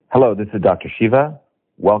Hello, this is Dr. Shiva.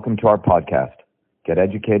 Welcome to our podcast, Get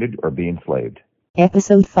Educated or Be Enslaved.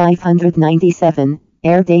 Episode 597,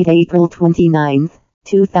 air date April 29th,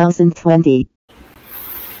 2020.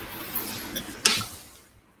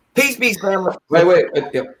 Peace, family. Wait.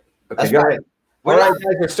 Yep. Okay, go ahead. All right,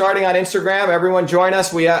 guys, we're starting on Instagram. Everyone join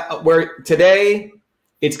us. We're today,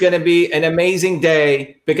 it's going to be an amazing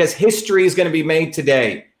day because history is going to be made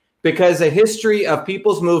today. Because the history of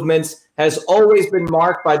people's movements has always been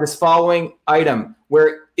marked by this following item,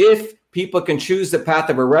 where if people can choose the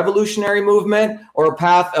path of a revolutionary movement or a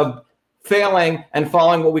path of failing and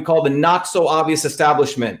following what we call the not so obvious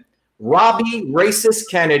establishment. Robbie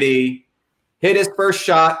Racist Kennedy hit his first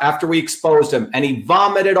shot after we exposed him, and he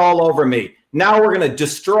vomited all over me. Now we're going to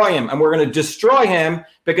destroy him, and we're going to destroy him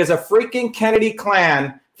because a freaking Kennedy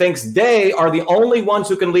clan thinks they are the only ones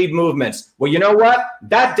who can lead movements. Well, you know what?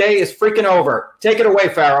 That day is freaking over. Take it away,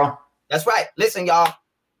 Pharaoh. That's right. Listen, y'all.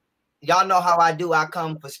 Y'all know how I do. I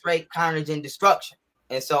come for straight carnage and destruction.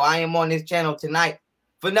 And so I am on this channel tonight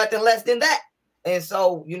for nothing less than that. And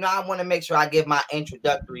so, I want to make sure I give my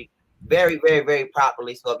introductory very, very, very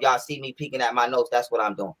properly. So if y'all see me peeking at my notes, that's what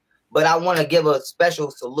I'm doing. But I want to give a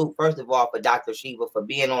special salute, first of all, for Dr. Shiva for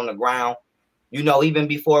being on the ground. Even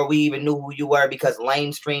before we even knew who you were, because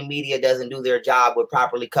mainstream media doesn't do their job with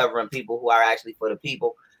properly covering people who are actually for the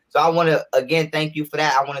people. So I want to, again, thank you for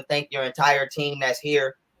that. I want to thank your entire team that's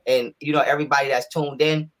here and, everybody that's tuned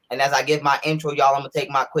in. And as I give my intro, y'all, I'm going to take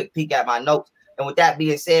my quick peek at my notes. And with that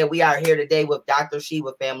being said, we are here today with Dr.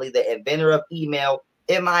 Shiva family, the inventor of email,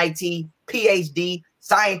 MIT, PhD,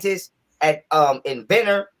 scientist, at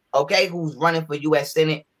inventor, okay, who's running for U.S.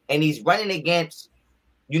 Senate. And he's running against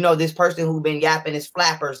this person who's been yapping his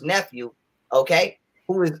flapper's nephew, okay,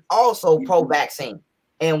 who is also pro-vaccine.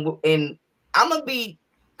 And I'm going to be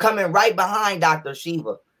coming right behind Dr.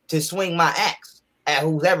 Shiva to swing my axe at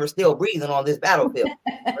who's ever still breathing on this battlefield.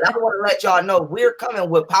 But I want to let y'all know we're coming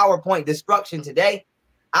with PowerPoint destruction today.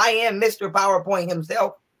 I am Mr. PowerPoint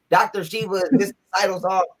himself. Dr. Shiva is Mr. Titles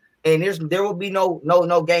off, and there will be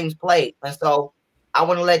no games played. And so I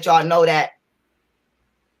want to let y'all know that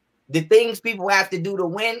the things people have to do to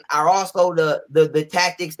win are also the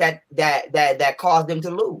tactics that cause them to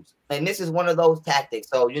lose. And this is one of those tactics.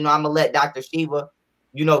 So, I'm going to let Dr. Shiva,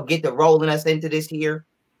 get the rolling us into this here.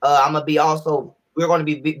 I'm going to be we're going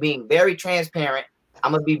to be being very transparent.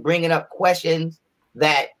 I'm going to be bringing up questions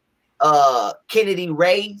that Kennedy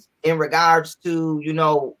raised in regards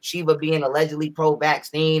to, Shiva being allegedly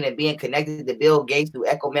pro-vaccine and being connected to Bill Gates through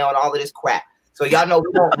Echo Mail and all of this crap. So y'all know.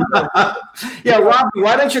 Yeah, Robbie,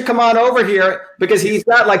 why don't you come on over here? Because he's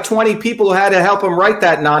got like 20 people who had to help him write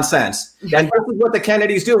that nonsense. And this is what the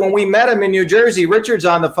Kennedys do. When we met him in New Jersey, Richard's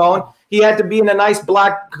on the phone. He had to be in a nice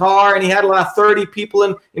black car, and he had about 30 people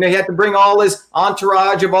in. He had to bring all his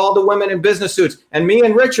entourage of all the women in business suits. And me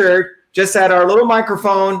and Richard just had our little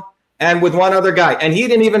microphone and with one other guy. And he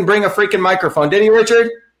didn't even bring a freaking microphone. Did he, Richard?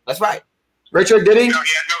 That's right. Richard, did he? No,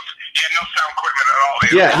 he had no sound equipment at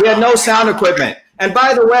all. Yeah, he had no sound equipment. And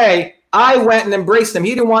by the way, I went and embraced him.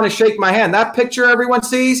 He didn't want to shake my hand. That picture everyone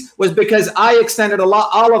sees was because I extended a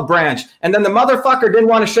olive branch. And then the motherfucker didn't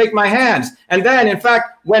want to shake my hands. And then, in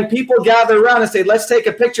fact, when people gathered around and said, let's take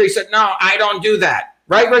a picture, he said, no, I don't do that.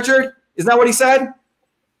 Right, Richard? Isn't that what he said?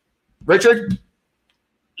 Richard?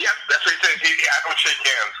 Yes, that's what he said. I don't shake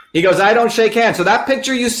hands. He goes, I don't shake hands. So that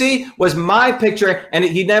picture you see was my picture, and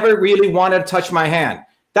he never really wanted to touch my hand.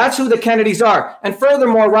 That's who the Kennedys are. And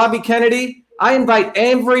furthermore, Robbie Kennedy, I invite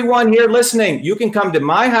everyone here listening. You can come to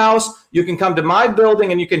my house, you can come to my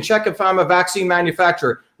building, and you can check if I'm a vaccine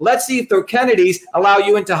manufacturer. Let's see if the Kennedys allow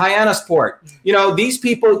you into Hyannisport. These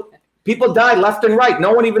people die left and right.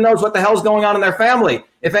 No one even knows what the hell's going on in their family.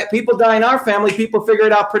 If people die in our family, people figure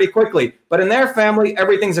it out pretty quickly. But in their family,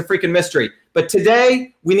 everything's a freaking mystery. But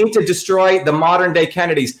today, we need to destroy the modern day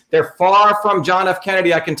Kennedys. They're far from John F.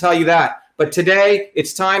 Kennedy, I can tell you that. But today,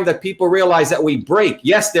 it's time that people realize that we break.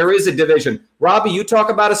 Yes, there is a division. Robbie, you talk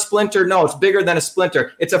about a splinter. No, it's bigger than a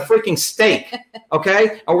splinter. It's a freaking steak,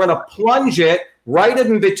 okay? And we're going to plunge it right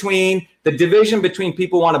in between the division between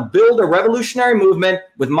people who want to build a revolutionary movement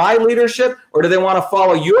with my leadership, or do they want to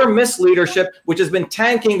follow your misleadership, which has been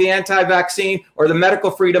tanking the anti-vaccine or the medical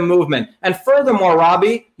freedom movement. And furthermore,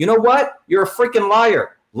 Robbie, you know what? You're a freaking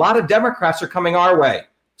liar. A lot of Democrats are coming our way.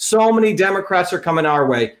 So many Democrats are coming our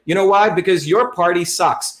way. You know why? Because your party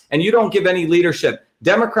sucks and you don't give any leadership.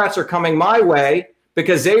 Democrats are coming my way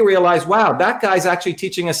because they realize, wow, that guy's actually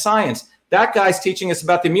teaching us science. That guy's teaching us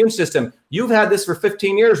about the immune system. You've had this for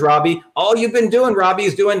 15 years, Robbie. All you've been doing, Robbie,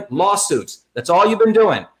 is doing lawsuits. That's all you've been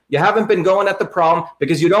doing. You haven't been going at the problem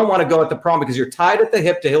because you don't want to go at the problem because you're tied at the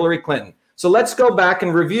hip to Hillary Clinton. So let's go back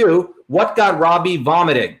and review what got Robbie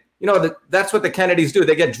vomiting. You know, that's what the Kennedys do.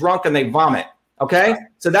 They get drunk and they vomit. Okay?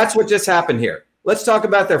 So that's what just happened here. Let's talk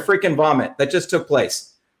about their freaking vomit that just took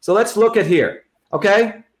place. So let's look at here.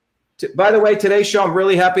 Okay? By the way, today's show, I'm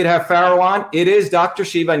really happy to have Pharaoh on. It is Dr.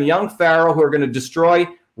 Shiva and young Pharaoh who are going to destroy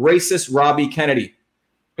racist Robbie Kennedy.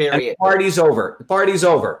 Period. And the party's over. The party's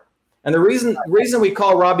over. And the reason we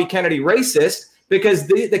call Robbie Kennedy racist, because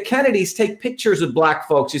the Kennedys take pictures of black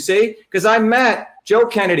folks, you see? Because I met Joe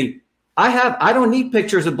Kennedy. I don't need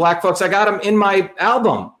pictures of black folks. I got them in my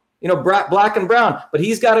album, you know, black and brown. But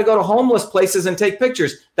he's got to go to homeless places and take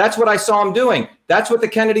pictures. That's what I saw him doing. That's what the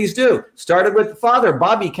Kennedys do. Started with the father,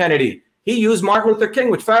 Bobby Kennedy. He used Martin Luther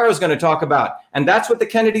King, which Pharaoh's going to talk about. And that's what the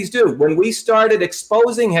Kennedys do. When we started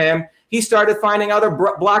exposing him, he started finding other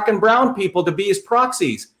black and brown people to be his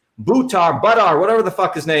proxies. Buttar, whatever the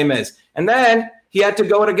fuck his name is. And then he had to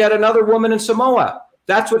go to get another woman in Samoa.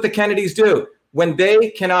 That's what the Kennedys do. When they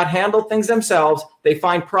cannot handle things themselves, they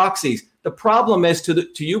find proxies. The problem is to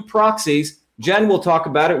you proxies, Jen will talk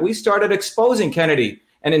about it, we started exposing Kennedy.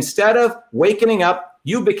 And instead of wakening up,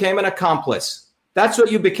 you became an accomplice. That's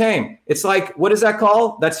what you became. It's like, what is that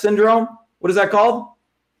called? That syndrome? What is that called?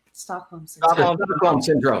 Stockholm syndrome. Stockholm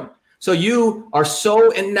syndrome. So you are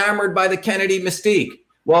so enamored by the Kennedy mystique.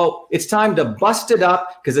 Well, it's time to bust it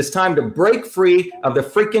up because it's time to break free of the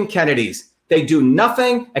freaking Kennedys. They do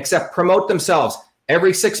nothing except promote themselves.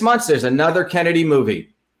 Every 6 months, there's another Kennedy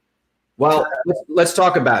movie. Well, let's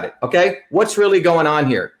talk about it, okay? What's really going on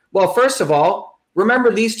here? Well, first of all,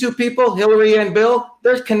 remember these two people, Hillary and Bill?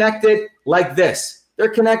 They're connected like this. They're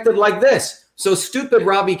connected like this. So stupid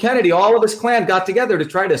Robbie Kennedy, all of his clan got together to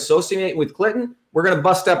try to associate with Clinton. We're going to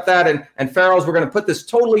bust up that, and Pharaoh's, we're going to put this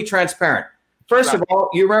totally transparent. First of all,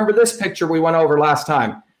 you remember this picture we went over last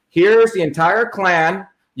time. Here's the entire clan.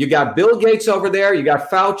 You got Bill Gates over there. You got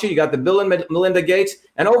Fauci. You got the Bill and Melinda Gates.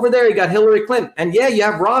 And over there, you got Hillary Clinton. And yeah, you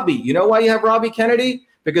have Robbie. You know why you have Robbie Kennedy?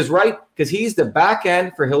 Because he's the back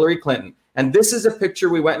end for Hillary Clinton. And this is a picture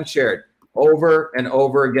we went and shared over and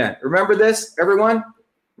over again. Remember this, everyone?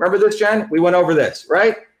 Remember this, Jen? We went over this,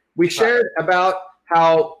 right? We shared about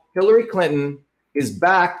how Hillary Clinton is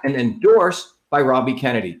backed and endorsed by Robbie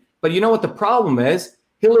Kennedy. But you know what the problem is?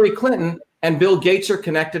 Hillary Clinton and Bill Gates are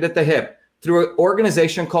connected at the hip through an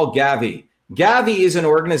organization called Gavi. Gavi is an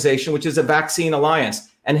organization which is a vaccine alliance.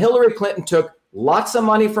 And Hillary Clinton took lots of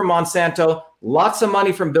money from Monsanto, lots of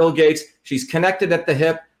money from Bill Gates. She's connected at the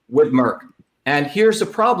hip with Merck. And here's the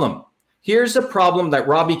problem. Here's the problem that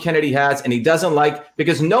Robbie Kennedy has, and he doesn't like,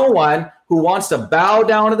 because no one who wants to bow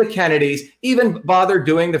down to the Kennedys even bother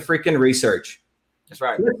doing the freaking research. That's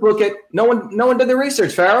right. Let's look at, no one did the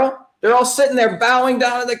research, Pharaoh. They're all sitting there bowing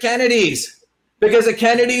down to the Kennedys because the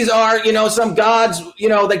Kennedys are, you know, some gods, you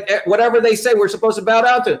know, whatever they say we're supposed to bow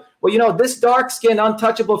down to. Well, you know, this dark-skinned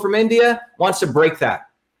untouchable from India wants to break that.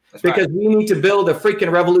 That's because right. We need to build a freaking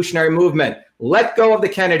revolutionary movement. Let go of the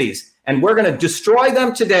Kennedys. And we're going to destroy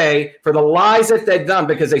them today for the lies that they've done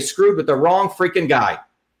because they screwed with the wrong freaking guy.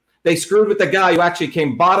 They screwed with the guy who actually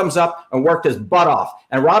came bottoms up and worked his butt off.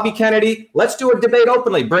 And Robbie Kennedy, let's do a debate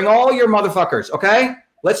openly. Bring all your motherfuckers, okay?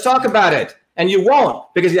 Let's talk about it. And you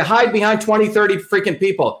won't because you hide behind 20, 30 freaking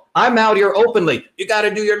people. I'm out here openly. You got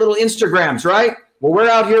to do your little Instagrams, right? Well, we're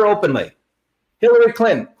out here openly. Hillary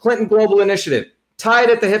Clinton, Clinton Global Initiative,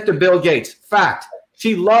 tied at the hip to Bill Gates. Fact.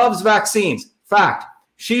 She loves vaccines. Fact.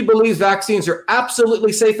 She believes vaccines are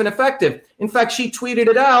absolutely safe and effective. In fact, she tweeted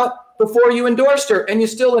it out before you endorsed her, and you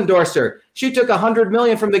still endorsed her. She took $100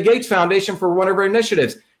 million from the Gates Foundation for one of her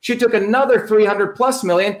initiatives. She took another $300+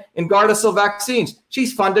 million in Gardasil vaccines.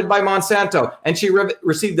 She's funded by Monsanto, and she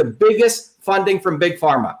received the biggest funding from Big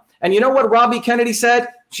Pharma. And you know what Robbie Kennedy said?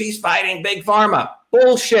 She's fighting Big Pharma.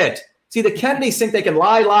 Bullshit. See, the Kennedys think they can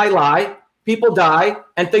lie. People die,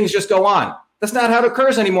 and things just go on. That's not how it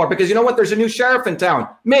occurs anymore because you know what? There's a new sheriff in town,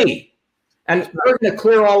 me. And we're going to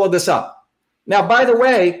clear all of this up. Now, by the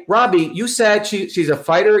way, Robbie, you said she's a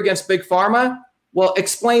fighter against Big Pharma. Well,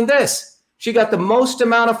 explain this. She got the most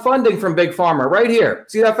amount of funding from Big Pharma right here.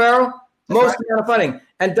 See that, Pharaoh? Most amount of funding.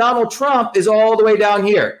 And Donald Trump is all the way down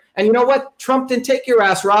here. And you know what? Trump didn't take your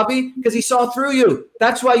ass, Robbie, because he saw through you.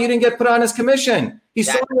 That's why you didn't get put on his commission. He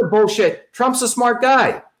saw your bullshit. Trump's a smart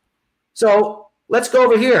guy. So let's go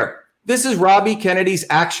over here. This is Robbie Kennedy's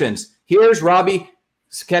actions. Here's Robbie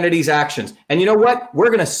Kennedy's actions. And you know what? We're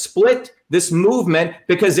going to split this movement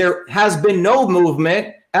because there has been no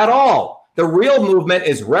movement at all. The real movement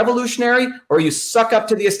is revolutionary, or you suck up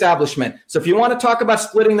to the establishment. So if you want to talk about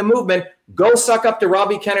splitting the movement, go suck up to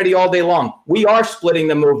Robbie Kennedy all day long. We are splitting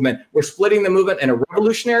the movement. We're splitting the movement in a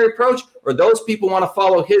revolutionary approach, or those people want to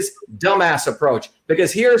follow his dumbass approach.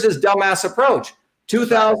 Because here's his dumbass approach.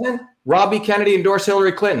 2000, Robbie Kennedy endorsed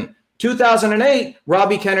Hillary Clinton. 2008,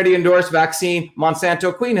 Robbie Kennedy endorsed vaccine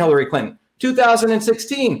Monsanto Queen Hillary Clinton.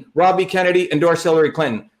 2016, Robbie Kennedy endorsed Hillary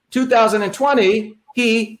Clinton. 2020,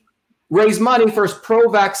 he raised money for his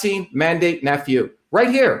pro-vaccine mandate nephew. Right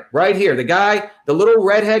here. The guy, the little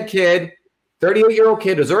redhead kid, 38-year-old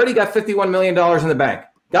kid, who's already got $51 million in the bank.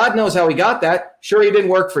 God knows how he got that. Sure, he didn't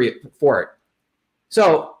work for it.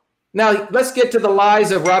 So now let's get to the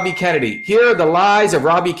lies of Robbie Kennedy. Here are the lies of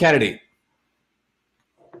Robbie Kennedy.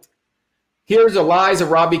 Here's the lies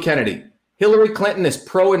of Robbie Kennedy. Hillary Clinton is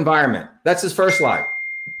pro-environment. That's his first lie.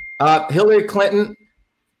 Hillary Clinton,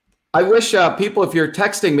 I wish people, if you're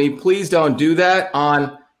texting me, please don't do that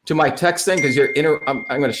to my text thing because I'm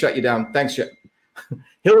going to shut you down. Thanks, Chip.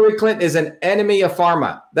 Hillary Clinton is an enemy of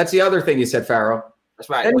pharma. That's the other thing you said, Pharaoh. That's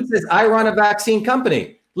right. And he says, I run a vaccine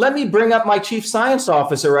company. Let me bring up my chief science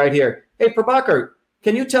officer right here. Hey, Prabhakar,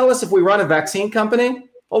 can you tell us if we run a vaccine company?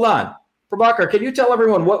 Hold on. Prabhakar, can you tell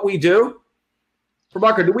everyone what we do?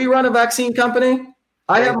 Prabhakar, do we run a vaccine company?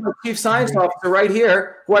 I have my chief science officer right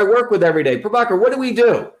here who I work with every day. Prabhakar, what do we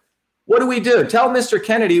do? What do we do? Tell Mr.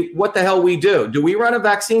 Kennedy what the hell we do. Do we run a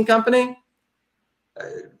vaccine company?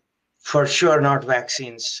 For sure, not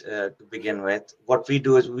vaccines to begin with. What we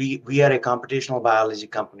do is we are a computational biology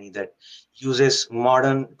company that uses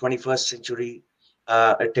modern 21st century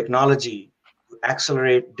technology to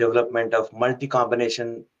accelerate development of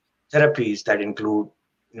multi-combination therapies that include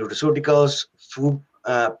nutraceuticals,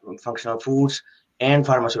 functional foods, and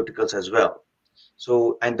pharmaceuticals as well.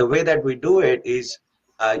 So, and the way that we do it is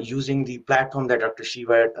using the platform that Dr.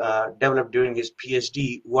 Shiva developed during his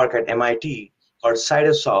PhD work at MIT called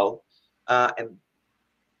Cytosol. And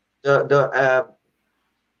the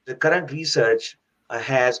current research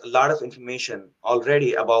has a lot of information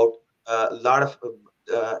already about a lot of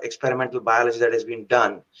experimental biology that has been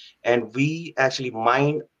done. And we actually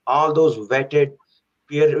mine all those vetted,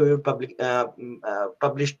 peer-reviewed,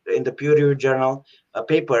 published in the peer-reviewed journal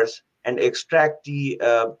papers and extract the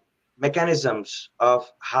mechanisms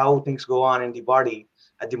of how things go on in the body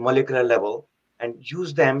at the molecular level and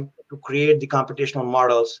use them to create the computational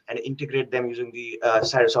models and integrate them using the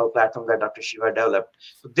Cytosol platform that Dr. Shiva developed.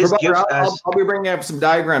 So this gives us... I'll be bringing up some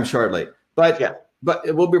diagrams shortly, but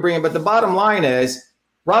we'll be bringing. But the bottom line is,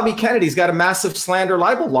 Robbie Kennedy's got a massive slander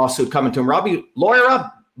libel lawsuit coming to him. Robbie, lawyer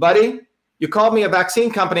up, buddy. You called me a vaccine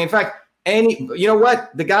company. In fact, you know what?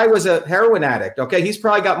 The guy was a heroin addict. Okay, he's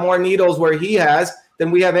probably got more needles where he has than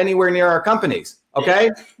we have anywhere near our companies. Okay,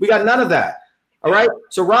 we got none of that. All right.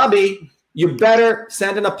 So Robbie, you better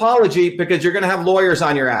send an apology because you're going to have lawyers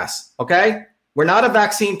on your ass. Okay, we're not a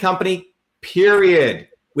vaccine company. Period.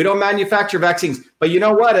 We don't manufacture vaccines. But you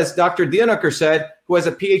know what? As Dr. Dianucker said, who has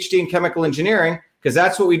a PhD in chemical engineering, because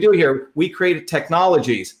that's what we do here. We create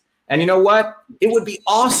technologies. And you know what? It would be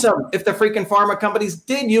awesome if the freaking pharma companies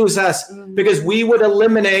did use us because we would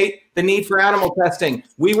eliminate the need for animal testing.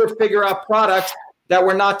 We would figure out products that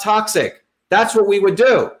were not toxic. That's what we would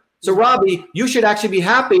do. So Robbie, you should actually be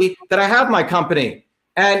happy that I have my company.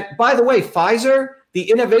 And by the way, Pfizer, the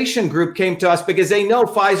innovation group came to us because they know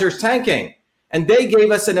Pfizer's tanking. And they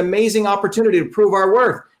gave us an amazing opportunity to prove our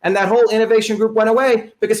worth. And that whole innovation group went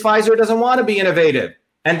away because Pfizer doesn't want to be innovative.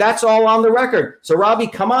 And that's all on the record. So Robbie,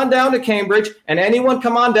 come on down to Cambridge, and anyone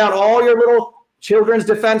come on down, all your little Children's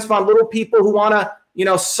Defense Fund, little people who want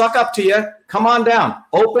to, suck up to you, come on down.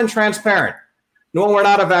 Open, transparent. No, we're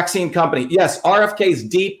not a vaccine company. Yes, RFK's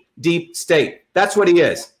deep, deep state. That's what he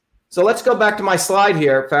is. So let's go back to my slide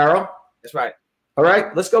here, Pharaoh. That's right. All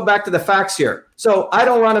right, let's go back to the facts here. So I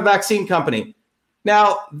don't run a vaccine company.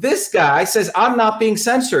 Now, this guy says I'm not being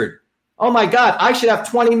censored. Oh my God, I should have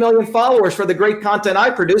 20 million followers for the great content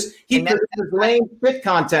I produce. He produces lame shit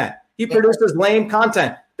content. He produces lame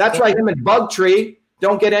content. That's why him and Bugtree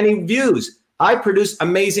don't get any views. I produce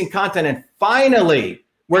amazing content, and finally,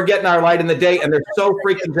 we're getting our light in the day, and they're so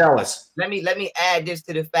freaking jealous. Let me add this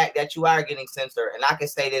to the fact that you are getting censored, and I can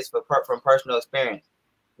say this from personal experience.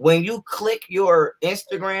 When you click your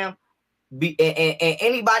Instagram, and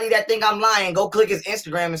anybody that think I'm lying, go click his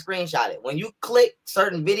Instagram and screenshot it. When you click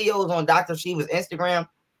certain videos on Dr. Shiva's Instagram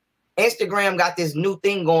got this new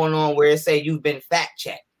thing going on where it say you've been fact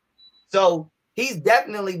checked. So he's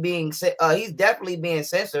definitely being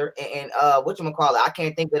censored. And whatchamacallit, I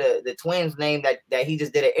can't think of the twins' name that he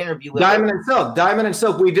just did an interview with. Diamond and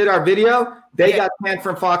Silk. We did our video. They got banned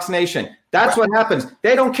from Fox Nation. That's what happens.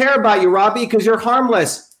 They don't care about you, Robbie, because you're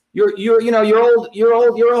harmless. You're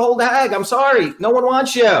old hag. I'm sorry. No one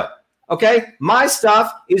wants you. Okay? My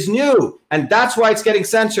stuff is new, and that's why it's getting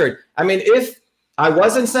censored. I mean, if I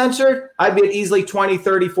wasn't censored, I'd be at easily 20,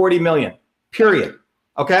 30, 40 million. Period.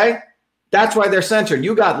 Okay? That's why they're censored.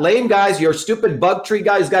 You got lame guys, your stupid bug tree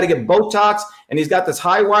guy who's got to get Botox, and he's got this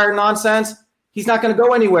high wire nonsense. He's not going to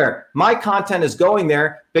go anywhere. My content is going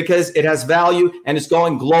there because it has value and it's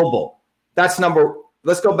going global. Let's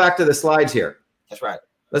go back to the slides here. That's right.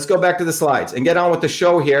 Let's go back to the slides and get on with the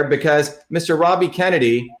show here, because Mr. Robbie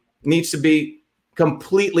Kennedy needs to be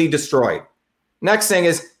completely destroyed. Next thing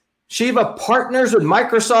is Shiva partners with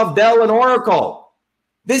Microsoft, Dell, and Oracle.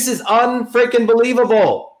 This is unfreaking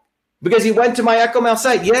believable, because he went to my EchoMail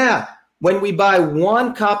site. Yeah, when we buy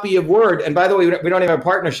one copy of Word, and by the way, we don't even have a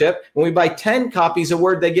partnership. When we buy 10 copies of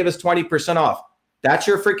Word, they give us 20% off. That's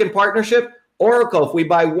your freaking partnership? Oracle, if we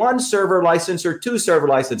buy one server license or 2 server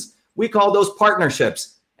license, we call those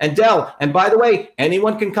partnerships. And Dell, and by the way,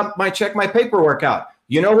 anyone can come check my paperwork out.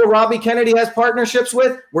 You know who Robbie Kennedy has partnerships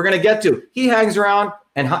with? We're going to get to. He hangs around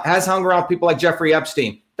and has hung around people like Jeffrey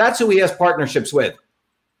Epstein. That's who he has partnerships with.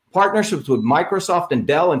 Partnerships with Microsoft and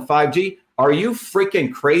Dell and 5G. Are you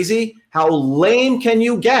freaking crazy? How lame can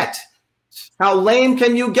you get? How lame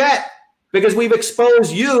can you get? Because we've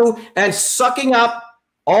exposed you and sucking up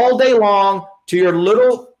all day long to your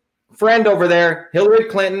little friend over there, Hillary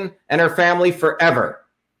Clinton, and her family forever.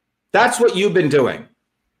 That's what you've been doing.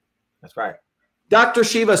 That's right. Dr.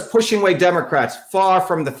 Shiva's pushing away Democrats. Far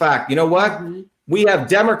from the fact. You know what? We have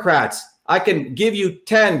Democrats. I can give you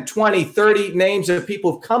 10, 20, 30 names of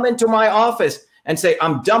people who've come into my office and say,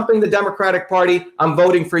 I'm dumping the Democratic Party. I'm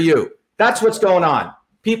voting for you. That's what's going on.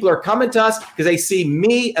 People are coming to us because they see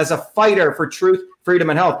me as a fighter for truth, freedom,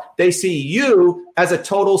 and health. They see you as a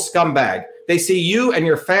total scumbag. They see you and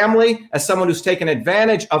your family as someone who's taken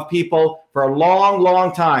advantage of people for a long,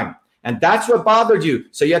 long time. And that's what bothered you.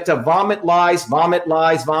 So you had to vomit lies, vomit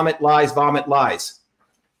lies, vomit lies, vomit lies.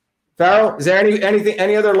 Pharaoh, is there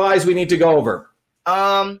any other lies we need to go over?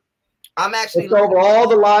 I'm actually let's go over all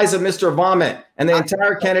the lies of Mr. Vomit and the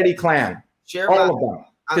entire Kennedy clan. All of them.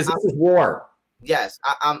 Because this is war. Yes,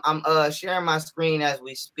 I'm sharing my screen as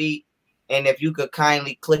we speak, and if you could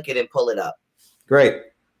kindly click it and pull it up. Great.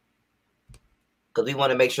 Because we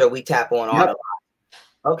want to make sure we tap on all the lies.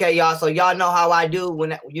 Okay, y'all. So y'all know how I do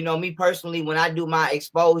when me personally, when I do my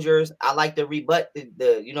exposures, I like to rebut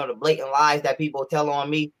the blatant lies that people tell on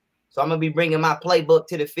me. So I'm gonna be bringing my playbook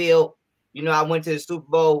to the field. I went to the Super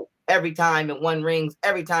Bowl every time and won rings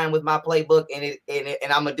every time with my playbook, and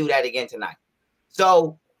I'm gonna do that again tonight.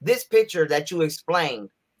 So this picture that you explained,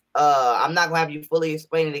 I'm not gonna have you fully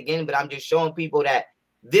explain it again, but I'm just showing people that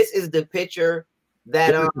this is the picture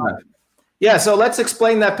that. Yeah. So let's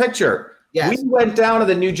explain that picture. Yes. We went down to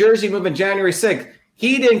the New Jersey movement January 6th.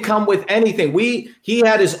 He didn't come with anything. He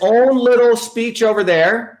had his own little speech over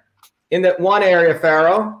there in that one area,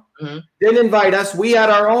 Pharaoh. Mm-hmm. Didn't invite us. We had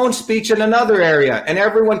our own speech in another area, and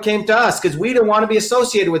everyone came to us because we didn't want to be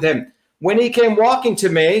associated with him. When he came walking to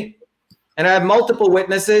me, and I have multiple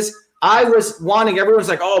witnesses, I was wanting, everyone's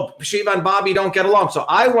like, oh, Shiva and Bobby don't get along. So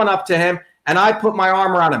I went up to him, and I put my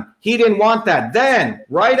arm around him. He didn't want that. Then,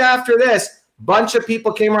 right after this, bunch of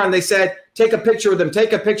people came around. They said, take a picture with him.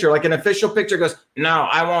 Take a picture, like an official picture. Goes, no,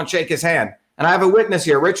 I won't shake his hand. And I have a witness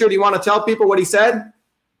here. Richard, do you want to tell people what he said?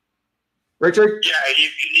 Richard? Yeah, he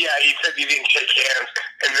said he didn't shake hands,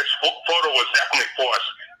 and this photo was definitely forced.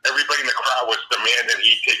 Everybody in the crowd was demanding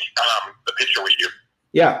he take the picture with you.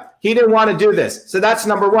 Yeah, he didn't want to do this. So that's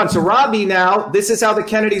number one. So Robbie now, this is how the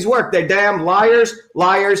Kennedys work. They're damn liars,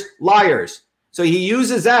 liars, liars. So he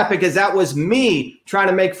uses that because that was me trying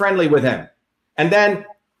to make friendly with him. And then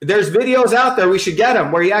there's videos out there, we should get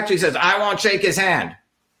them, where he actually says, I won't shake his hand.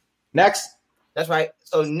 Next. That's right.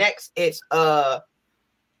 So next it's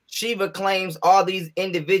Shiva claims all these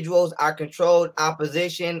individuals are controlled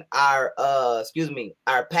opposition, are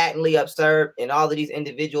patently absurd, and all of these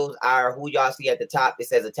individuals are who y'all see at the top. It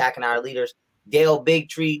says attacking our leaders: Dale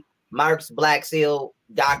Bigtree, Marks Blackseal,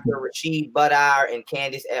 Dr. Rashid Budar, and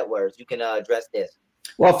Candace Edwards. You can address this.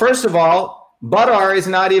 Well, first of all, Budar is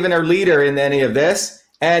not even a leader in any of this,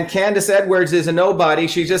 and Candace Edwards is a nobody.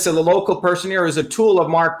 She's just a local person here who's a tool of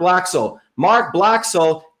Mark Blackseal. Mark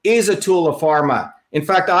Blackseal is a tool of pharma. In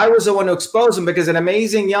fact, I was the one who exposed him because an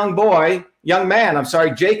amazing young man,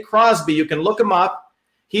 Jake Crosby, you can look him up.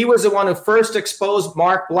 He was the one who first exposed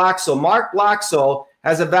Mark Blackseal. Mark Blackseal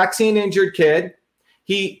as a vaccine-injured kid.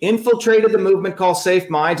 He infiltrated the movement called Safe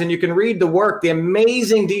Minds, and you can read the work, the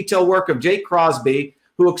amazing detailed work of Jake Crosby,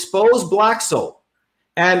 who exposed Blaxel.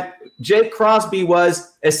 And Jake Crosby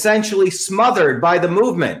was essentially smothered by the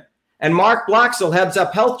movement. And Mark Blaxel heads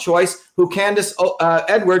up Health Choice, who Candace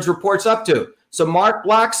Edwards reports up to. So Mark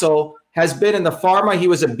Blaxel has been in the pharma. He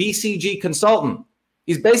was a BCG consultant.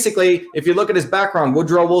 He's basically, if you look at his background,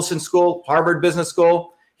 Woodrow Wilson School, Harvard Business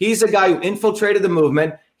School, he's a guy who infiltrated the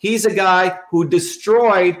movement. He's a guy who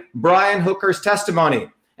destroyed Brian Hooker's testimony.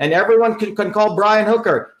 And everyone can call Brian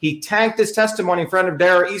Hooker. He tanked his testimony in front of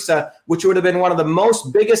Dara Issa, which would have been one of the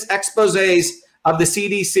most biggest exposés of the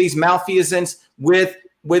CDC's malfeasance with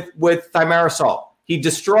thimerosal. He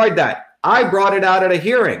destroyed that. I brought it out at a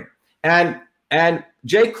hearing. And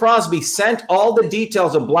Jake Crosby sent all the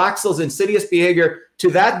details of Blaxel's insidious behavior to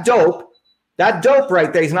that dope. That dope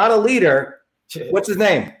right there. He's not a leader. What's his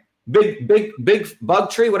name? Big bug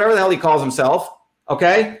tree, whatever the hell he calls himself.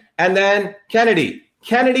 Okay. And then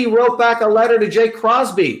Kennedy wrote back a letter to Jake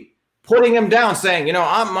Crosby, putting him down, saying, you know,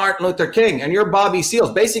 I'm Martin Luther King and you're Bobby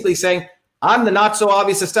Seals, basically saying, I'm the not so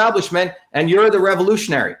obvious establishment and you're the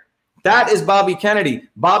revolutionary. That is Bobby Kennedy.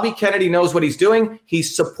 Bobby Kennedy knows what he's doing.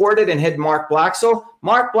 He's supported and hid Mark Blaxel.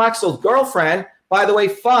 Mark Blaxel's girlfriend, by the way,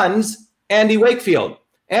 funds Andy Wakefield.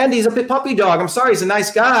 Andy's a puppy dog. I'm sorry, he's a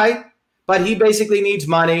nice guy, but he basically needs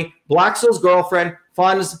money. Blaxel's girlfriend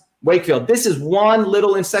funds Wakefield. This is one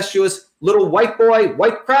little incestuous little white boy,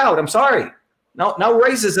 white crowd. I'm sorry. No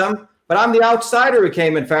racism, but I'm the outsider who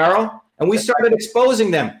came in, Farrell, and we started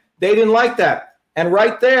exposing them. They didn't like that. And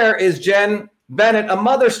right there is Jen Bennett, a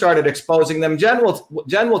mother, started exposing them. Jen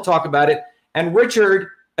will talk about it. And Richard,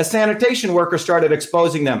 a sanitation worker, started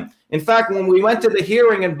exposing them. In fact, when we went to the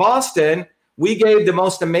hearing in Boston, we gave the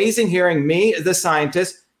most amazing hearing, me, the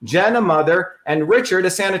scientist, Jen, a mother, and Richard,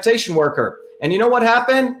 a sanitation worker. And you know what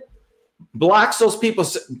happened? Blaxel's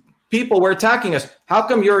people were attacking us. How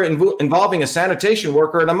come you're involving a sanitation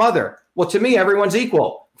worker and a mother? Well, to me, everyone's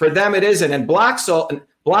equal. For them, it isn't. And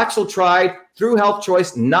Blaxel tried through Health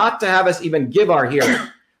Choice not to have us even give our hearing.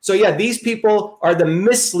 So yeah, these people are the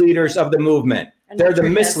misleaders of the movement. And they're Richard the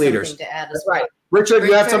misleaders. That's right. Richard,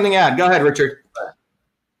 you have something to add. Go ahead, Richard.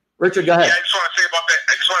 Richard, go ahead. Yeah, I just want to say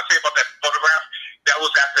about that photograph. That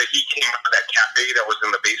was after he came out of that cafe that was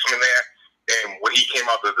in the basement there. And when he came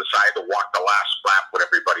out to decide to walk the last lap with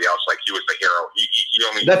everybody else, like he was the hero. He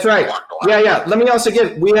only That's right. walked the last Yeah. Let me also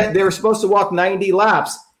give, they were supposed to walk 90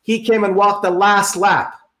 laps. He came and walked the last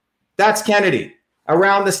lap. That's Kennedy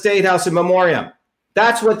around the State House in Memoriam.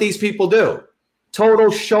 That's what these people do.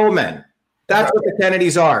 Total showmen. That's what the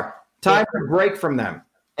Kennedys are. Time to break from them.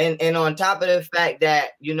 And on top of the fact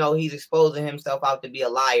that, you know, he's exposing himself out to be a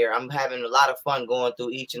liar, I'm having a lot of fun going through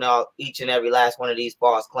each and every last one of these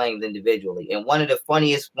false claims individually. And one of the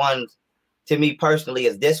funniest ones to me personally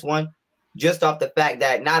is this one, just off the fact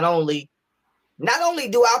that not only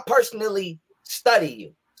do I personally study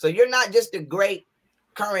you, so you're not just a great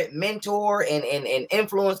current mentor and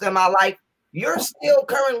influence in my life, you're still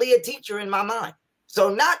currently a teacher in my mind. So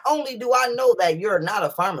not only do I know that you're not a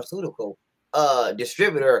pharmaceutical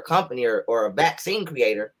distributor or company or a vaccine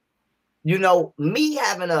creator, you know, me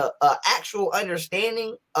having a actual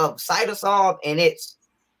understanding of cytosol and its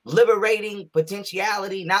liberating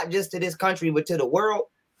potentiality, not just to this country, but to the world,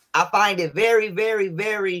 I find it very, very,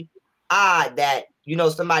 very odd that, you know,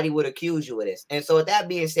 somebody would accuse you of this. And so with that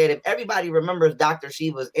being said, if everybody remembers Dr.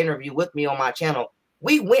 Shiva's interview with me on my channel,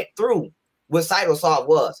 we went through what cytosol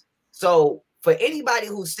was. So for anybody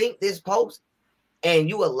who synced this post and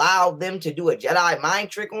you allow them to do a Jedi mind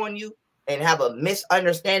trick on you and have a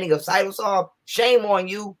misunderstanding of cytosol, shame on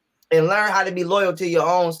you, and learn how to be loyal to your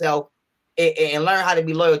own self and learn how to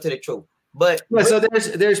be loyal to the truth. But yeah, so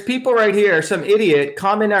there's people right here, some idiot,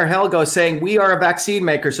 Commenar Helgo, saying we are a vaccine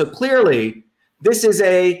maker. So clearly this is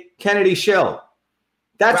a Kennedy shill.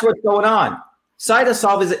 That's right. What's going on.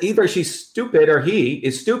 Cytosol is either she's stupid or he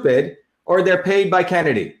is stupid or they're paid by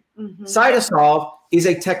Kennedy. Mm-hmm. Cytosol is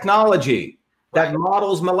a technology that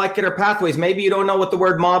models molecular pathways. Maybe you don't know what the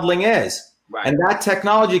word modeling is. Right. And that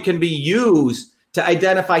technology can be used to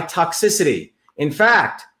identify toxicity. In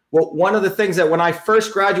fact, one of the things that when I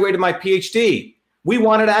first graduated my PhD, we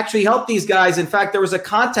wanted to actually help these guys. In fact, there was a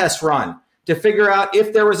contest run to figure out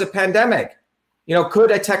if there was a pandemic. You know,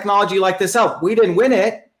 could a technology like this help? We didn't win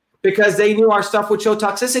it because they knew our stuff would show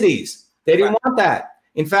toxicities. They didn't want that.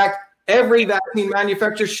 In fact, every vaccine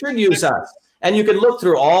manufacturer should use us. And you can look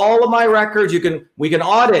through all of my records. We can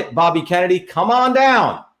audit Bobby Kennedy. Come on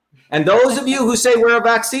down. And those of you who say we're a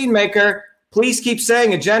vaccine maker, please keep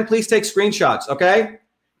saying it. Jen, please take screenshots, okay?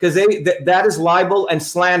 Because that is libel and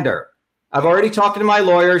slander. I've already talked to my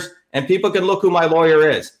lawyers, and people can look who my lawyer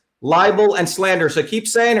is. Libel and slander. So keep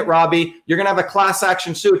saying it, Robbie. You're going to have a class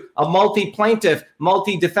action suit, a multi-plaintiff,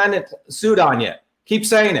 multi-defendant suit on you. Keep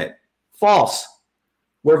saying it. False.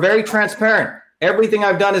 We're very transparent. Everything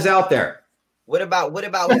I've done is out there. What about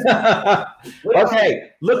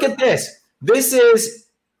Okay, look at this. This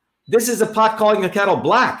is a pot calling the kettle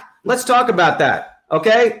black. Let's talk about that.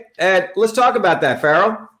 Okay? And let's talk about that,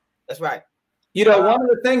 Pharaoh. That's right. You know, one of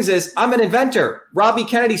the things is I'm an inventor. Robbie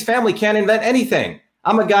Kennedy's family can't invent anything.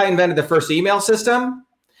 I'm a guy who invented the first email system.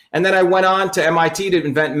 And then I went on to MIT to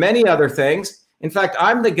invent many other things. In fact,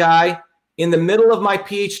 I'm the guy in the middle of my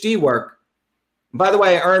PhD work. By the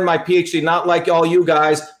way, I earned my PhD, not like all you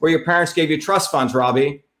guys where your parents gave you trust funds,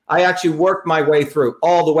 Robbie. I actually worked my way through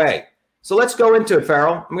all the way. So let's go into it,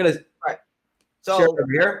 Farrell. I'm going to share over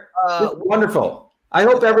here. Wonderful. I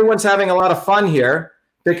hope everyone's having a lot of fun here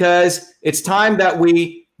because it's time that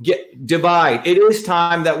we divide. It is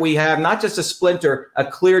time that we have not just a splinter, a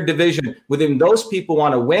clear division within those people who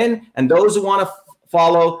want to win and those who want to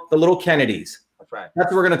follow the little Kennedys. That's right.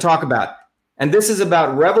 That's what we're going to talk about. And this is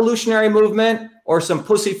about revolutionary movement or some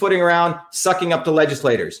pussyfooting around sucking up to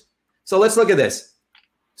legislators. So let's look at this.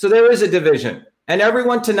 So there is a division, and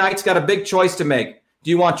everyone tonight's got a big choice to make.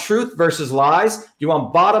 Do you want truth versus lies? Do you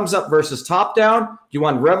want bottoms up versus top down? Do you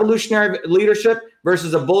want revolutionary leadership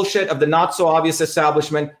versus the bullshit of the not so obvious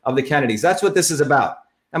establishment of the Kennedys? That's what this is about.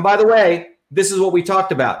 And by the way, this is what we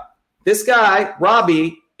talked about. This guy,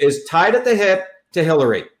 Robbie, is tied at the hip to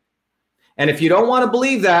Hillary. And if you don't want to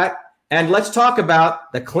believe that, and let's talk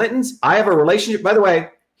about the Clintons. I have a relationship. By the way,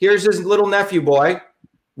 here's his little nephew boy,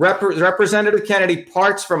 Representative Kennedy,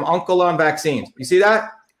 parts from Uncle on vaccines. You see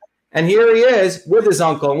that? And here he is with his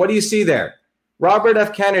uncle. And what do you see there? Robert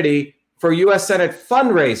F. Kennedy for U.S. Senate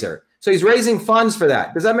fundraiser. So he's raising funds for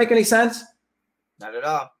that. Does that make any sense? Not at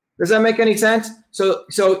all. Does that make any sense?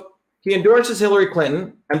 So he endorses Hillary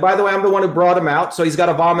Clinton. And by the way, I'm the one who brought him out. So he's got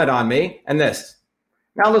to vomit on me and this.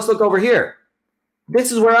 Now let's look over here.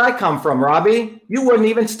 This is where I come from, Robbie. You wouldn't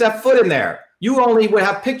even step foot in there. You only would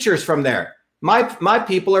have pictures from there. My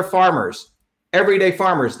people are farmers, everyday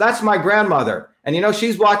farmers. That's my grandmother. And you know,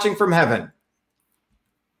 she's watching from heaven.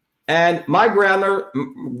 And my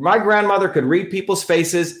grandmother could read people's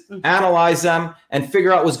faces, analyze them, and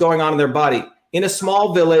figure out what was going on in their body in a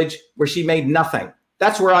small village where she made nothing.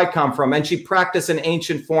 That's where I come from. And she practiced an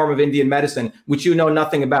ancient form of Indian medicine, which you know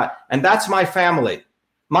nothing about. And that's my family.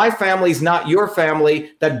 My family's not your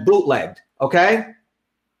family that bootlegged, okay?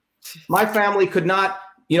 My family could not,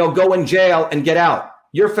 go in jail and get out.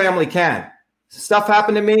 Your family can. Stuff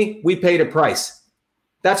happened to me, we paid a price.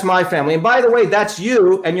 That's my family. And by the way, that's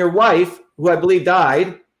you and your wife, who I believe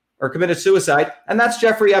died or committed suicide, and that's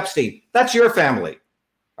Jeffrey Epstein. That's your family,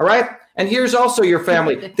 all right? And here's also your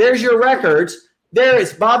family. There's your records. There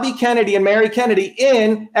is Bobby Kennedy and Mary Kennedy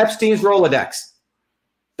in Epstein's Rolodex.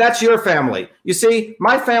 That's your family. You see,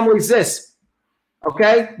 my family's this,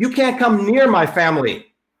 okay? You can't come near my family.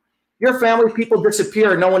 Your family, people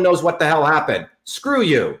disappear. No one knows what the hell happened. Screw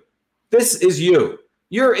you. This is you.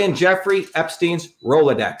 You're in Jeffrey Epstein's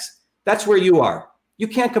Rolodex. That's where you are. You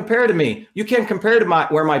can't compare to me. You can't compare to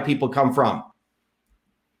where my people come from.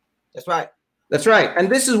 That's right. That's right. And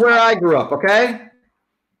this is where I grew up, okay?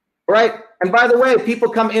 All right? And by the way, people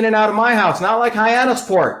come in and out of my house, not like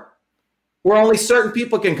Hyannisport, where only certain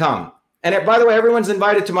people can come. And by the way, everyone's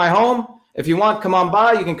invited to my home. If you want, come on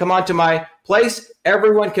by. You can come on to my place.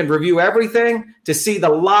 Everyone can review everything to see the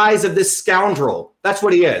lies of this scoundrel. That's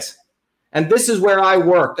what he is. And this is where I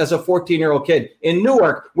worked as a 14-year-old kid in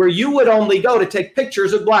Newark, where you would only go to take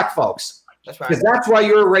pictures of black folks. That's right. Because that's why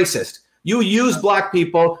you're a racist. You use black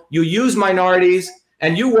people, you use minorities,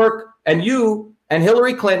 and you work, and you and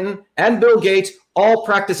Hillary Clinton and Bill Gates all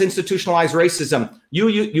practice institutionalized racism.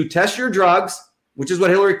 You test your drugs, which is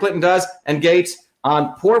what Hillary Clinton does, and Gates,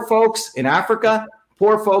 on poor folks in Africa,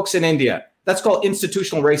 poor folks in India. That's called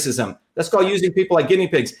institutional racism. That's called using people like guinea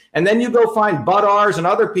pigs. And then you go find Buttars and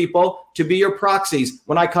other people to be your proxies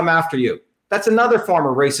when I come after you. That's another form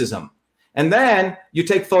of racism. And then you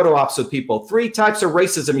take photo ops with people. 3 types of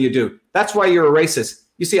racism you do. That's why you're a racist.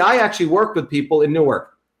 You see, I actually worked with people in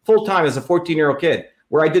Newark full-time as a 14-year-old kid,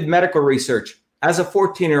 where I did medical research as a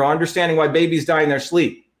 14-year-old, understanding why babies die in their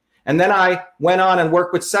sleep. And then I went on and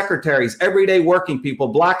worked with secretaries, everyday working people,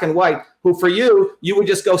 black and white, who for you would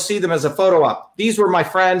just go see them as a photo op. These were my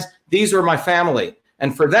friends. These were my family.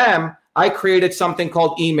 And for them, I created something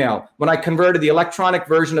called email. When I converted the electronic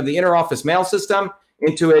version of the interoffice mail system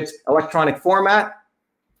into its electronic format,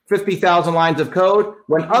 50,000 lines of code,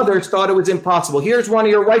 when others thought it was impossible. Here's one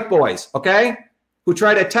of your white boys, okay? who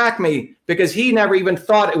tried to attack me because he never even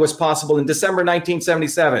thought it was possible in December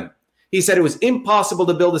 1977. He said it was impossible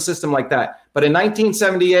to build a system like that. But in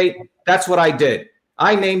 1978, that's what I did.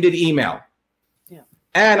 I named it email. Yeah.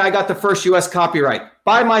 And I got the first US copyright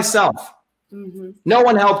by myself. Mm-hmm. No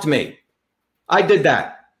one helped me. I did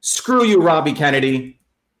that. Screw you, Robbie Kennedy.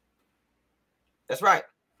 That's right.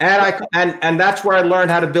 And that's where I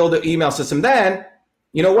learned how to build an email system. Then,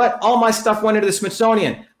 you know what? All my stuff went into the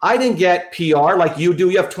Smithsonian. I didn't get PR like you do.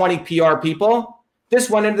 You have 20 PR people. This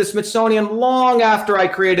went into the Smithsonian long after I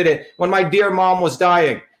created it, when my dear mom was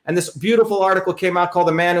dying. And this beautiful article came out called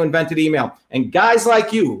The Man Who Invented Email. And guys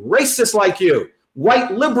like you, racists like you,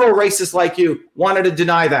 white liberal racists like you, wanted to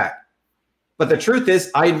deny that. But the truth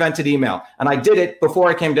is, I invented email. And I did it before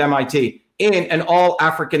I came to MIT in an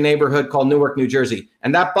all-African neighborhood called Newark, New Jersey.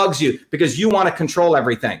 And that bugs you because you want to control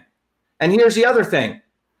everything. And here's the other thing.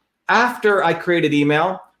 After I created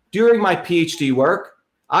email, during my PhD work,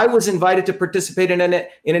 I was invited to participate in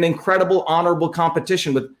an incredible, honorable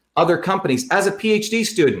competition with other companies as a PhD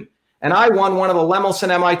student. And I won one of the Lemelson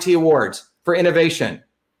MIT Awards for innovation.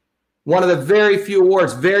 One of the very few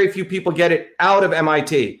awards, very few people get it out of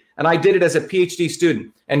MIT. And I did it as a PhD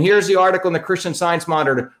student. And here's the article in the Christian Science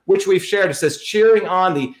Monitor, which we've shared. It says, cheering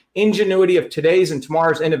on the ingenuity of today's and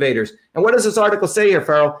tomorrow's innovators. And what does this article say here,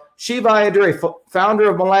 Farrell? Shiva Ayyadurai, founder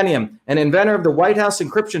of Millennium and inventor of the White House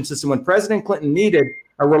encryption system. When President Clinton needed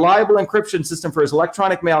a reliable encryption system for his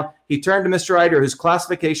electronic mail, he turned to Mr. Ayyadurai, whose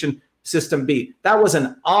classification system beat. That was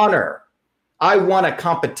an honor. I won a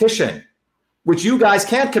competition, which you guys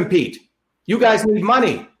can't compete. You guys need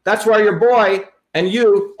money. That's why your boy and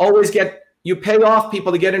you always you pay off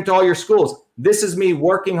people to get into all your schools. This is me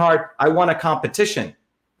working hard. I won a competition.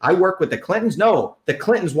 I work with the Clintons? No, the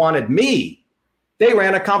Clintons wanted me. They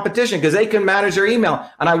ran a competition because they can manage their email,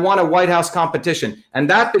 and I won a White House competition. And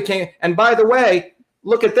that became, and by the way,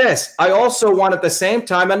 look at this. I also won at the same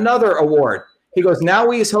time another award. He goes, now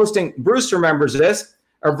he's hosting, Bruce remembers this,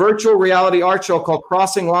 a virtual reality art show called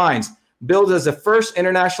Crossing Lines, billed as the first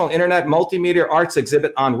international internet multimedia arts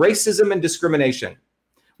exhibit on racism and discrimination,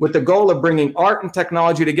 with the goal of bringing art and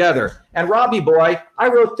technology together. And Robbie boy, I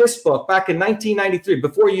wrote this book back in 1993,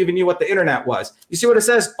 before you even knew what the internet was. You see what it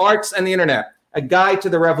says? Arts and the Internet, a guide to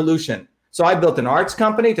the revolution. So I built an arts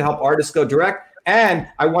company to help artists go direct, and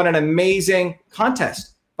I won an amazing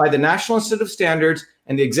contest by the National Institute of Standards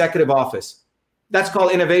and the Executive Office. That's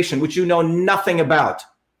called innovation, which you know nothing about.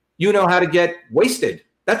 You know how to get wasted.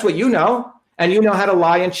 That's what you know. And you know how to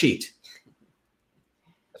lie and cheat.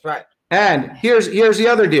 That's right. And here's the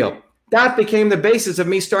other deal. That became the basis of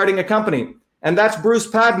me starting a company. And that's Bruce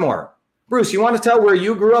Padmore. Bruce, you want to tell where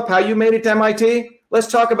you grew up, how you made it to MIT? Let's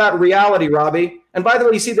talk about reality, Robbie. And by the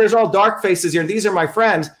way, you see there's all dark faces here. These are my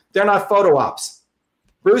friends. They're not photo ops.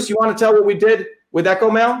 Bruce, you want to tell what we did with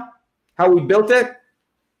EchoMail? How we built it?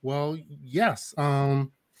 Well, yes.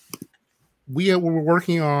 We were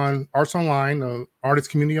working on Arts Online, Artist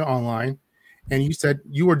Community Online, and you said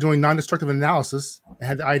you were doing non-destructive analysis and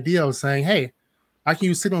had the idea of saying, hey, I can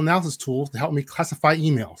use signal analysis tools to help me classify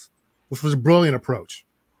emails, which was a brilliant approach.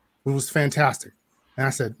 It was fantastic. And I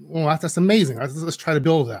said, well, that's amazing. Let's try to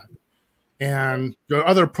build that. And your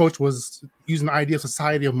other approach was using the idea of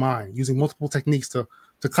society of mind, using multiple techniques to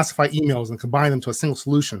classify emails and combine them to a single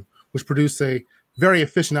solution, which produced a very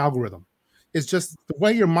efficient algorithm. It's just the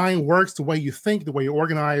way your mind works, the way you think, the way you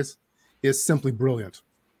organize is simply brilliant.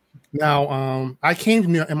 Now, I came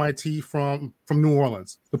to MIT from New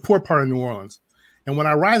Orleans, the poor part of New Orleans. And when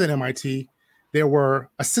I arrived at MIT, there were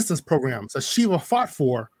assistance programs that Shiva fought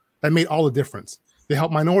for that made all the difference. They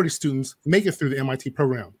helped minority students make it through the MIT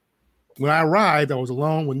program. When I arrived, I was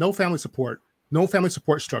alone with no family support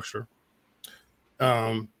structure.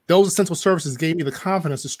 Those essential services gave me the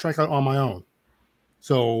confidence to strike out on my own.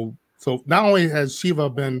 So not only has Shiva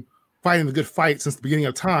been fighting the good fight since the beginning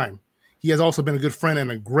of time, he has also been a good friend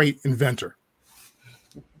and a great inventor.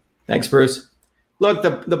 Thanks, Bruce. Look,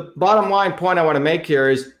 the bottom line point I want to make here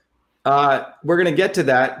is we're going to get to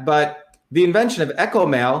that, but the invention of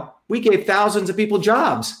EchoMail, we gave thousands of people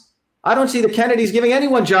jobs. I don't see the Kennedys giving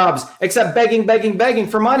anyone jobs except begging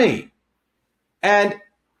for money. And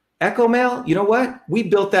EchoMail, you know what? We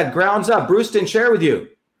built that grounds up. Bruce didn't share with you.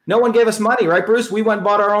 No one gave us money, right, Bruce? We went and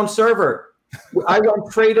bought our own server. I went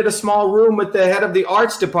and traded a small room with the head of the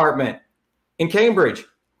arts department in Cambridge.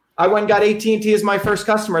 I went and got AT&T as my first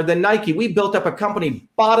customer, then Nike. We built up a company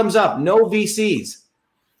bottoms up, no VCs.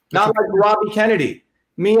 Not like Robbie Kennedy.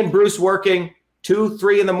 Me and Bruce working 2,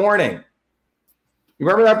 3 in the morning. You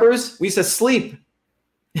remember that, Bruce? We used to sleep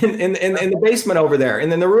in the basement over there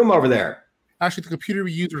and in the room over there. Actually, the computer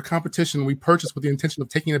we used for the competition we purchased with the intention of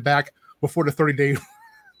taking it back before the 30-day.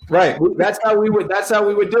 Right. That's how we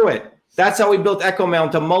would do it. That's how we built EchoMail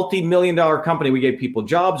into a multi-million-dollar company. We gave people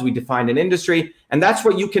jobs. We defined an industry. And that's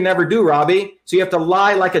what you can never do, Robbie. So you have to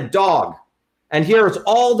lie like a dog. And here's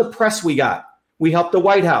all the press we got. We helped the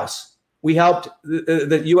White House. We helped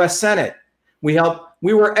the U.S. Senate. We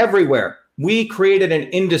were everywhere. We created an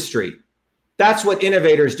industry. That's what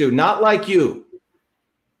innovators do, not like you.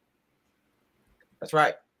 That's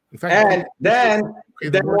right. And then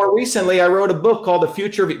more recently, I wrote a book called The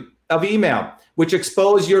Future of Email, which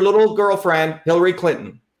exposed your little girlfriend, Hillary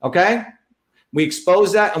Clinton. Okay? We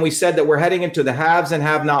exposed that, and we said that we're heading into the haves and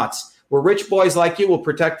have-nots, where rich boys like you will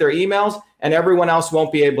protect their emails and everyone else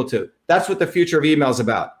won't be able to. That's what the future of email is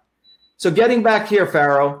about. So getting back here,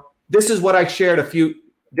 Pharaoh, this is what I shared a few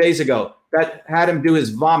days ago that had him do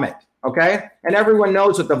his vomit. Okay? And everyone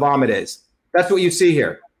knows what the vomit is. That's what you see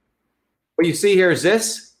here. What you see here is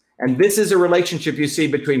this, and this is a relationship you see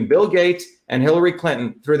between Bill Gates and Hillary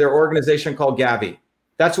Clinton through their organization called Gavi.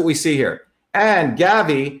 That's what we see here. And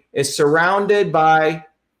Gavi is surrounded by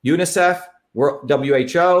UNICEF,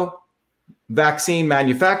 WHO, vaccine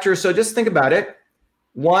manufacturers. So just think about it.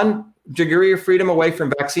 1 degree of freedom away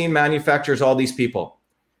from vaccine manufacturers, all these people.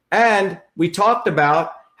 And we talked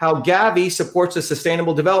about how Gavi supports the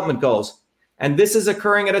Sustainable Development Goals. And this is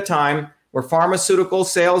occurring at a time where pharmaceutical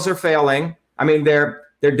sales are failing. I mean, their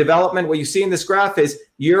development, what you see in this graph is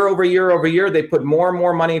year over year over year, they put more and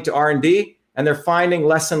more money into R&D, and they're finding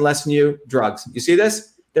less and less new drugs. You see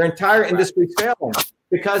this? Their entire industry is failing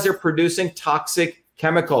because they're producing toxic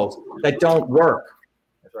chemicals that don't work.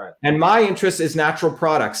 That's right. And my interest is natural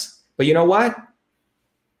products. But you know what?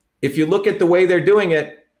 If you look at the way they're doing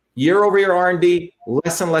it, year over year R&D,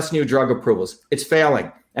 less and less new drug approvals. It's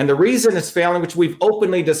failing. And the reason it's failing, which we've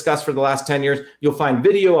openly discussed for the last 10 years, you'll find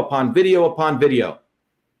video upon video upon video,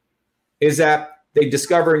 is that they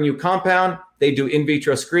discover a new compound, they do in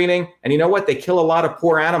vitro screening, and you know what? They kill a lot of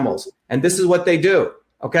poor animals. And this is what they do,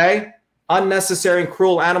 okay? Unnecessary and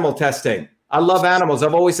cruel animal testing. I love animals.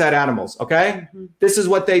 I've always had animals, okay? This is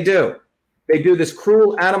what they do. They do this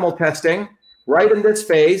cruel animal testing right in this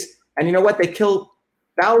phase, and you know what? They kill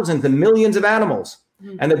thousands and millions of animals.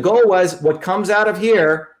 And the goal was what comes out of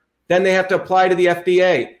here, then they have to apply to the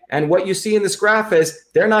FDA. And what you see in this graph is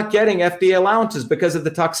they're not getting FDA allowances because of the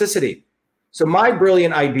toxicity. So my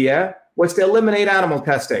brilliant idea was to eliminate animal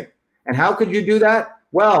testing. And how could you do that?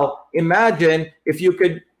 Well, imagine if you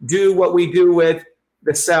could do what we do with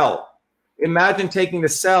the cell. Imagine taking the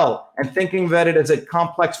cell and thinking of it as a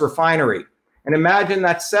complex refinery. And imagine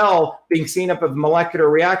that cell being seen up of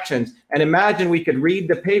molecular reactions. And imagine we could read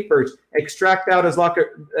the papers, extract out, as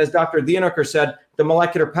Dr. Dieneker said, the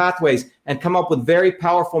molecular pathways, and come up with very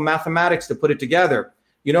powerful mathematics to put it together.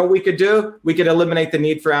 You know what we could do? We could eliminate the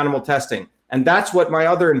need for animal testing. And that's what my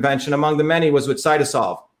other invention, among the many, was with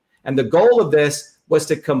Cytosolve. And the goal of this was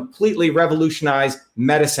to completely revolutionize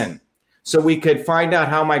medicine. So we could find out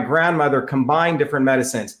how my grandmother combined different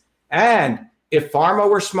medicines. And if pharma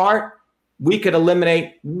were smart, we could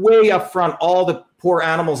eliminate way up front all the poor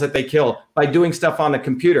animals that they kill by doing stuff on the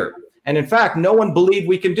computer. And in fact, no one believed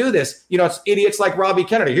we can do this. You know, it's idiots like Robbie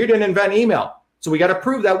Kennedy. He didn't invent email. So we got to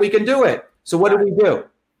prove that we can do it. So what did we do?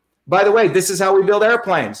 By the way, this is how we build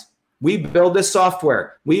airplanes. We build this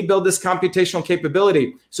software. We build this computational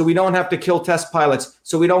capability so we don't have to kill test pilots,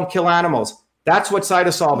 so we don't kill animals. That's what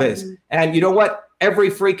Cytosolve is. And you know what? Every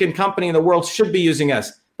freaking company in the world should be using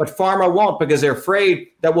us. But pharma won't because they're afraid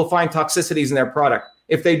that we'll find toxicities in their product.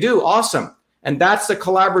 If they do, awesome. And that's the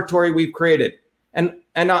collaboratory we've created. And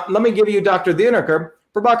let me give you Dr. Dieneker.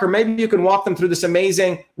 Prabhakar, maybe you can walk them through this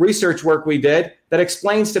amazing research work we did that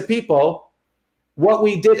explains to people what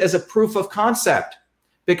we did as a proof of concept.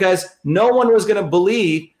 Because no one was going to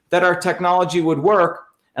believe that our technology would work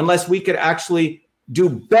unless we could actually do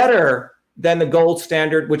better than the gold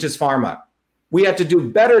standard, which is pharma. We had to do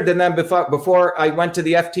better than them before I went to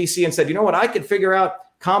the FTC and said, you know what, I could figure out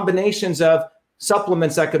combinations of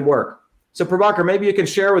supplements that could work. So Prabhakar, maybe you can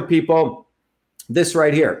share with people this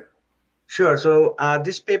right here. Sure. So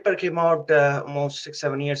this paper came out almost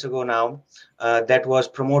 6-7 years ago now that was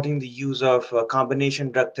promoting the use of combination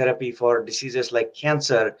drug therapy for diseases like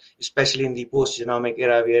cancer, especially in the post-genomic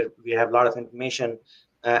era where we have a lot of information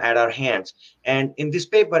at our hands. And in this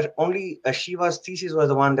paper, only Shiva's thesis was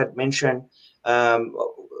the one that mentioned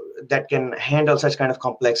that can handle such kind of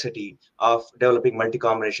complexity of developing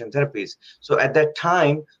multi-combination therapies. So at that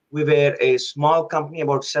time, we were a small company,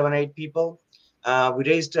 about 7-8 people. We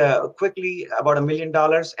raised quickly about $1 million,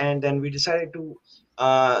 and then we decided to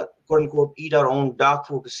quote unquote eat our own dog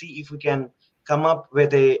food to see if we can come up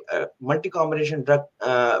with a multi-combination drug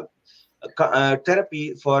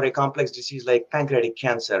therapy for a complex disease like pancreatic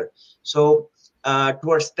cancer. So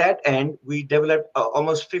towards that end, we developed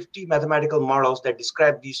almost 50 mathematical models that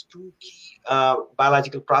describe these two key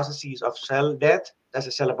biological processes of cell death, that's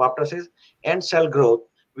a cell apoptosis, and cell growth,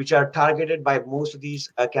 which are targeted by most of these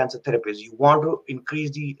cancer therapies. You want to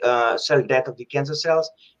increase the cell death of the cancer cells,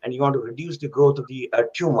 and you want to reduce the growth of the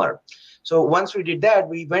tumor. So once we did that,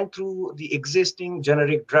 we went through the existing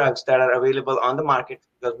generic drugs that are available on the market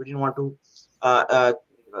because we didn't want to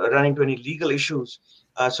run into any legal issues.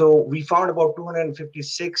 So we found about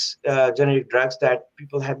 256 generic drugs that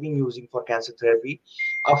people have been using for cancer therapy,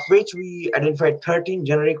 of which we identified 13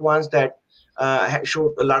 generic ones that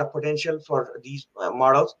showed a lot of potential for these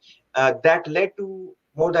models. That led to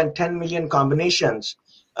more than 10 million combinations,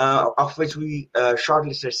 of which we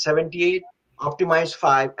shortlisted 78, optimized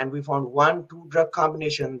 5, and we found 1-2 drug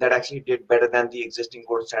combination that actually did better than the existing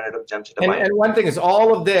gold standard of gemcitabine. And one thing is,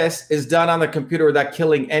 all of this is done on the computer without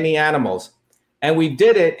killing any animals. And we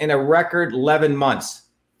did it in a record 11 months.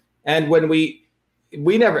 And when we've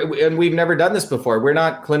never done this before. We're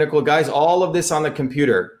not clinical guys. All of this on the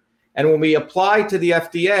computer. And when we applied to the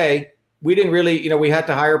FDA, we didn't really, we had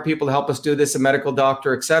to hire people to help us do this, a medical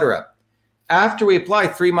doctor, et cetera. After we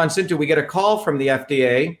applied, 3 months into, we get a call from the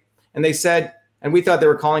FDA, and they said, and we thought they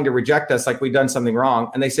were calling to reject us, like we'd done something wrong.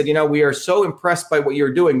 And they said, we are so impressed by what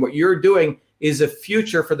you're doing. What you're doing is a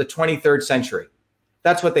future for the 23rd century.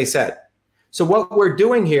 That's what they said. So what we're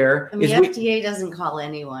doing here is the FDA doesn't call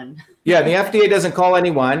anyone. Yeah, the FDA doesn't call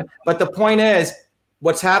anyone. But the point is,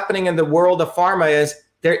 what's happening in the world of pharma is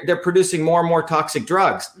they're producing more and more toxic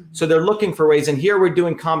drugs. Mm-hmm. So they're looking for ways. And here we're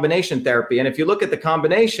doing combination therapy. And if you look at the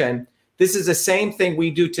combination, this is the same thing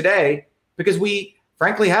we do today because we,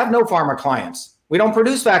 frankly, have no pharma clients. We don't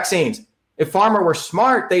produce vaccines. If pharma were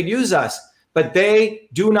smart, they'd use us. But they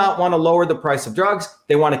do not want to lower the price of drugs.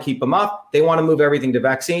 They want to keep them up. They want to move everything to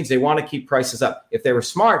vaccines. They want to keep prices up. If they were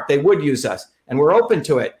smart, they would use us. And we're open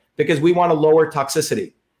to it because we want to lower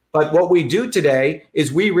toxicity. But what we do today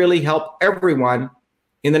is we really help everyone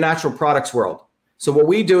in the natural products world. So what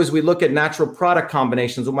we do is we look at natural product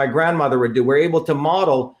combinations, what my grandmother would do. We're able to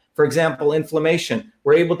model, for example, inflammation.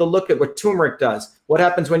 We're able to look at what turmeric does, what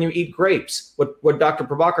happens when you eat grapes, what Dr.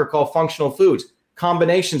 Prabhakar called functional foods,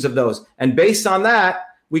 combinations of those. And based on that,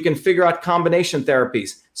 we can figure out combination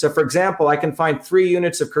therapies. So for example, I can find 3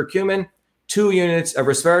 units of curcumin, 2 units of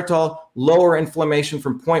resveratrol, lower inflammation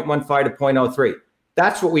from 0.15 to 0.03.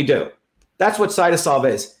 That's what we do. That's what CytoSolve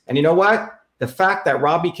is. And you know what? The fact that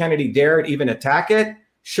Robbie Kennedy dared even attack it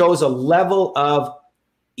shows a level of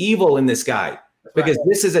evil in this guy. Because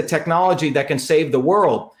this is a technology that can save the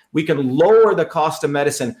world. We can lower the cost of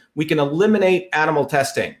medicine. We can eliminate animal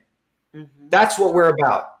testing. Mm-hmm. That's what we're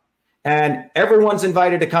about. And everyone's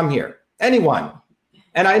invited to come here. Anyone.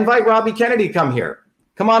 And I invite Robbie Kennedy to come here.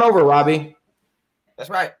 Come on over, Robbie. That's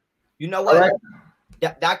right. You know what? Right.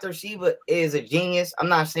 Dr. Shiva is a genius. I'm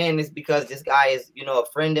not saying this because this guy is, a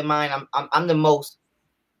friend of mine. I'm the most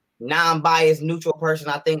non-biased, neutral person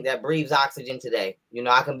I think that breathes oxygen today.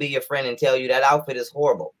 I can be your friend and tell you that outfit is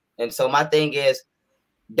horrible. And so my thing is,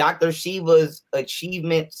 Dr. Shiva's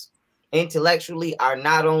achievements intellectually are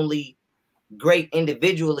not only great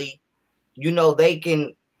individually, they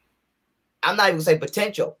can, I'm not even gonna say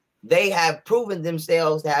potential. They have proven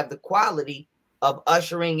themselves to have the quality of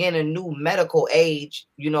ushering in a new medical age,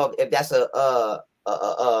 if that's the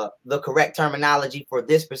correct terminology for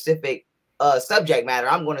this specific subject matter.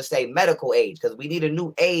 I'm going to say medical age because we need a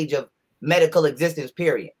new age of medical existence,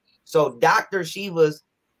 period. So Dr. Shiva's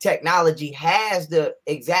technology has the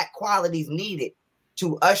exact qualities needed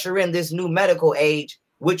to usher in this new medical age,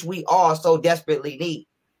 which we all so desperately need.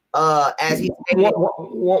 As he stated,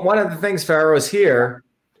 one of the things, Pharaoh, is here,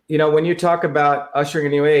 when you talk about ushering a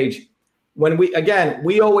new age, when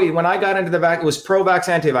I got into the vaccine, it was pro-vax,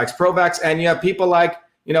 anti-vax, pro-vax, and you have people like,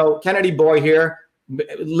 Kennedy boy here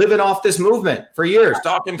living off this movement for years,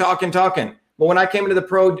 talking. But when I came into the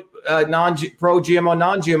pro-GMO,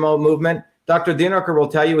 non-GMO movement, Dr. Dinarkar will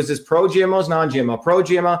tell you, is this pro-GMOs, non-GMO,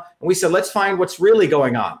 pro-GMO? And we said, let's find what's really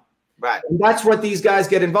going on. Right. And that's what these guys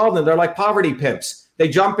get involved in. They're like poverty pimps. They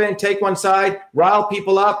jump in, take one side, rile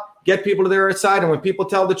people up, get people to their side. And when people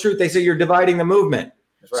tell the truth, they say you're dividing the movement.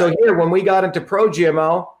 Right. So here, when we got into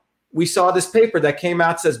pro-GMO, we saw this paper that came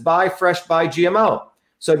out, says buy fresh, buy GMO.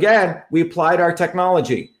 So again, we applied our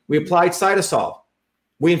technology. We applied CytoSolve.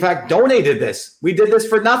 We, in fact, donated this. We did this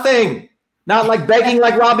for nothing. Not like begging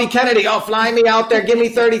like Robbie Kennedy. Oh, fly me out there. Give me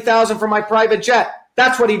 $30,000 for my private jet.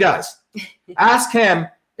 That's what he does. Ask him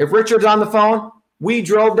if Richard's on the phone. We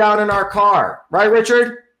drove down in our car. Right,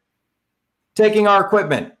 Richard? Taking our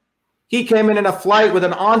equipment. He came in a flight with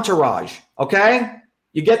an entourage. Okay?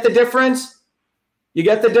 You get the difference? You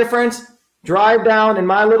get the difference? Drive down in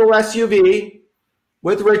my little SUV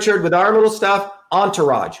with Richard, with our little stuff,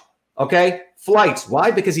 entourage. Okay? Flights.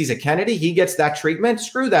 Why? Because he's a Kennedy. He gets that treatment.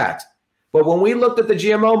 Screw that. But when we looked at the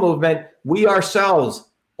GMO movement, we ourselves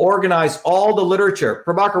organized all the literature.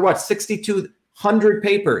 Prabhakar, what? 6,200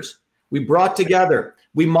 papers we brought together.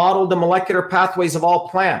 We modeled the molecular pathways of all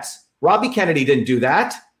plants. Robbie Kennedy didn't do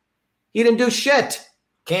that. He didn't do shit.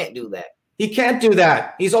 Can't do that. He can't do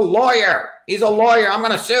that. He's a lawyer. He's a lawyer. I'm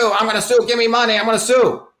going to sue. I'm going to sue. Give me money. I'm going to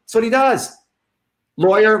sue. That's what he does.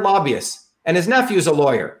 Lawyer, lobbyist. And his nephew's a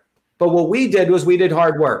lawyer. But what we did was we did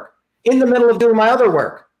hard work in the middle of doing my other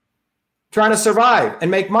work, trying to survive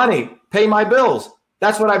and make money, pay my bills.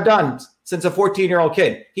 That's what I've done since a 14-year-old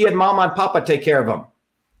kid. He had mama and papa take care of him.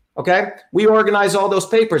 Okay? We organized all those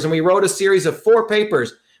papers, and we wrote a series of 4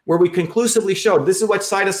 papers where we conclusively showed this is what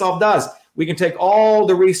Cytosolve does. We can take all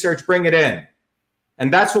the research, bring it in.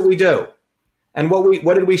 And that's what we do. And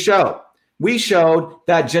what did we show? We showed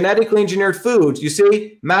that genetically engineered foods, you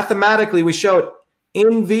see, mathematically, we showed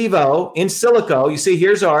in vivo, in silico, you see,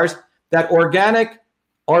 here's ours, that organic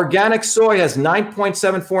soy has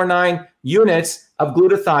 9.749 units of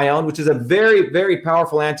glutathione, which is a very, very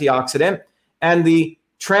powerful antioxidant. And the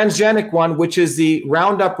transgenic one, which is the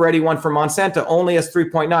Roundup Ready one from Monsanto, only has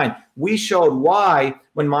 3.9. We showed why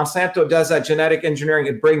when Monsanto does that genetic engineering,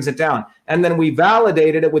 it brings it down. And then we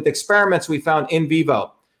validated it with experiments we found in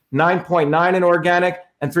vivo. 9.9 in organic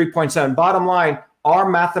and 3.7. Bottom line, our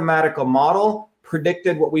mathematical model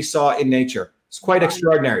predicted what we saw in nature. It's quite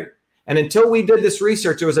extraordinary. And until we did this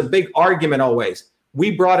research, there was a big argument always.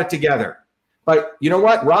 We brought it together. But you know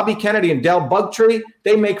what? Robbie Kennedy and Del Bugtree,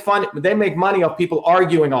 they make money off people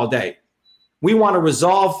arguing all day. We want to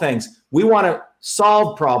resolve things. We want to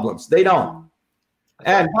solve problems. They don't.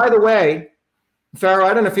 And by the way, Pharaoh,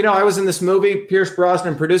 I don't know if you know, I was in this movie, Pierce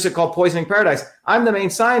Brosnan produced it, called Poisoning Paradise. I'm the main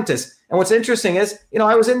scientist. And what's interesting is,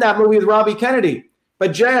 I was in that movie with Robbie Kennedy.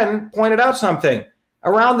 But Jen pointed out something.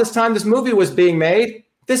 Around this time this movie was being made,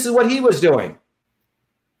 this is what he was doing.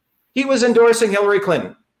 He was endorsing Hillary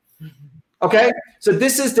Clinton. Okay? So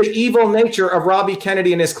this is the evil nature of Robbie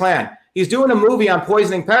Kennedy and his clan. He's doing a movie on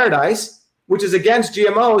Poisoning Paradise, which is against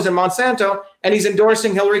GMOs and Monsanto, and he's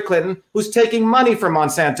endorsing Hillary Clinton, who's taking money from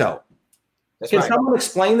Monsanto. Can someone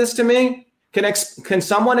explain this to me? Can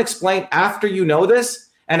someone explain, after you know this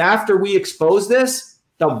and after we expose this,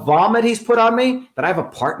 the vomit he's put on me, that I have a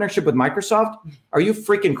partnership with Microsoft? Are you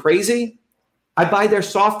freaking crazy? I buy their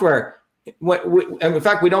software. In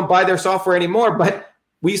fact, we don't buy their software anymore, but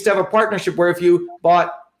we used to have a partnership where if you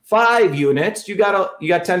bought 5 units, you got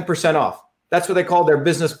 10% off. That's what they call their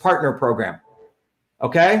business partner program.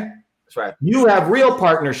 Okay? That's right. You have real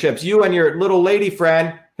partnerships, you and your little lady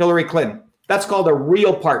friend, Hillary Clinton. That's called a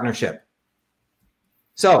real partnership.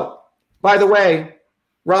 So, by the way,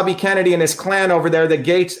 Robbie Kennedy and his clan over there, the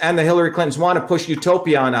Gates and the Hillary Clintons, want to push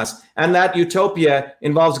utopia on us. And that utopia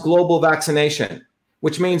involves global vaccination,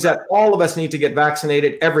 which means that all of us need to get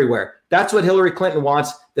vaccinated everywhere. That's what Hillary Clinton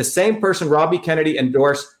wants. The same person Robbie Kennedy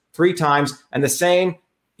endorsed 3 times, and the same,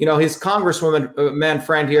 his congresswoman man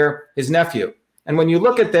friend here, his nephew. And when you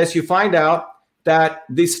look at this, you find out that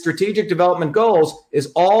the strategic development goals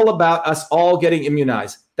is all about us all getting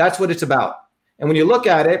immunized. That's what it's about. And when you look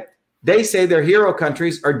at it, they say their hero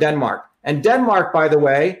countries are Denmark. And Denmark, by the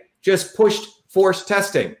way, just pushed forced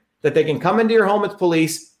testing, that they can come into your home with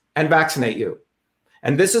police and vaccinate you.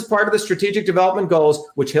 And this is part of the strategic development goals,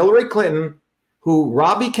 which Hillary Clinton, who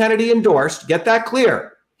Robbie Kennedy endorsed, get that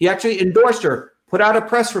clear. He actually endorsed her, put out a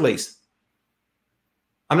press release.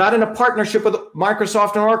 I'm not in a partnership with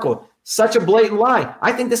Microsoft and Oracle. Such a blatant lie.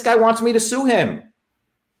 I think this guy wants me to sue him.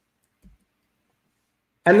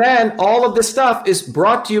 And then all of this stuff is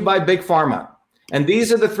brought to you by Big Pharma. And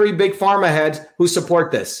these are the 3 big pharma heads who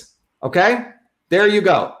support this. Okay? There you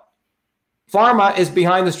go. Pharma is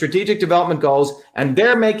behind the strategic development goals, and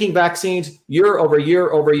they're making vaccines year over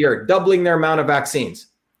year over year, doubling their amount of vaccines.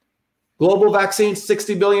 Global vaccines,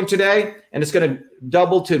 60 billion today, and it's going to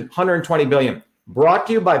double to 120 billion. Brought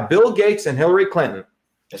to you by Bill Gates and Hillary Clinton.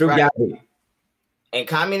 That's through right. Gavi. And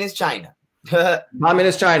communist China.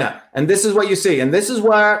 Communist China. And this is what you see. And this is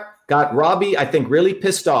where got Robbie, I think, really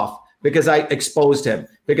pissed off because I exposed him.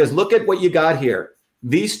 Because look at what you got here.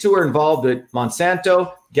 These 2 are involved with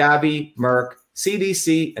Monsanto, Gavi, Merck,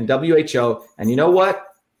 CDC, and WHO. And you know what?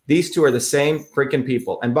 These 2 are the same freaking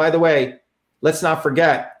people. And by the way, let's not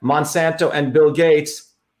forget, Monsanto and Bill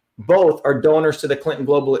Gates both are donors to the Clinton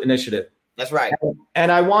Global Initiative. That's right.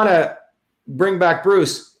 And I want to bring back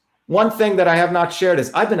Bruce. One thing that I have not shared is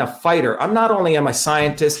I've been a fighter. I'm not only am I a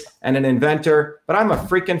scientist and an inventor, but I'm a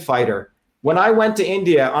freaking fighter. When I went to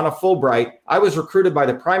India on a Fulbright, I was recruited by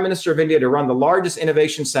the Prime Minister of India to run the largest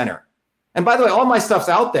innovation center. And by the way, all my stuff's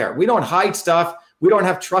out there. We don't hide stuff. We don't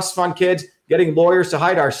have trust fund kids getting lawyers to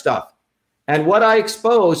hide our stuff. And what I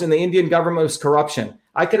exposed in the Indian government was corruption.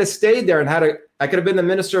 I could have stayed there and I could have been the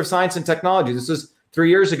Minister of Science and Technology. This was 3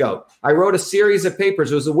 years ago. I wrote a series of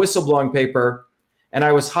papers. It was a whistleblowing paper. And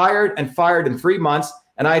I was hired and fired in 3 months.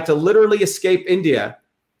 And I had to literally escape India.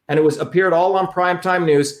 And it was appeared all on primetime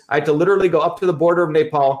news. I had to literally go up to the border of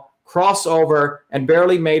Nepal, cross over, and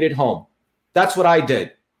barely made it home. That's what I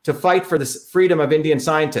did to fight for the freedom of Indian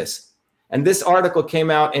scientists. And this article came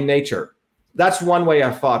out in Nature. That's one way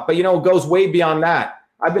I fought. But, you know, it goes way beyond that.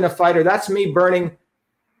 I've been a fighter. That's me burning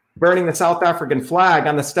the South African flag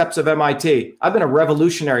on the steps of MIT. I've been a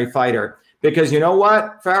revolutionary fighter because you know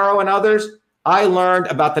what, Pharaoh and others, I learned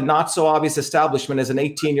about the not so obvious establishment as an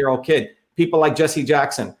 18-year-old kid. People like Jesse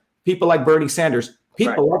Jackson, people like Bernie Sanders,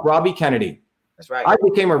 people like Robbie Kennedy. That's right. I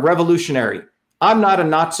became a revolutionary. I'm not a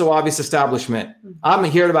not so obvious establishment. I'm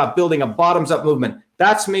here about building a bottoms up movement.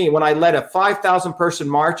 That's me when I led a 5,000 person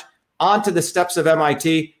march onto the steps of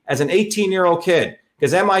MIT as an 18-year-old kid,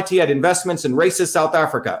 because MIT had investments in racist South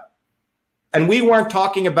Africa. And we weren't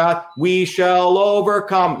talking about we shall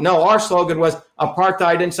overcome. No, our slogan was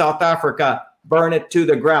apartheid in South Africa, burn it to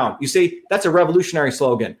the ground. You see, that's a revolutionary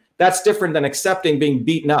slogan. That's different than accepting being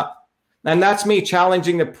beaten up. And that's me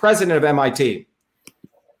challenging the president of MIT.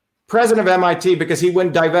 President of MIT because he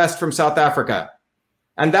wouldn't divest from South Africa.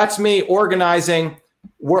 And that's me organizing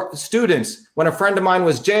students when a friend of mine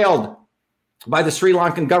was jailed by the Sri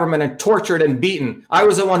Lankan government and tortured and beaten. I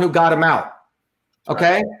was the one who got him out.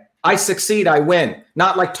 Okay? Right. I succeed, I win.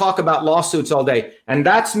 Not like talk about lawsuits all day. And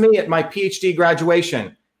that's me at my PhD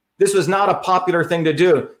graduation. This was not a popular thing to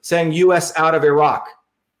do, saying US out of Iraq.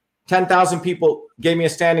 10,000 people gave me a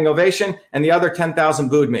standing ovation and the other 10,000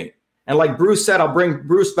 booed me. And like Bruce said, I'll bring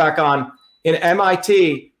Bruce back on. In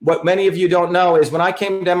MIT, what many of you don't know is when I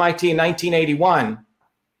came to MIT in 1981,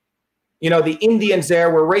 you know, the Indians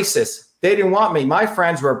there were racist. They didn't want me. My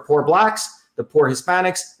friends were poor blacks, the poor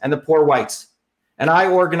Hispanics, and the poor whites. And I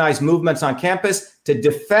organized movements on campus to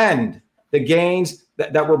defend the gains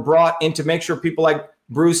that were brought in to make sure people like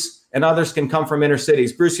Bruce and others can come from inner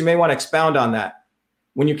cities. Bruce, you may want to expound on that.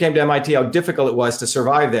 When you came to MIT, how difficult it was to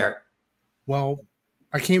survive there. Well,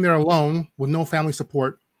 I came there alone with no family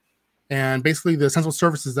support. And basically the essential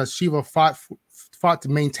services that Shiva fought to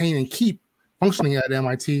maintain and keep functioning at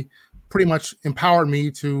MIT pretty much empowered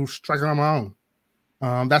me to strike on my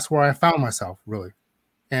own. That's where I found myself, really.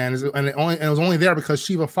 And it was only there because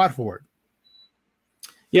Shiva fought for it.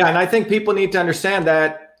 Yeah, and I think people need to understand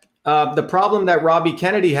that the problem that Robbie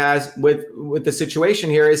Kennedy has with the situation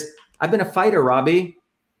here is, I've been a fighter, Robbie.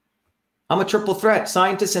 I'm a triple threat,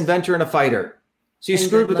 scientist, inventor, and a fighter. So you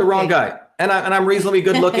screwed with the wrong guy. And I'm reasonably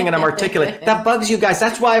good looking and I'm articulate. That bugs you guys.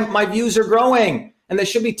 That's why my views are growing. And there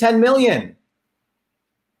should be 10 million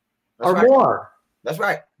or more. That's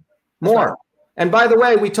right. More. Right. And by the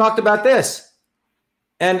way, we talked about this.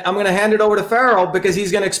 And I'm going to hand it over to Pharaoh because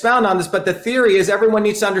he's going to expound on this. But the theory is everyone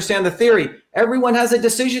needs to understand the theory. Everyone has a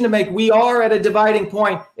decision to make. We are at a dividing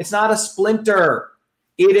point. It's not a splinter.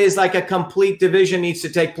 It is like a complete division needs to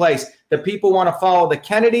take place. The people want to follow the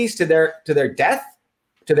Kennedys to their death,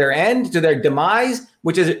 to their end, to their demise,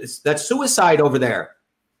 that's suicide over there.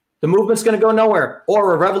 The movement's going to go nowhere.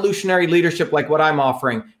 Or a revolutionary leadership like what I'm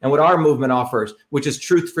offering and what our movement offers, which is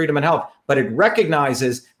truth, freedom, and health. But it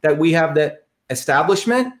recognizes that we have the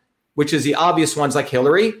establishment, which is the obvious ones like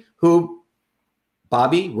Hillary, who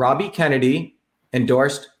Robbie Kennedy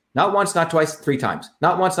endorsed not once, not twice, 3 times.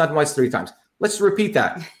 Not once, not twice, 3 times. Let's repeat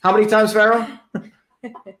that. How many times, Pharaoh?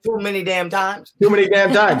 Too many damn times. Too many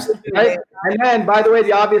damn times. Right? And then, by the way,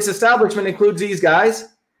 the obvious establishment includes these guys.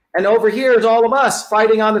 And over here is all of us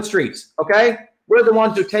fighting on the streets, okay? We're the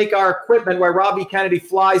ones who take our equipment where Robbie Kennedy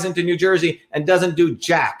flies into New Jersey and doesn't do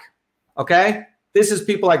jack, okay? This is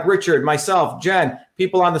people like Richard, myself, Jen,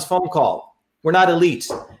 people on this phone call. We're not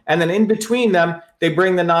elites. And then in between them, they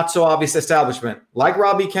bring the not so obvious establishment, like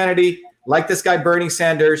Robbie Kennedy, like this guy Bernie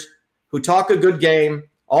Sanders, who talk a good game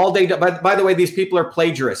all day. By the way, these people are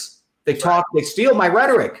plagiarists. They talk, they steal my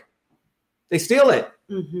rhetoric. They steal it.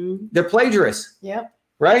 Mm-hmm. They're plagiarists. Yep.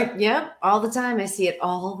 Right? Yep. All the time. I see it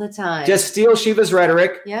all the time. Just steal Shiva's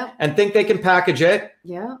rhetoric. Yep. And think they can package it.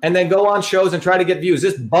 Yeah. And then go on shows and try to get views.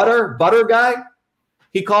 This butter guy,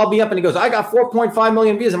 he called me up and he goes, I got 4.5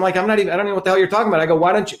 million views. I'm like, I don't know what the hell you're talking about. I go,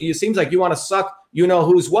 why don't you? It seems like you want to suck, you know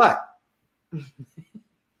who's what.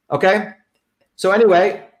 Okay. So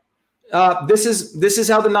anyway, this is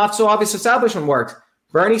how the not so obvious establishment works.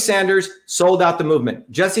 Bernie Sanders sold out the movement.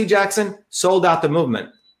 Jesse Jackson sold out the movement.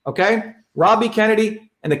 Okay, Robbie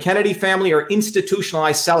Kennedy and the Kennedy family are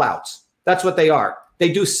institutionalized sellouts. That's what they are.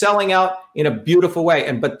 They do selling out in a beautiful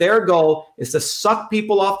way. But their goal is to suck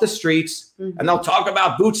people off the streets, and they'll talk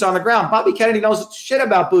about boots on the ground. Bobby Kennedy knows shit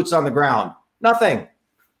about boots on the ground. Nothing.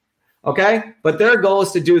 Okay? But their goal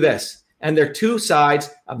is to do this. And they're two sides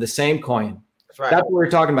of the same coin. That's right. That's what we're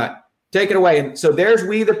talking about. Take it away. And so there's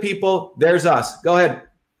we the people. There's us. Go ahead.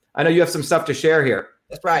 I know you have some stuff to share here.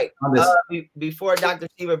 That's right. Before Dr.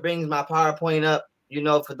 Shiva brings my PowerPoint up, you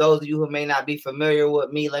know, for those of you who may not be familiar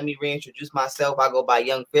with me, let me reintroduce myself. I go by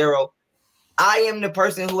Young Pharaoh. I am the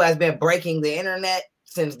person who has been breaking the internet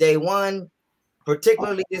since day one.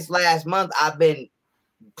 Particularly this last month, I've been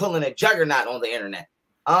pulling a juggernaut on the internet.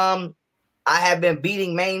 I have been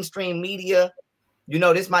beating mainstream media. You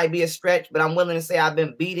know, this might be a stretch, but I'm willing to say I've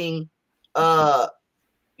been beating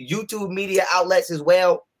YouTube media outlets as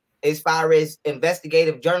well, as far as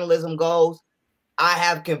investigative journalism goes. I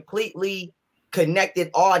have completely connected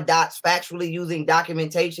all dots factually using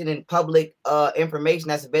documentation and public information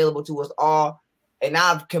that's available to us all. And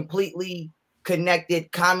I've completely connected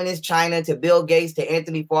communist China to Bill Gates, to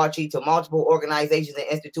Anthony Fauci, to multiple organizations and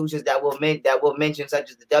institutions that will mention, such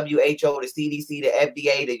as the WHO, the CDC, the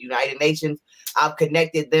FDA, the United Nations. I've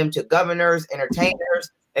connected them to governors,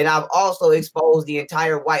 entertainers, and I've also exposed the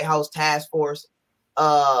entire White House task force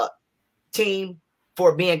team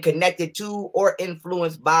for being connected to or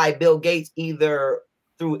influenced by Bill Gates, either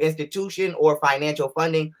through institution or financial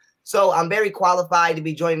funding. So I'm very qualified to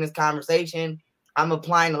be joining this conversation. I'm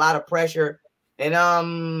applying a lot of pressure. And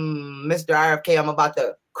Mr. RFK, I'm about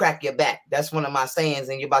to crack your back. That's one of my sayings,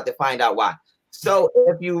 and you're about to find out why. So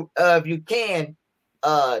if you can,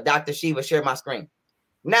 Dr. Shiva, share my screen.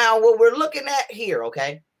 Now, what we're looking at here,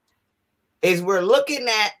 okay, is we're looking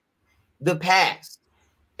at the past.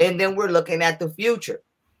 And then we're looking at the future.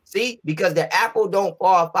 See, because the apple don't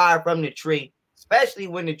fall far from the tree, especially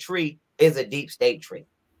when the tree is a deep state tree.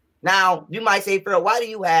 Now, you might say, Phil, why do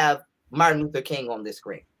you have Martin Luther King on this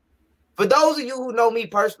screen? For those of you who know me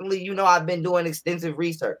personally, you know I've been doing extensive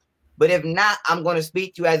research. But if not, I'm going to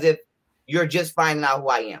speak to you as if you're just finding out who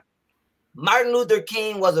I am. Martin Luther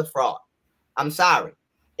King was a fraud. I'm sorry.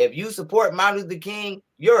 If you support Martin Luther King,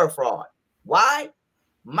 you're a fraud. Why?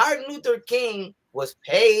 Martin Luther King was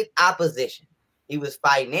paid opposition. He was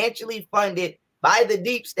financially funded by the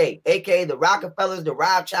deep state, aka the Rockefellers, the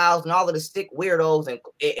Rothschilds, and all of the sick weirdos, and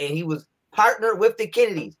he was partnered with the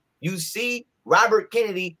Kennedys. You see Robert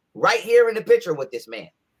Kennedy right here in the picture with this man.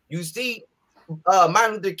 You see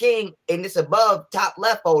Martin Luther King in this above top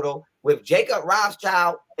left photo with Jacob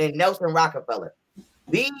Rothschild and Nelson Rockefeller.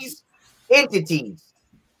 These entities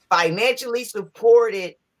financially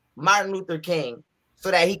supported Martin Luther King so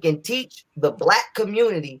that he can teach the Black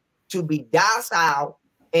community to be docile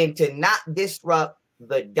and to not disrupt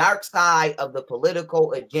the dark side of the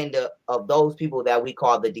political agenda of those people that we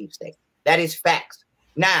call the deep state. That is facts.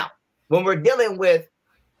 Now, when we're dealing with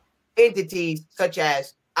entities such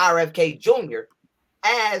as RFK Jr.,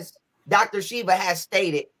 as Dr. Shiva has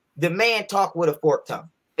stated, the man talked with a forked tongue.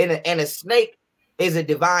 And a snake is a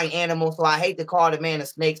divine animal, so I hate to call the man a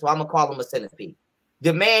snake, so I'm going to call him a centipede.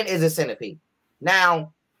 The man is a centipede.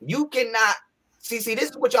 Now, you cannot see, this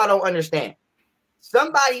is what y'all don't understand.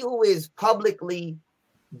 Somebody who is publicly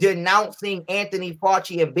denouncing Anthony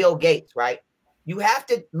Fauci and Bill Gates, right? You have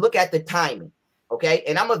to look at the timing, okay?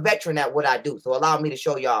 And I'm a veteran at what I do, so allow me to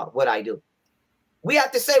show y'all what I do. We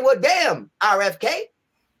have to say, well, damn, RFK,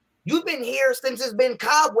 you've been here since it's been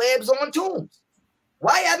cobwebs on tombs.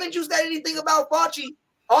 Why haven't you said anything about Fauci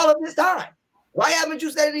all of this time? Why haven't you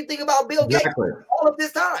said anything about Bill Gates all of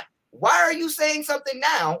this time? Why are you saying something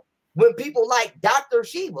now when people like Dr.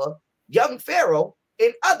 Shiva, Young Pharaoh,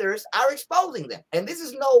 and others are exposing them? And this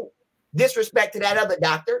is no disrespect to that other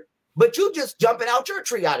doctor, but you just jumping out your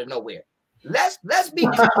tree out of nowhere. Let's be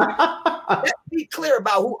let's be clear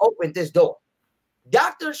about who opened this door.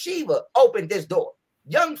 Dr. Shiva opened this door.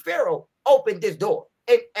 Young Pharaoh opened this door,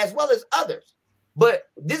 and as well as others. But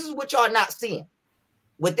this is what y'all not seeing.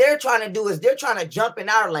 What they're trying to do is they're trying to jump in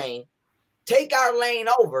our lane, take our lane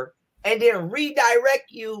over, and then redirect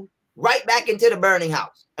you right back into the burning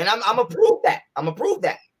house. And I'm gonna prove that. I'm gonna prove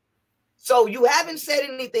that. So you haven't said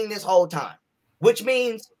anything this whole time, which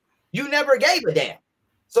means you never gave a damn.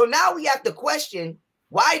 So now we have to question,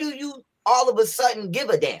 why do you all of a sudden give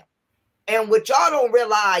a damn? And what y'all don't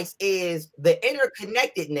realize is the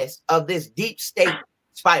interconnectedness of this deep state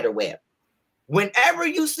spider web. Whenever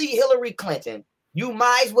you see Hillary Clinton, you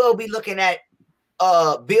might as well be looking at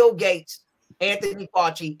Bill Gates Anthony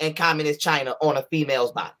Fauci and Communist China on a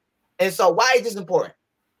female's body. And so why is this important?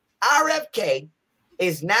 RFK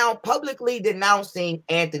is now publicly denouncing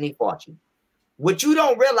Anthony Fauci. What you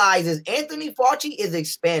don't realize is Anthony Fauci is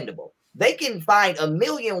expandable. They can find a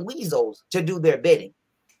million weasels to do their bidding.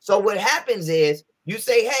 So what happens is you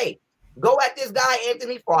say, hey, go at this guy,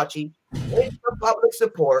 Anthony Fauci, win some public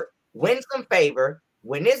support, win some favor.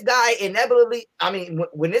 When this guy inevitably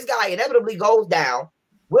goes down,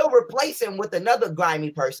 we'll replace him with another grimy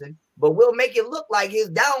person, but we'll make it look like his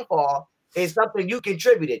downfall is something you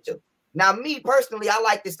contributed to. Now, me personally, I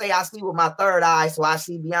like to say I see with my third eye, so I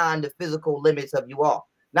see beyond the physical limits of you all.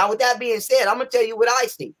 Now, with that being said, I'm going to tell you what I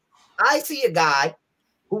see. I see a guy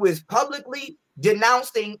who is publicly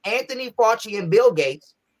denouncing Anthony Fauci and Bill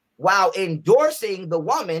Gates while endorsing the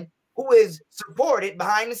woman who is supported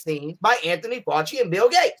behind the scenes by Anthony Fauci and Bill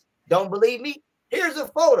Gates. Don't believe me? Here's a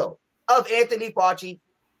photo of Anthony Fauci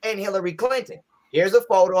and Hillary Clinton. Here's a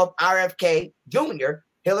photo of RFK Jr.,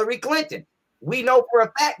 Hillary Clinton. We know for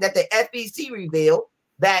a fact that the FEC revealed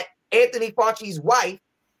that Anthony Fauci's wife,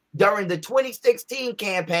 during the 2016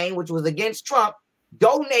 campaign, which was against Trump,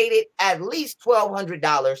 donated at least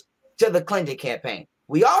 $1,200 to the Clinton campaign.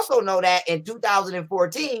 We also know that in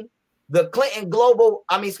 2014, the Clinton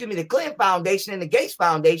Foundation and the Gates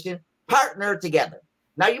Foundation partnered together.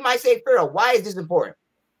 Now you might say, Pharaoh, why is this important?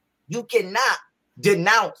 You cannot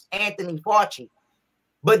denounce Anthony Fauci,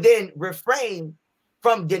 but then refrain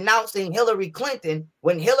from denouncing Hillary Clinton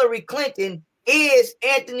when Hillary Clinton is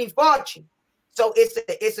Anthony Fauci. So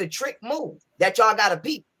it's a trick move that y'all got to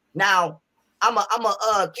peep. Now, I'm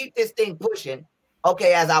a keep this thing pushing,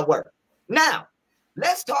 okay, as I work. Now,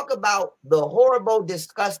 let's talk about the horrible,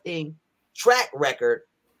 disgusting track record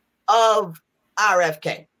of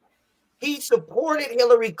RFK. He supported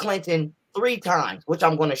Hillary Clinton 3 times, which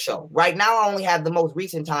I'm going to show. Right now, I only have the most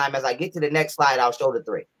recent time. As I get to the next slide, I'll show the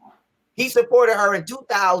 3. He supported her in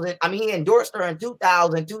 2000. He endorsed her in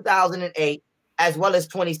 2000, 2008, as well as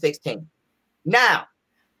 2016. Now,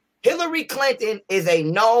 Hillary Clinton is a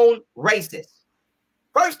known racist.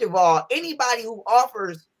 First of all, anybody who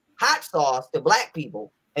offers hot sauce to black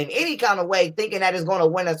people in any kind of way thinking that is going to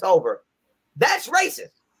win us over, that's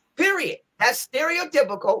racist, period. That's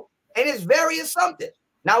stereotypical and it's very assumptive.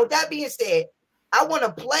 Now, with that being said, I want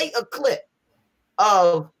to play a clip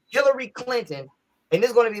of Hillary Clinton, and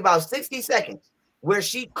this is going to be about 60 seconds, where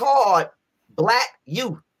she called black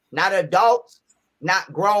youth, not adults,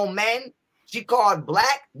 not grown men. She called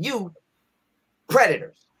black youth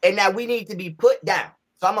predators and that we need to be put down.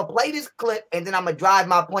 So I'm going to play this clip and then I'm going to drive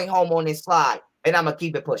my point home on this slide and I'm going to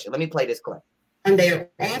keep it pushing. Let me play this clip. And they are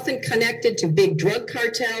often connected to big drug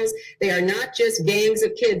cartels. They are not just gangs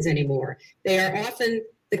of kids anymore. They are often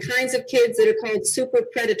the kinds of kids that are called super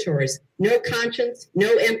predators. No conscience, no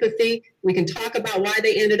empathy. We can talk about why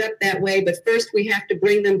they ended up that way, but first we have to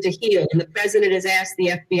bring them to heel. And the president has asked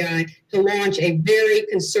the FBI to launch a very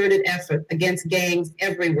concerted effort against gangs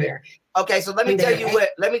everywhere. Okay, so let me tell you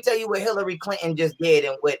what Hillary Clinton just did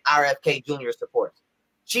and what RFK Jr. supports.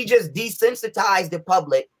 She just desensitized the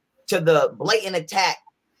public to the blatant attack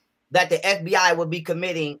that the FBI would be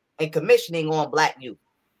committing and commissioning on black youth.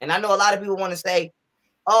 And I know a lot of people want to say,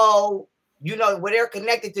 oh, well, they're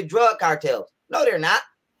connected to drug cartels. No, they're not,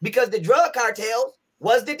 because the drug cartels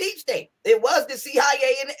was the deep state. It was the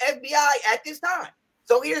CIA and the FBI at this time.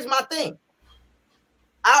 So here's my thing.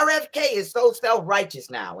 RFK is so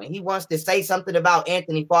self-righteous now, and he wants to say something about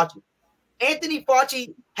Anthony Fauci. Anthony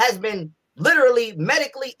Fauci has been literally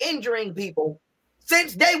medically injuring people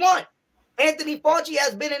since day one. Anthony Fauci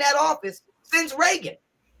has been in that office since Reagan.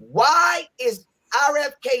 Why is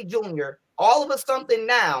RFK Jr. all of a sudden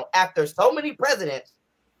now, after so many presidents,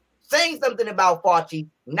 saying something about Fauci,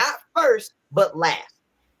 not first, but last?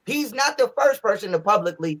 He's not the first person to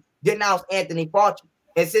publicly denounce Anthony Fauci.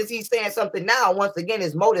 And since he's saying something now, once again,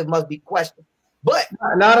 his motive must be questioned. But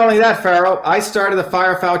not only that, Pharaoh, I started the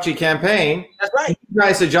Fire Fauci campaign. That's right. He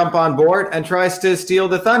tries to jump on board and tries to steal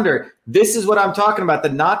the thunder. This is what I'm talking about. The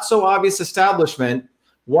not so obvious establishment.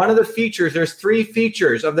 One of the features, there's 3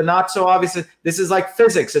 features of the not so obvious. This is like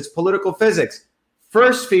physics. It's political physics.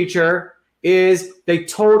 First feature is they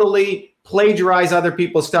totally plagiarize other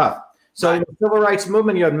people's stuff. So in the civil rights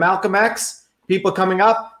movement, you had Malcolm X, people coming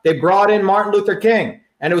up. They brought in Martin Luther King.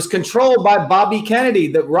 And it was controlled by Bobby Kennedy,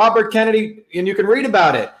 the Robert Kennedy, and you can read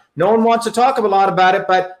about it. No one wants to talk a lot about it,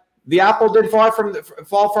 but the apple did fall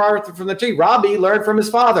far from the tree. Robbie learned from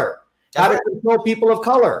his father how to control people of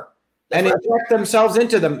color and inject themselves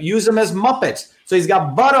into them, use them as Muppets. So he's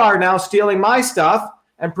got Budar now stealing my stuff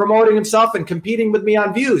and promoting himself and competing with me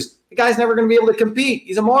on views. The guy's never going to be able to compete.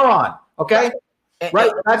 He's a moron, okay?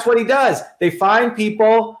 Right. That's what he does. They find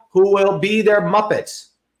people who will be their Muppets.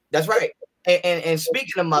 That's right. And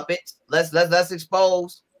speaking of Muppets, let's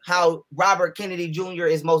expose how Robert Kennedy Jr.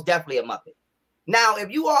 is most definitely a Muppet. Now,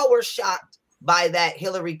 if you all were shocked by that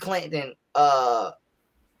Hillary Clinton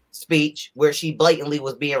speech where she blatantly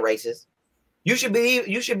was being racist, you should be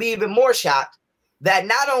even more shocked that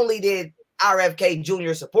not only did RFK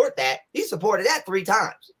Jr. support that, he supported that 3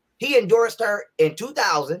 times. He endorsed her in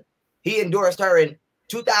 2000. He endorsed her in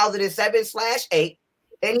 2007/8,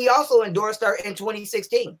 and he also endorsed her in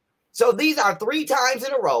 2016. So these are 3 times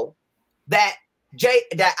in a row that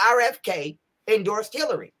RFK endorsed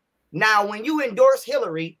Hillary. Now, when you endorse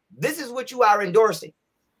Hillary, this is what you are endorsing.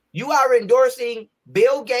 You are endorsing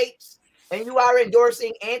Bill Gates, and you are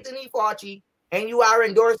endorsing Anthony Fauci, and you are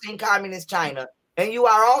endorsing Communist China, and you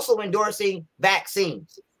are also endorsing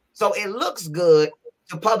vaccines. So it looks good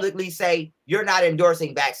to publicly say you're not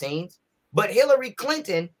endorsing vaccines, but Hillary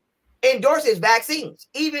Clinton endorses vaccines.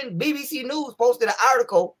 Even BBC News posted an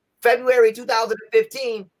article February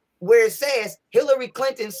 2015 where it says Hillary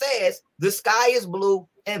Clinton says the sky is blue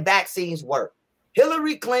and vaccines work.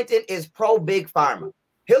 Hillary Clinton is pro-big pharma.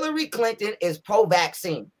 Hillary Clinton is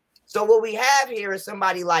pro-vaccine. So what we have here is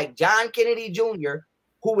somebody like John Kennedy Jr.,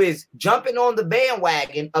 who is jumping on the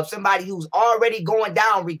bandwagon of somebody who's already going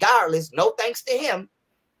down regardless, no thanks to him,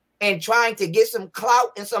 and trying to get some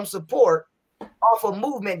clout and some support off a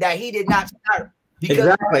movement that he did not start.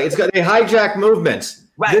 Exactly. They hijack movements.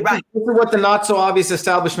 Right. This is what the not so obvious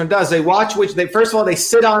establishment does. They watch first of all, they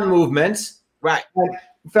sit on movements. Right. And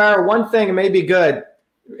Farah, one thing may be good.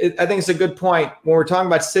 I think it's a good point when we're talking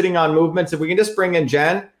about sitting on movements. If we can just bring in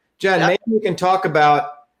Jen, maybe we can talk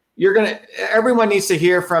about, everyone needs to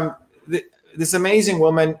hear from this amazing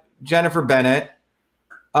woman, Jennifer Bennett,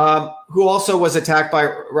 who also was attacked by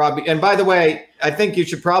Robbie. And by the way, I think you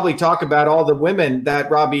should probably talk about all the women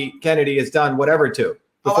that Robbie Kennedy has done whatever to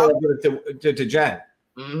before we give it to Jen.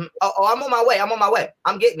 Mm-hmm. I'm on my way.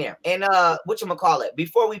 I'm getting there. And whatchamacallit,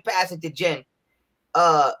 before we pass it to Jen,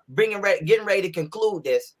 getting ready to conclude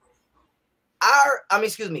this.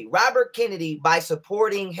 Robert Kennedy, by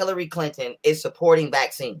supporting Hillary Clinton, is supporting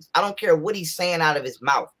vaccines. I don't care what he's saying out of his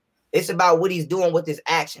mouth. It's about what he's doing with his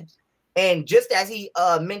actions. And just as he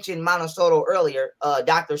mentioned Monsanto earlier,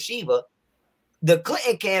 Dr. Shiva, the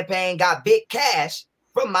Clinton campaign got big cash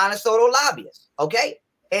from Monsanto lobbyists. Okay.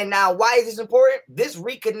 And now why is this important? This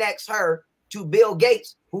reconnects her to Bill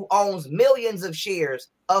Gates, who owns millions of shares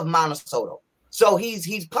of Monsanto. So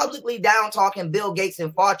he's publicly down talking Bill Gates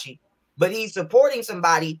and Fauci, but he's supporting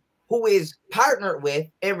somebody who is partnered with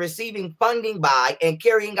and receiving funding by and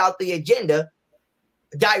carrying out the agenda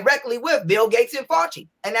directly with Bill Gates and Fauci.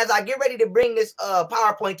 And as I get ready to bring this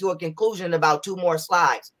PowerPoint to a conclusion in about 2 more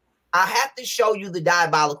slides, I have to show you the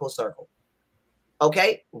diabolical circle.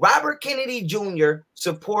 Okay, Robert Kennedy Jr.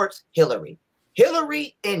 supports Hillary.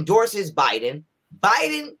 Hillary endorses Biden.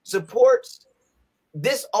 Biden supports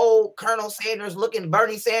this old Colonel Sanders looking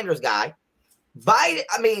Bernie Sanders guy. Barack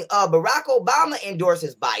Obama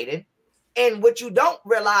endorses Biden. And what you don't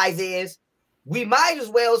realize is we might as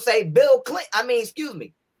well say Bill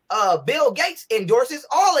Gates endorses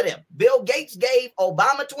all of them. Bill Gates gave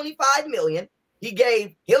Obama $25 million. He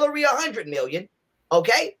gave Hillary $100 million.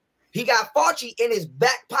 Okay. He got Fauci in his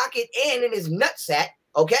back pocket and in his nutsack.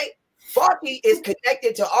 Okay. Fauci is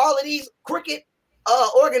connected to all of these crooked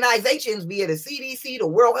organizations via the CDC, the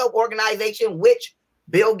World Health Organization, which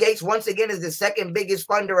Bill Gates, once again, is the second biggest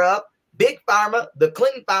funder of, Big Pharma, the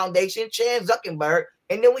Clinton Foundation, Chan Zuckerberg,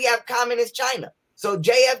 and then we have Communist China. So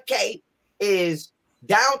JFK is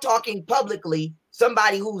down talking publicly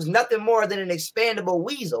somebody who's nothing more than an expandable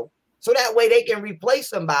weasel. So that way they can replace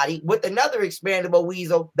somebody with another expandable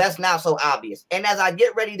weasel that's not so obvious. And as I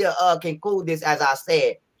get ready to conclude this, as I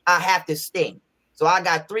said, I have to sting. So I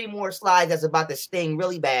got 3 more slides that's about to sting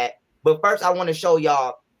really bad. But first, I want to show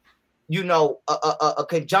y'all, a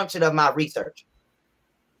conjunction of my research.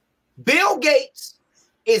 Bill Gates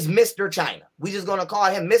is Mr. China. We're just going to call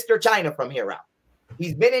him Mr. China from here out.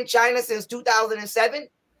 He's been in China since 2007.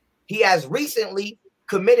 He has recently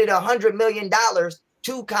committed $100 million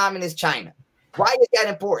to Communist China. Why is that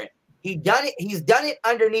important? He's done it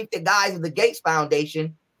underneath the guise of the Gates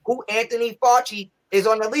Foundation, who Anthony Fauci is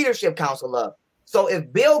on the leadership council of. So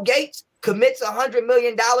if Bill Gates commits $100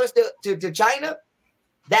 million to China,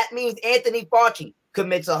 that means Anthony Fauci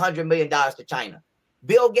commits $100 million to China.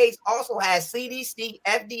 Bill Gates also has CDC,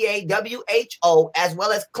 FDA, WHO, as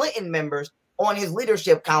well as Clinton members on his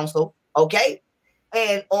leadership council. Okay.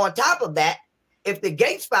 And on top of that, if the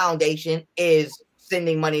Gates Foundation is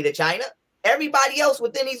sending money to China, everybody else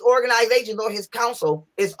within these organizations or his council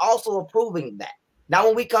is also approving that. Now,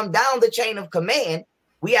 when we come down the chain of command,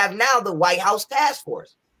 we have now the White House Task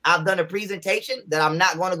Force. I've done a presentation that I'm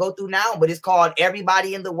not going to go through now, but it's called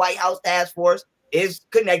Everybody in the White House Task Force is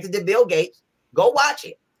Connected to Bill Gates. Go watch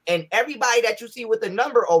it. And everybody that you see with a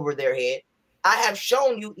number over their head, I have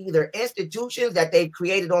shown you either institutions that they've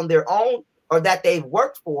created on their own or that they've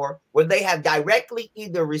worked for, where they have directly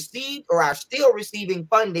either received or are still receiving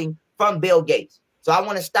funding from Bill Gates. So I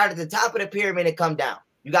want to start at the top of the pyramid and come down.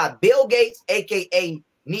 You got Bill Gates, aka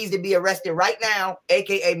needs to be arrested right now,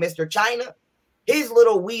 aka Mr. China. His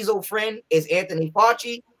little weasel friend is Anthony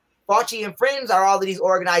Fauci. Fauci and Friends are all of these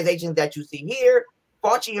organizations that you see here.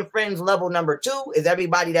 Fauci and Friends level number 2 is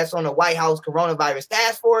everybody that's on the White House Coronavirus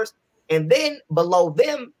Task Force. And then below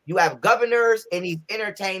them, you have governors and these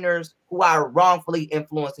entertainers who are wrongfully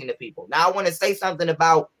influencing the people. Now, I want to say something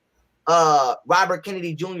about Robert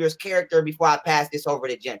Kennedy Jr.'s character before I pass this over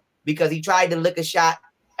to Jen, because he tried to lick a shot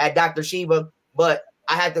at Dr. Shiva, but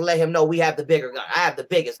I had to let him know we have the bigger gun. I have the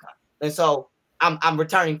biggest gun. And so I'm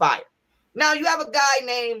returning fire. Now, you have a guy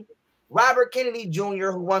named Robert Kennedy Jr.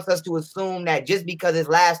 who wants us to assume that just because his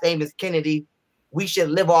last name is Kennedy, we should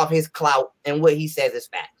live off his clout and what he says is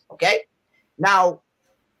facts. Okay. Now,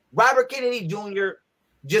 Robert Kennedy Jr.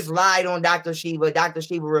 just lied on Dr. Shiva. Dr.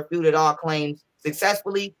 Shiva refuted all claims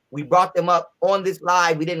successfully. We brought them up on this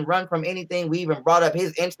live. We didn't run from anything. We even brought up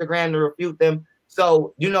his Instagram to refute them.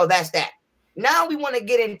 So, you know, that's that. Now we want to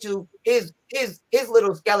get into his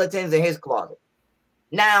little skeletons in his closet.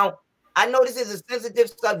 Now, I know this is a sensitive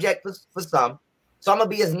subject for some, so I'm going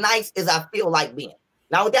to be as nice as I feel like being.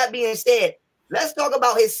 Now, with that being said, let's talk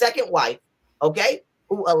about his second wife, okay,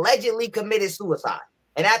 who allegedly committed suicide.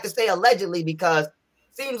 And I have to say allegedly because it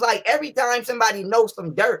seems like every time somebody knows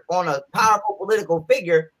some dirt on a powerful political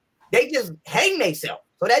figure, they just hang themselves.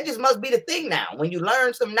 So that just must be the thing now. When you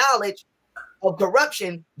learn some knowledge of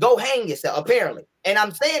corruption, go hang yourself, apparently. And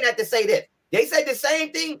I'm saying that to say this. They said the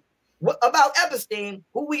same thing about Epstein,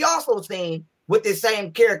 who we also seen with this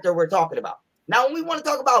same character we're talking about. Now, when we want to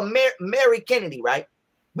talk about Mary Kennedy, right,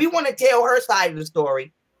 we want to tell her side of the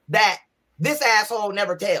story that this asshole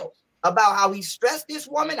never tells, about how he stressed this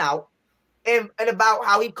woman out and about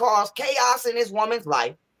how he caused chaos in this woman's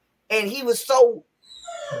life. And he was so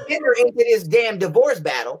bitter into this damn divorce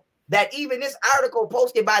battle that even this article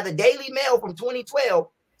posted by the Daily Mail from 2012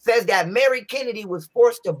 says that Mary Kennedy was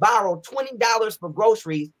forced to borrow $20 for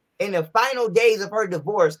groceries in the final days of her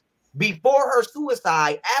divorce before her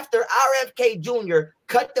suicide after RFK Jr.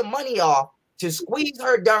 cut the money off to squeeze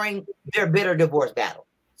her during their bitter divorce battle.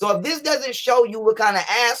 So if this doesn't show you what kind of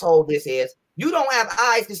asshole this is, you don't have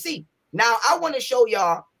eyes to see. Now, I want to show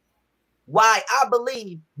y'all why I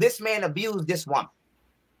believe this man abused this woman.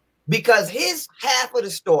 Because his half of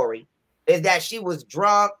the story is that she was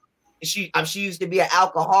drunk. She used to be an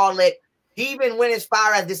alcoholic. He even went as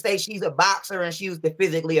far as to say she's a boxer and she used to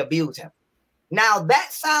physically abuse him. Now, that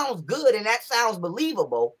sounds good and that sounds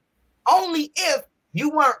believable only if you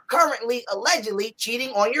weren't currently allegedly cheating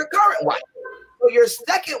on your current wife. So your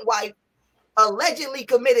second wife allegedly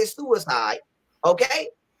committed suicide, okay,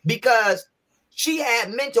 because she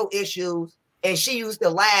had mental issues and she used to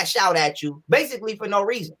lash out at you basically for no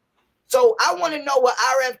reason. So I want to know what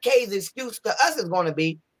RFK's excuse to us is going to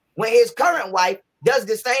be when his current wife does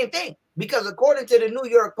the same thing. Because according to the New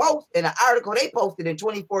York Post, in an article they posted in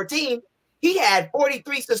 2014, he had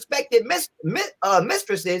 43 suspected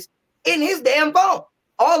mistresses in his damn phone,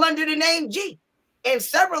 all under the name G. And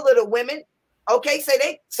several of the women, okay,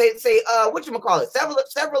 whatchamacallit,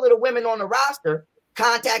 several of the women on the roster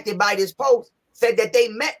contacted by this post said that they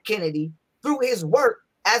met Kennedy through his work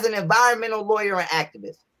as an environmental lawyer and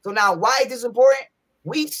activist. So now, why is this important?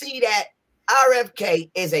 We see that RFK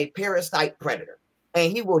is a parasite predator,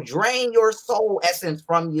 and he will drain your soul essence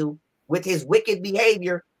from you with his wicked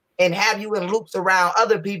behavior and have you in loops around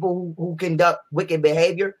other people who conduct wicked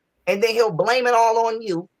behavior, and then he'll blame it all on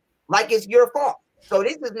you like it's your fault. So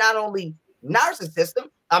this is not only narcissism,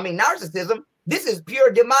 this is pure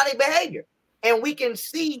demonic behavior. And we can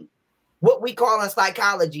see what we call in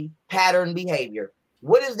psychology pattern behavior.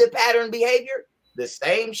 What is the pattern behavior? The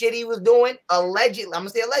same shit he was doing, allegedly, I'm going to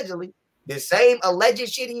say allegedly, the same alleged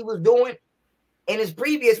shit he was doing in his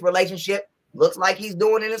previous relationship looks like he's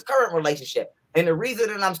doing in his current relationship. And the reason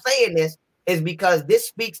that I'm saying this is because this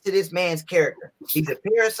speaks to this man's character. He's a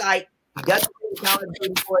parasite. He doesn't take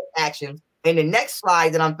accountability for his actions. And the next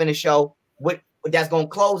slide that I'm going to show, what that's going to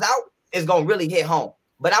close out, is going to really hit home.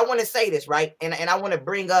 But I want to say this, right? And I want to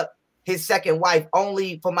bring up his second wife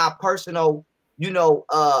only for my personal,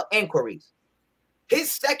 inquiries. His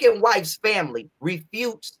second wife's family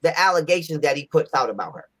refutes the allegations that he puts out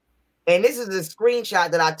about her. And this is a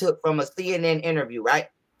screenshot that I took from a CNN interview, right?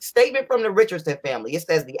 Statement from the Richardson family. It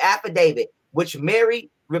says the affidavit, which Mary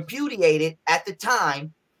repudiated at the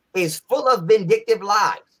time, is full of vindictive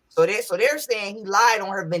lies. So they're saying he lied on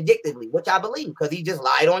her vindictively, which I believe, because he just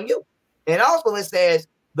lied on you. And also it says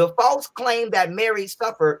the false claim that Mary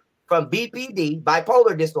suffered from BPD,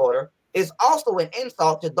 bipolar disorder, is also an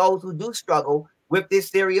insult to those who do struggle with this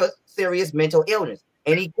serious mental illness.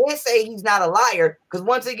 And he can't say he's not a liar, because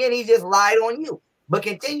once again, he just lied on you. But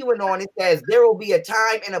continuing on, it says there will be a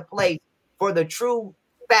time and a place for the true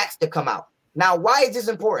facts to come out. Now, why is this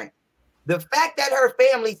important? The fact that her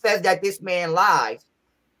family says that this man lies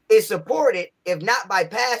is supported, if not by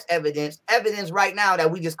past evidence right now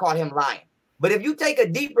that we just caught him lying. But if you take a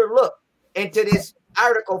deeper look into this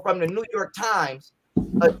article from the New York Times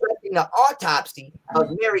addressing the autopsy of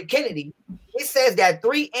Mary Kennedy, it says that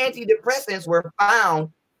 3 antidepressants were found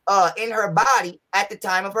in her body at the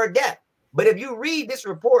time of her death. But if you read this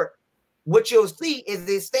report, what you'll see is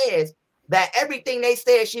it says that everything they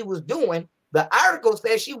said she was doing, the article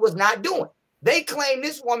says she was not doing. They claim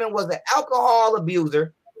this woman was an alcohol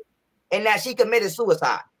abuser and that she committed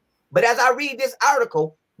suicide. But as I read this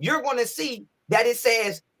article, you're going to see that it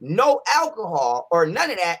says no alcohol or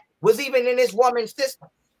none of that was even in this woman's system.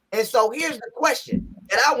 And so here's the question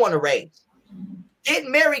that I want to raise. Did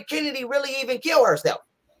Mary Kennedy really even kill herself?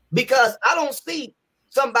 Because I don't see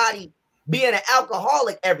somebody being an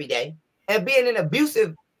alcoholic every day and being an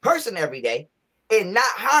abusive person every day and not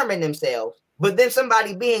harming themselves, but then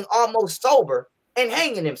somebody being almost sober and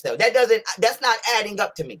hanging themselves. That's not adding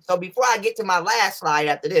up to me. So before I get to my last slide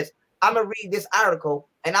after this, I'm going to read this article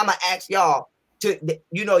and I'm going to ask y'all to,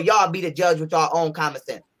 y'all be the judge with your own common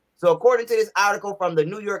sense. So according to this article from the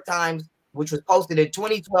New York Times, which was posted in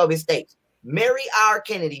 2012, it states, Mary R.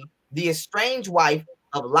 Kennedy, the estranged wife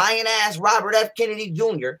of lion-ass Robert F. Kennedy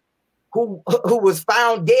Jr., who was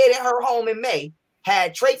found dead in her home in May,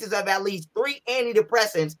 had traces of at least 3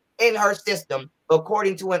 antidepressants in her system,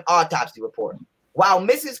 according to an autopsy report. While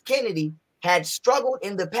Mrs. Kennedy had struggled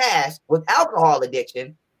in the past with alcohol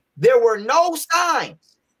addiction, there were no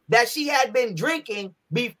signs that she had been drinking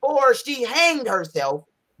before she hanged herself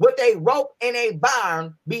with a rope in a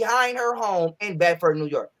barn behind her home in Bedford, New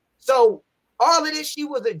York. So all of this, she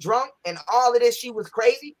was a drunk, and all of this, she was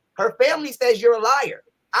crazy. Her family says you're a liar.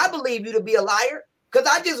 I believe you to be a liar because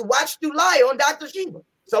I just watched you lie on Dr. Shiva.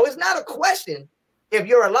 So it's not a question if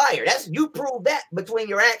you're a liar. You prove that between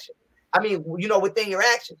your actions. I mean, within your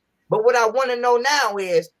actions. But what I want to know now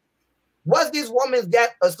is, was this woman's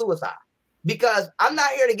death a suicide? Because I'm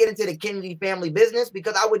not here to get into the Kennedy family business,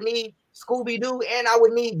 because I would need Scooby-Doo and I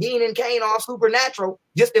would need Dean and Kane off Supernatural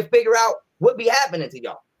just to figure out what be happening to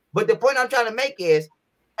y'all. But the point I'm trying to make is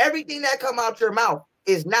everything that come out your mouth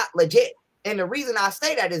is not legit. And the reason I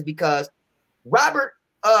say that is because Robert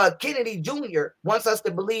Kennedy Jr. wants us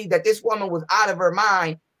to believe that this woman was out of her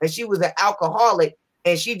mind and she was an alcoholic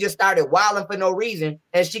and she just started wilding for no reason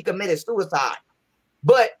and she committed suicide.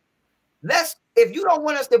 But if you don't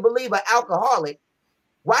want us to believe an alcoholic,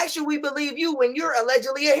 why should we believe you when you're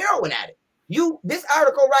allegedly a heroin addict? This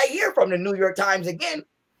article right here from the New York Times, again,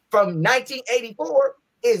 from 1984,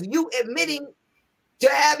 is you admitting to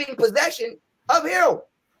having possession of heroin.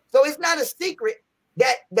 So it's not a secret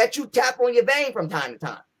that you tap on your vein from time to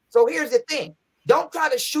time. So here's the thing. Don't try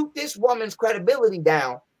to shoot this woman's credibility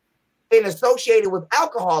down and associate it with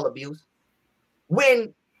alcohol abuse.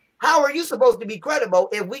 How are you supposed to be credible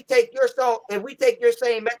if we take your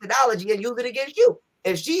same methodology and use it against you?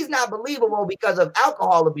 If she's not believable because of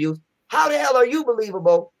alcohol abuse, how the hell are you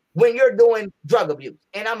believable when you're doing drug abuse?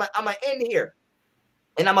 And I'm gonna end here,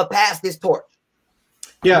 and I'm gonna pass this torch.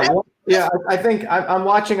 Yeah, I think I'm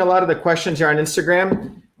watching a lot of the questions here on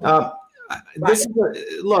Instagram.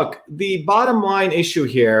 Look, the bottom line issue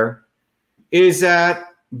here is that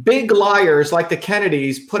big liars like the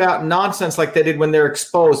Kennedys put out nonsense like they did when they're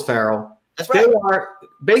exposed, Farrell. That's right.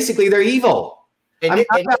 They're evil. I've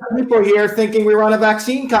got people here thinking we run a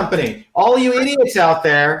vaccine company. All you idiots out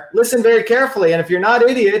there, listen very carefully. And if you're not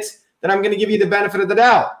idiots, then I'm going to give you the benefit of the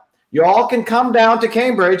doubt. You all can come down to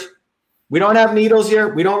Cambridge. We don't have needles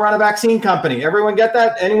here. We don't run a vaccine company. Everyone get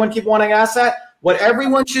that? Anyone keep wanting to ask that? What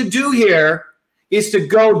everyone should do here is to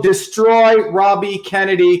go destroy Robbie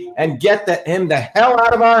Kennedy and get him the hell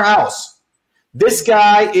out of our house. This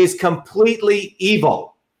guy is completely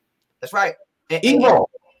evil. That's right. Evil.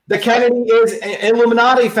 The Kennedy is an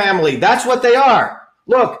Illuminati family. That's what they are.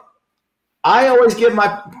 Look, I always give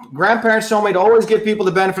my grandparents told me to always give people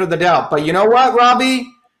the benefit of the doubt. But you know what,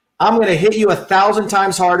 Robbie? I'm going to hit you 1,000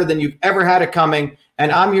 times harder than you've ever had it coming.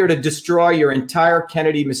 And I'm here to destroy your entire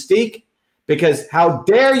Kennedy mystique, because how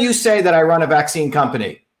dare you say that I run a vaccine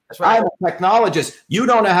company? That's right. I'm a technologist. You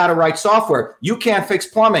don't know how to write software. You can't fix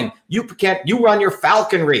plumbing. You run your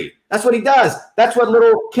falconry. That's what he does. That's what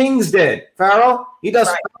Little Kings did, Farrell. He does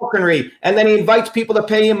falconry, and then he invites people to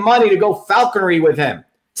pay him money to go falconry with him.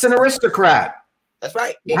 It's an aristocrat. That's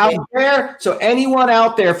right. How dare? So anyone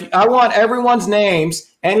out there, I want everyone's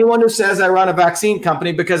names, anyone who says I run a vaccine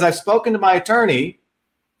company, because I've spoken to my attorney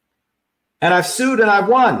and I've sued and I've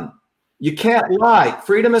won. You can't lie.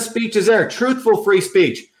 Freedom of speech is there. Truthful free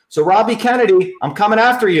speech. So Robbie Kennedy, I'm coming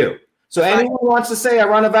after you. So anyone who wants to say I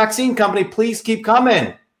run a vaccine company, please keep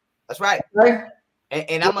coming. That's right. Okay?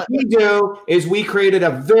 And what we do is we created a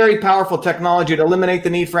very powerful technology to eliminate the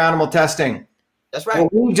need for animal testing. That's right.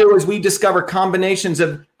 What we do is we discover combinations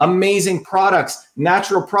of amazing products,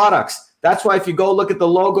 natural products. That's why if you go look at the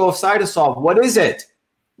logo of Cytosolve, what is it?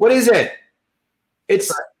 What is it?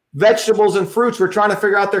 It's vegetables and fruits. We're trying to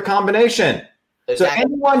figure out their combination. Exactly. So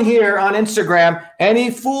anyone here on Instagram,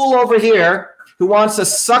 any fool over here who wants to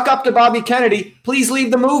suck up to Bobby Kennedy, please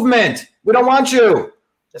leave the movement. We don't want you.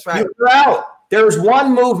 That's right. You're out. There's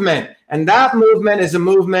one movement, and that movement is a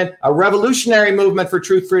movement, a revolutionary movement for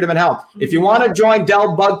truth, freedom, and health. If you want to join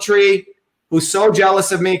Del Bugtree, who's so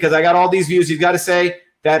jealous of me because I got all these views, he's got to say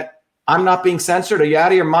that I'm not being censored. Are you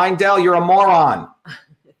out of your mind, Del? You're a moron.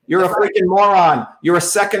 You're a freaking moron. You're a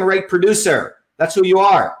second-rate producer. That's who you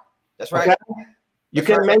are. That's right. Okay? You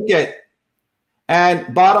can make it.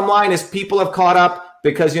 And bottom line is people have caught up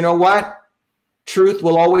because you know what? Truth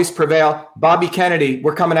will always prevail. Bobby Kennedy,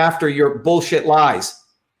 we're coming after your bullshit lies.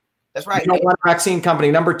 That's right. You don't run a vaccine company.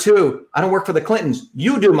 Number two, I don't work for the Clintons.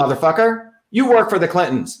 You do, motherfucker. You work for the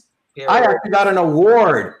Clintons. I actually got an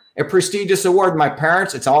award, a prestigious award. My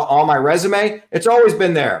parents, it's all on my resume. It's always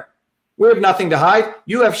been there. We have nothing to hide.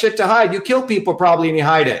 You have shit to hide. You kill people probably and you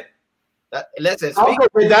hide it. Listen, uncle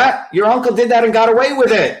did that. Your uncle did that and got away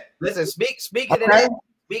with it. Listen, speaking of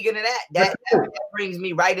that brings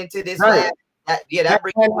me right into this. Right. That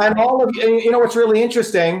brings and all of you know what's really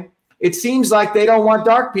interesting? It seems like they don't want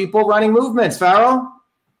dark people running movements, Farrell.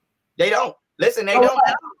 They don't. Listen, they don't.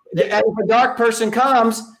 And if a dark person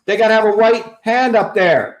comes, they got to have a white hand up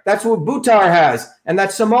there. That's what Buttar has, and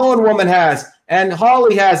that Samoan woman has, and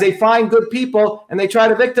Holly has. They find good people, and they try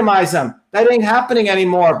to victimize them. That ain't happening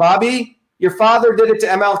anymore, Bobby. Your father did it to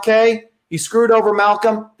MLK. He screwed over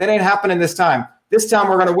Malcolm. That ain't happening this time. This time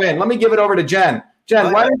we're going to win. Let me give it over to Jen.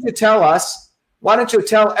 Jen, why don't you tell us, why don't you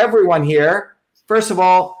tell everyone here, first of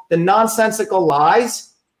all, the nonsensical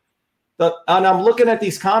lies? And I'm looking at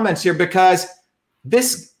these comments here because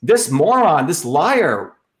this moron, this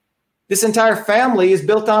liar, this entire family is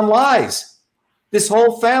built on lies. This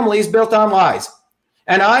whole family is built on lies.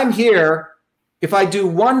 And I'm here, if I do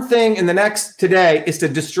one thing in the next today, is to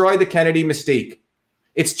destroy the Kennedy mystique.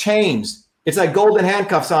 It's chains. It's like golden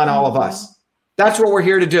handcuffs on all of us. That's what we're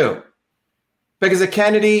here to do. Because the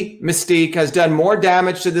Kennedy mystique has done more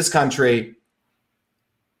damage to this country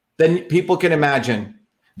than people can imagine.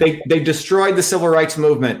 They destroyed the civil rights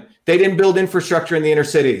movement. They didn't build infrastructure in the inner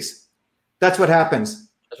cities. That's what happens.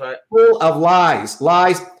 That's right. Full of lies.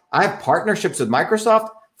 Lies. I have partnerships with Microsoft,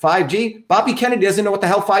 5G. Bobby Kennedy doesn't know what the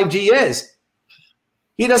hell 5G is.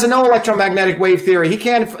 He doesn't know electromagnetic wave theory. He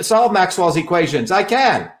can't solve Maxwell's equations. I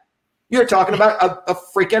can. You're talking about a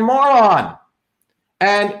freaking moron.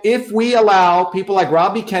 And if we allow people like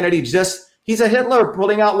Robbie Kennedy, he's a Hitler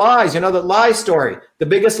pulling out lies. You know, the lie story, the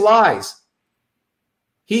biggest lies.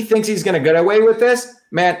 He thinks he's going to get away with this.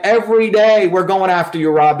 Man, every day we're going after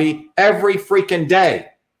you, Robbie. Every freaking day.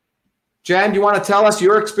 Jen, do you want to tell us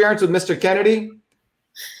your experience with Mr. Kennedy?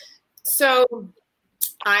 So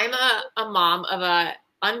I'm a mom of a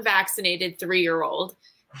unvaccinated 3-year-old,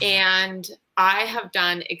 and I have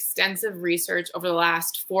done extensive research over the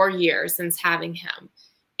last 4 years since having him.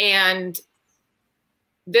 And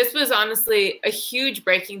this was honestly a huge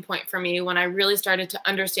breaking point for me when I really started to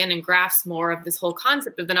understand and grasp more of this whole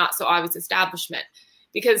concept of the not so obvious establishment.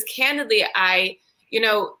 Because candidly,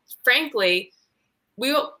 frankly,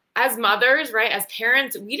 we, as mothers, right, as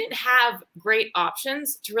parents, we didn't have great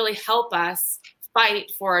options to really help us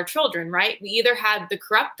fight for our children, right? We either had the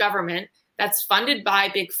corrupt government that's funded by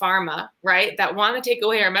big pharma, right, that want to take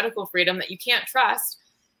away our medical freedom that you can't trust.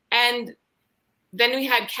 And then we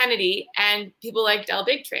had Kennedy and people like Del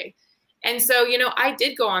Bigtree. And so, I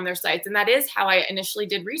did go on their sites, and that is how I initially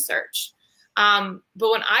did research. But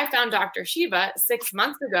when I found Dr. Shiva 6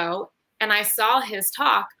 months ago and I saw his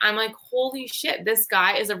talk, I'm like, holy shit, this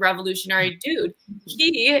guy is a revolutionary dude.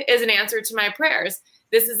 He is an answer to my prayers.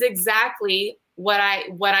 This is exactly what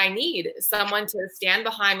I need, someone to stand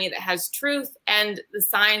behind me that has truth and the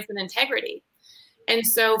science and integrity. And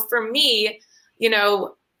so for me, you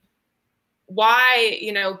know, why,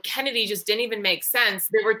 you know, Kennedy just didn't even make sense.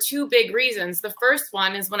 There were two big reasons. The first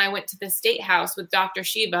one is when I went to the State House with Dr.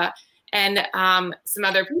 Shiva and some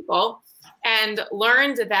other people and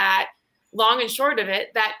learned that, long and short of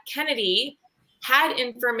it, that Kennedy had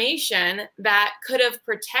information that could have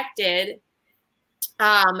protected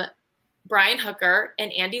Brian Hooker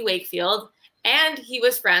and Andy Wakefield. And he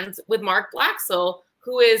was friends with Mark Blaxell,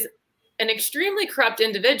 who is an extremely corrupt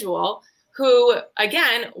individual who,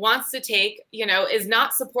 again, wants to take, you know, is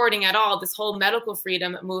not supporting at all this whole medical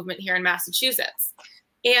freedom movement here in Massachusetts.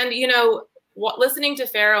 And, you know, listening to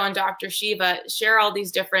Pharaoh and Dr. Shiva share all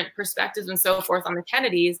these different perspectives and so forth on the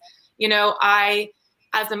Kennedys, you know, I,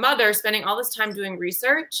 as a mother, spending all this time doing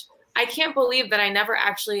research, I can't believe that I never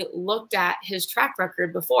actually looked at his track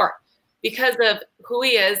record before because of who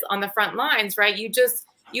he is on the front lines, right?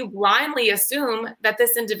 You blindly assume that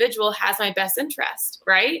this individual has my best interest,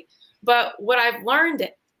 right? But what I've learned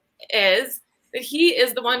is that he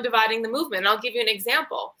is the one dividing the movement. And I'll give you an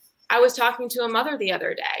example. I was talking to a mother the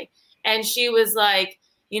other day, and she was like,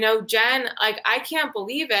 you know, Jen, like, I can't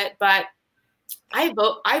believe it, but I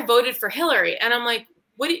voted for Hillary. And I'm like,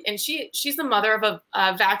 and she's the mother of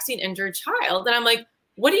a vaccine injured child. And I'm like,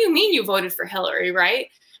 what do you mean you voted for Hillary, right?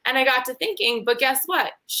 And I got to thinking, but guess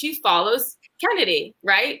what? She follows Kennedy,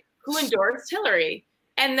 right? Who endorsed Hillary.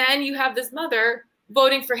 And then you have this mother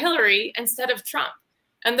voting for Hillary instead of Trump.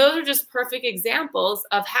 And those are just perfect examples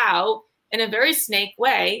of how, in a very snake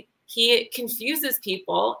way, he confuses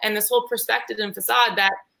people and this whole perspective and facade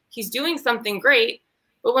that he's doing something great.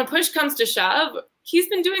 But when push comes to shove, he's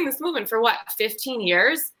been doing this movement for 15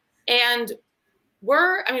 years. And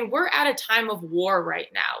we're at a time of war right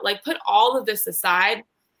now. Like, put all of this aside.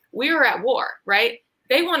 We are at war, right?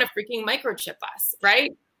 They want to freaking microchip us,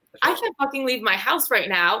 right? I can't fucking leave my house right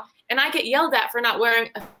now, and I get yelled at for not wearing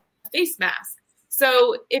a face mask.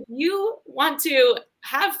 So if you want to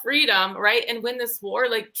have freedom, right, and win this war,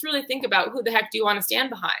 like, truly think about who the heck do you want to stand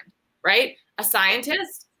behind, right? A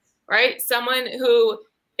scientist, right? Someone who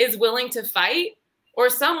is willing to fight, or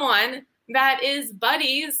someone that is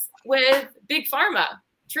buddies with Big Pharma,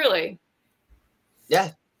 truly.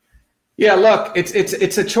 Yeah. Yeah, look,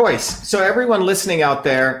 it's a choice. So everyone listening out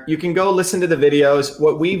there, you can go listen to the videos.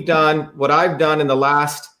 What we've done, what I've done in the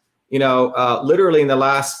last, literally in the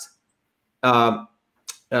last, my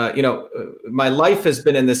life has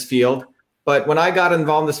been in this field. But when I got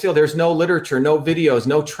involved in this field, there's no literature, no videos,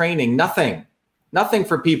 no training, nothing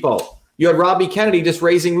for people. You had Robbie Kennedy just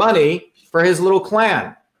raising money for his little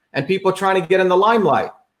clan and people trying to get in the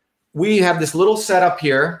limelight. We have this little setup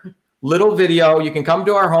here. Little video. You can come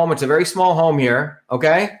to our home. It's a very small home here.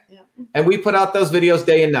 Okay. Yeah. And we put out those videos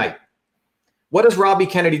day and night. What has Robbie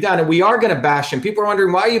Kennedy done? And we are going to bash him. People are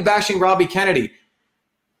wondering, why are you bashing Robbie Kennedy?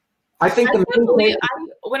 I think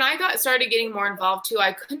when I started getting more involved too,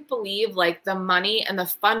 I couldn't believe like the money and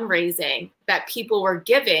the fundraising that people were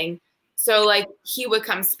giving. So like he would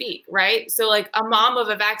come speak, right? So like a mom of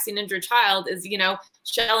a vaccine injured child is,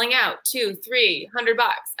 shelling out $200, $300,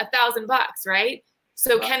 $1,000, right?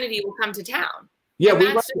 So Kennedy will come to town. Yeah,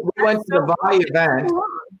 we went to the VAI event.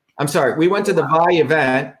 I'm sorry. We went to the VAI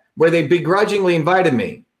event where they begrudgingly invited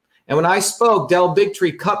me. And when I spoke, Del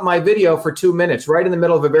Bigtree cut my video for 2 minutes, right in the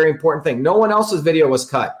middle of a very important thing. No one else's video was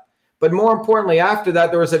cut. But more importantly, after that,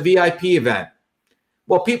 there was a VIP event.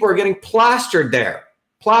 Well, people are getting plastered there,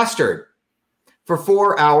 for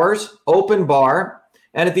 4 hours, open bar.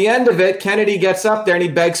 And at the end of it, Kennedy gets up there and he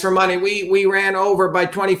begs for money. We ran over by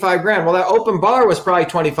 25 grand. Well, that open bar was probably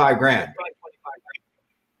 25 grand.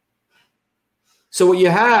 So what you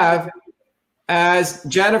have, as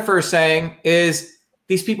Jennifer saying, is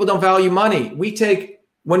these people don't value money.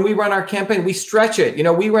 When we run our campaign, we stretch it.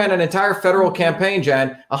 We ran an entire federal campaign,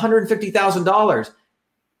 Jen, $150,000,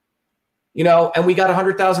 and we got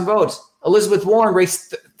 100,000 votes. Elizabeth Warren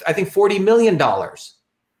raised, I think, $40 million.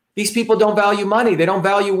 These people don't value money. They don't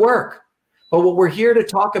value work. But what we're here to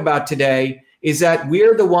talk about today is that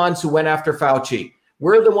we're the ones who went after Fauci.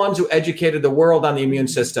 We're the ones who educated the world on the immune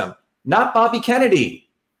system, not Bobby Kennedy.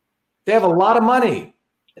 They have a lot of money.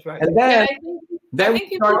 That's right. And then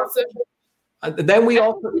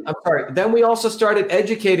we also started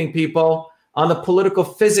educating people on the political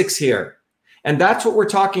physics here. And that's what we're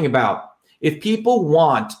talking about. If you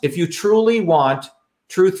truly want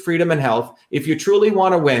truth, freedom, and health, if you truly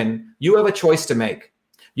want to win, you have a choice to make.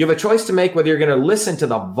 You have a choice to make whether you're going to listen to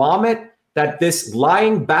the vomit that this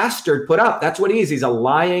lying bastard put up. That's what he is. He's a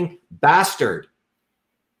lying bastard.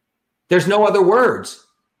 There's no other words.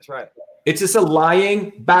 That's right. It's just a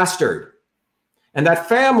lying bastard. And that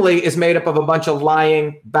family is made up of a bunch of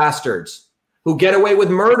lying bastards who get away with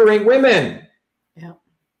murdering women. Yeah.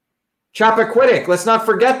 Chappaquiddick, let's not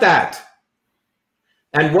forget that.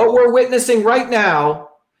 And what we're witnessing right now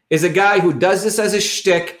is a guy who does this as a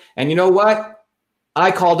shtick. And you know what?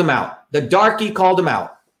 I called him out. The darkie called him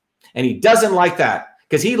out. And he doesn't like that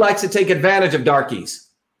because he likes to take advantage of darkies.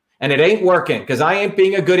 And it ain't working because I ain't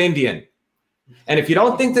being a good Indian. And if you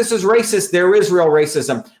don't think this is racist, there is real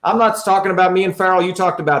racism. I'm not talking about me and Farrell. You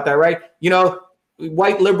talked about that, right? You know,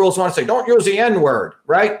 white liberals want to say, don't use the N-word,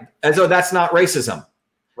 right? As though that's not racism.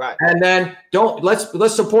 Right. And then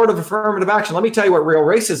let's support affirmative action. Let me tell you what real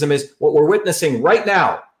racism is, what we're witnessing right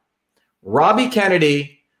now. Robbie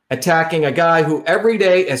Kennedy attacking a guy who every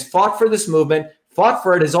day has fought for this movement, fought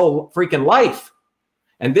for it his whole freaking life.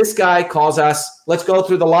 And this guy calls us, let's go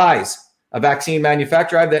through the lies. A vaccine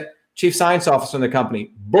manufacturer, I have the chief science officer in the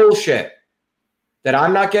company. Bullshit. That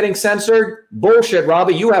I'm not getting censored? Bullshit,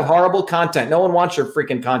 Robbie. You have horrible content. No one wants your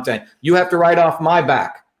freaking content. You have to write off my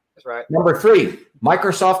back. That's right. Number 3,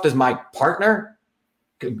 Microsoft is my partner.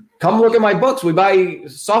 Come look at my books. We buy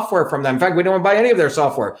software from them. In fact, we don't buy any of their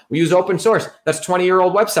software. We use open source. That's a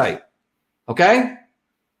 20-year-old website. Okay?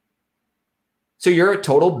 So you're a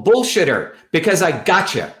total bullshitter because I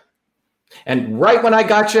got you. And right when I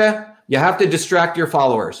got you, you have to distract your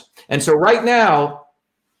followers. And so right now,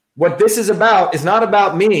 what this is about is not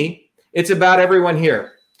about me. It's about everyone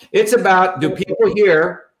here. It's about, do people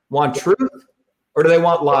here want truth or do they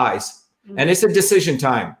want lies? And it's a decision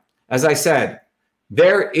time. As I said,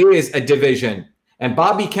 there is a division. And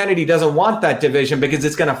Bobby Kennedy doesn't want that division because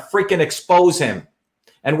it's going to freaking expose him.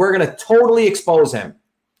 And we're going to totally expose him.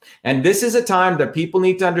 And this is a time that people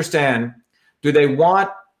need to understand, do they want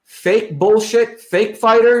fake bullshit, fake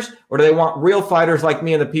fighters, or do they want real fighters like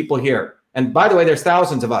me and the people here? And by the way, there's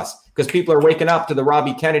thousands of us because people are waking up to the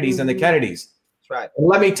Robbie Kennedys and the Kennedys. That's right. And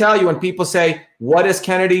let me tell you, when people say, what has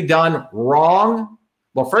Kennedy done wrong?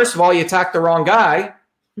 Well, first of all, you attacked the wrong guy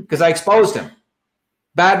because I exposed him.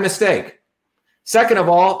 Bad mistake. Second of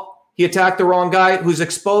all, he attacked the wrong guy who's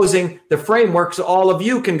exposing the framework so all of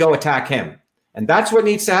you can go attack him. And that's what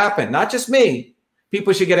needs to happen. Not just me.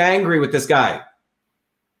 People should get angry with this guy.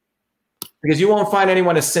 Because you won't find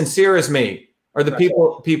anyone as sincere as me or the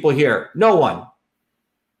people here. No one.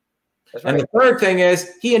 That's right. And the third thing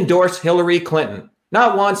is he endorsed Hillary Clinton.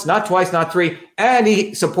 Not once, not twice, not 3. And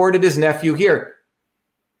he supported his nephew here,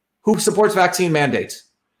 who supports vaccine mandates.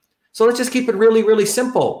 So let's just keep it really, really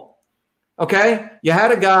simple. Okay? You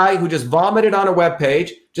had a guy who just vomited on a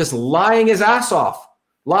webpage, just lying his ass off.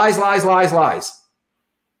 Lies, lies, lies, lies.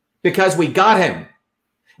 Because we got him.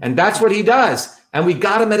 And that's what he does. And we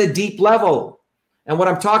got him at a deep level. And what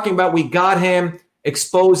I'm talking about, we got him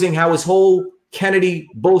exposing how his whole Kennedy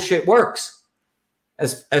bullshit works.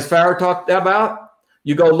 As Farrah talked about,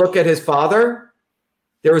 you go look at his father.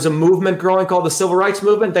 There was a movement growing called the Civil Rights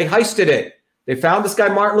Movement. They heisted it. They found this guy,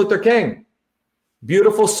 Martin Luther King.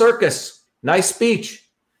 Beautiful circus. Nice speech.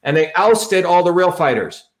 And they ousted all the real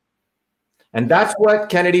fighters. And that's what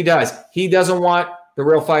Kennedy does. He doesn't want the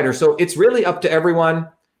real fighters. So it's really up to everyone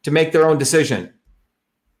to make their own decision.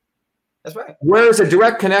 That's right. Where's a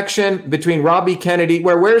direct connection between Robbie Kennedy?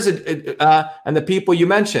 Where's it and the people you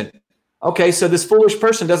mentioned? Okay, so this foolish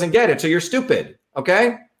person doesn't get it. So you're stupid.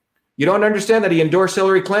 Okay, you don't understand that he endorsed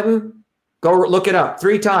Hillary Clinton? Go look it up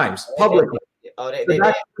 3 times publicly.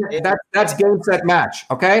 That's game, set, match.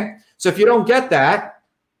 Okay, so if you don't get that,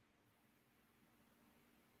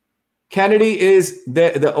 Kennedy is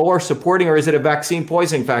the or supporting, or is it a vaccine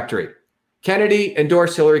poisoning factory? Kennedy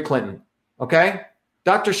endorsed Hillary Clinton. Okay.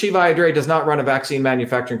 Dr. Shiva Ayyadurai does not run a vaccine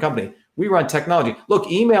manufacturing company. We run technology.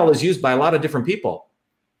 Look, email is used by a lot of different people.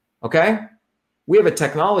 Okay? We have a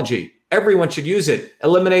technology. Everyone should use it.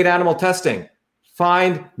 Eliminate animal testing.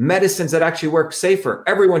 Find medicines that actually work safer.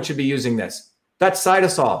 Everyone should be using this. That's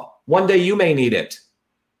Cytosol. One day you may need it.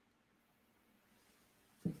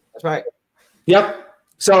 That's right. Yep.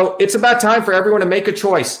 So it's about time for everyone to make a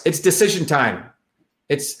choice. It's decision time.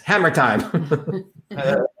 It's hammer time.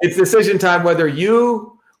 It's decision time whether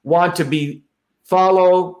you want to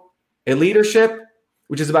follow a leadership,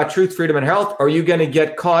 which is about truth, freedom, and health, or are you going to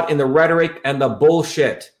get caught in the rhetoric and the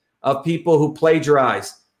bullshit of people who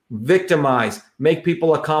plagiarize, victimize, make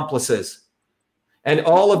people accomplices. And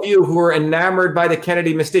all of you who are enamored by the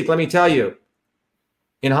Kennedy mystique, let me tell you,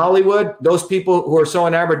 in Hollywood, those people who are so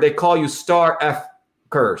enamored, they call you star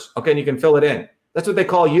F-kers. Okay, and you can fill it in. That's what they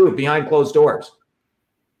call you behind closed doors.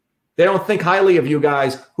 They don't think highly of you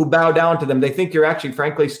guys who bow down to them. They think you're actually,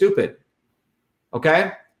 frankly, stupid.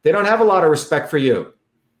 Okay? They don't have a lot of respect for you.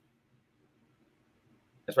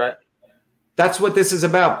 That's right. That's what this is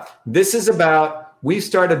about. This is about, we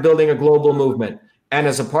started building a global movement. And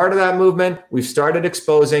as a part of that movement, we've started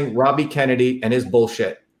exposing Robbie Kennedy and his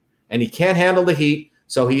bullshit. And he can't handle the heat,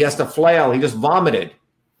 so he has to flail. He just vomited.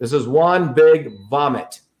 This is one big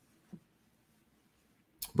vomit.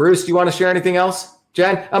 Bruce, do you want to share anything else?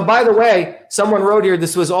 Jen? And by the way, someone wrote here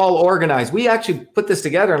this was all organized. We actually put this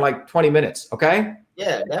together in like 20 minutes, okay?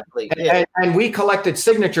 Yeah, definitely. Yeah. And we collected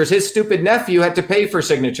signatures. His stupid nephew had to pay for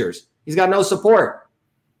signatures. He's got no support.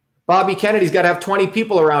 Bobby Kennedy's got to have 20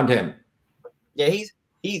 people around him. Yeah, he's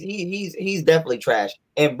definitely trash.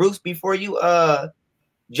 And Bruce, before you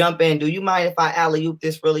jump in, do you mind if I alley-oop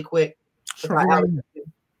this really quick? Sure.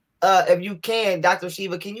 If you can, Dr.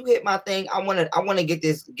 Shiva, can you hit my thing? I want to get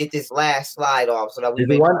this last slide off so that we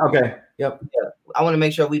one. Okay. Yep. Yeah, I want to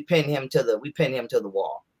make sure we pin him to the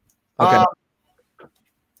wall. Okay.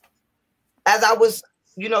 As I was,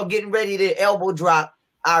 getting ready to elbow drop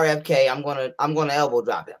RFK, I'm gonna elbow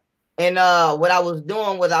drop him. And what I was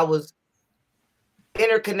doing was I was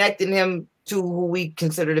interconnecting him to who we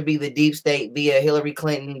consider to be the deep state via Hillary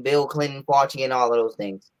Clinton, Bill Clinton, Fauci, and all of those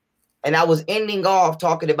things. And I was ending off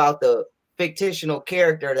talking about the fictional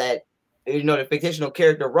character that, the fictional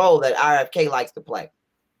character role that RFK likes to play.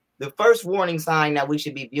 The first warning sign that we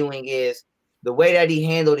should be viewing is the way that he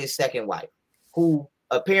handled his second wife, who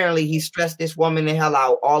apparently he stressed this woman the hell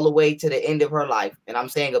out all the way to the end of her life. And I'm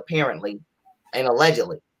saying apparently and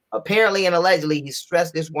allegedly. Apparently and allegedly, he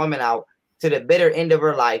stressed this woman out to the bitter end of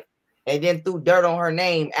her life and then threw dirt on her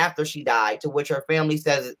name after she died, to which her family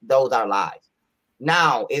says those are lies.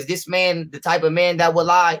 Now, is this man the type of man that would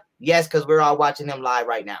lie? Yes, because we're all watching him lie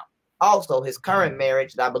right now. Also, his current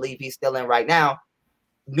marriage that I believe he's still in right now,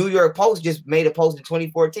 New York Post just made a post in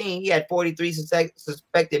 2014. He had 43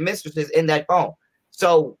 suspected mistresses in that phone.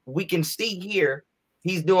 So we can see here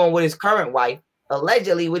he's doing with his current wife,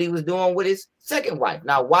 allegedly what he was doing with his second wife.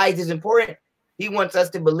 Now, why is this important? He wants us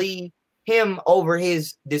to believe him over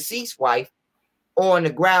his deceased wife on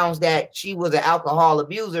the grounds that she was an alcohol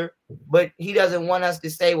abuser, but he doesn't want us to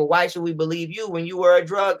say, well, why should we believe you when you were a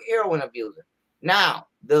drug heroin abuser? Now,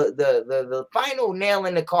 the final nail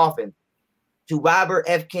in the coffin to Robert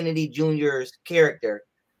F. Kennedy Jr.'s character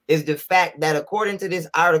is the fact that according to this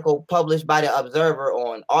article published by The Observer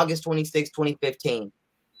on August 26, 2015,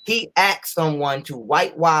 he asked someone to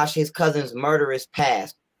whitewash his cousin's murderous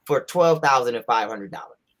past for $12,500.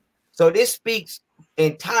 So this speaks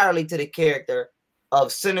entirely to the character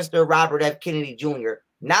of sinister Robert F. Kennedy Jr.,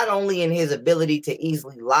 not only in his ability to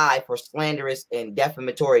easily lie for slanderous and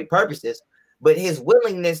defamatory purposes, but his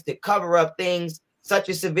willingness to cover up things such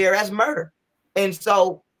as severe as murder. And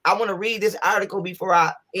so I want to read this article before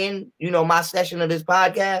I end, my session of this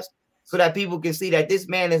podcast, so that people can see that this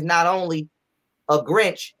man is not only a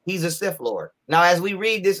Grinch, he's a Sith Lord. Now, as we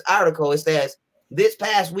read this article, it says, this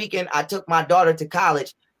past weekend, I took my daughter to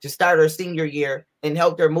college to start her senior year and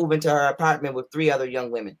helped her move into her apartment with 3 other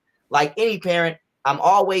young women. Like any parent, I'm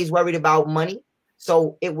always worried about money.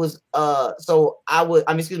 So it was,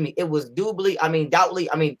 it was doubly ironic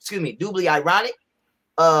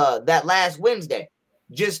that last Wednesday,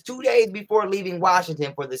 just 2 days before leaving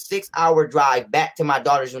Washington for the 6-hour drive back to my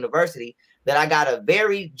daughter's university, that I got a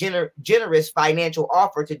very generous financial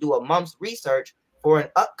offer to do a month's research for an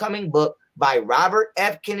upcoming book by Robert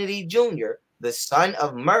F. Kennedy Jr., the son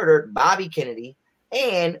of murdered Bobby Kennedy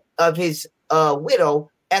and of his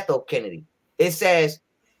widow, Ethel Kennedy. It says,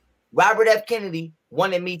 Robert F. Kennedy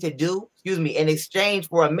wanted me to do, in exchange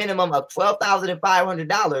for a minimum of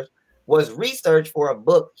 $12,500 was research for a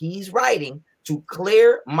book he's writing to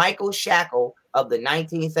clear Michael Shackle of the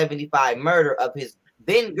 1975 murder of his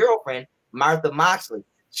then girlfriend, Martha Moxley.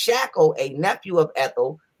 Shackle, a nephew of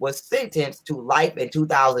Ethel, was sentenced to life in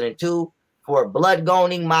 2002 for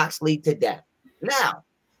blood-goning Moxley to death. Now,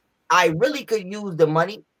 I really could use the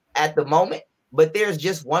money at the moment, but there's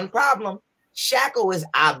just one problem. Shackle is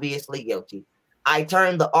obviously guilty. I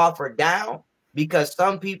turned the offer down because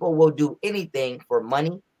some people will do anything for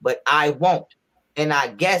money, but I won't. And I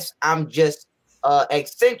guess I'm just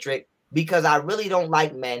eccentric because I really don't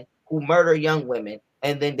like men who murder young women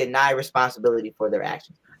and then deny responsibility for their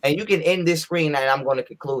actions. And you can end this screen, and I'm going to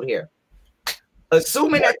conclude here.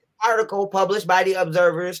 Assuming that the article published by The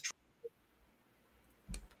Observer is true,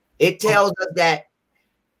 it tells us that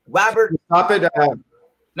Robert... Stop it.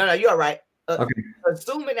 No, you're right. Okay.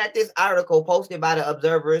 Assuming that this article posted by The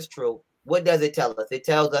Observer is true, what does it tell us? It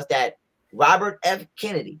tells us that Robert F.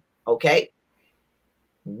 Kennedy,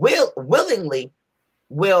 willingly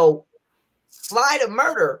will slide a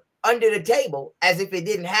murder under the table as if it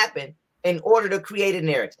didn't happen in order to create a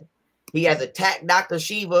narrative. He has attacked Dr.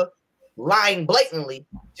 Shiva, lying blatantly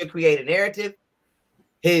to create a narrative.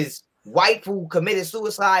 His wife, who committed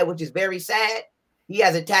suicide, which is very sad, he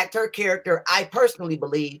has attacked her character, I personally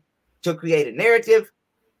believe, to create a narrative.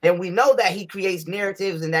 And we know that he creates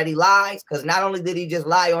narratives and that he lies, because not only did he just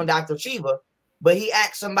lie on Dr. Shiva, but he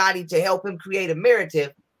asked somebody to help him create a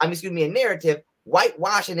narrative,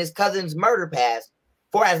 whitewashing his cousin's murder past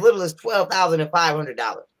for as little as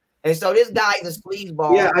 $12,500. And so this guy is a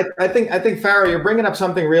sleazeball. Yeah, I think Farah, you're bringing up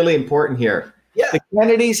something really important here. Yeah. The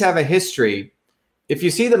Kennedys have a history. If you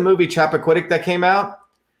see the movie Chappaquiddick that came out,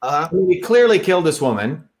 he clearly killed this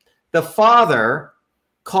woman. The father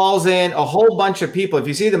calls in a whole bunch of people. If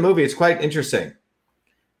you see the movie, it's quite interesting.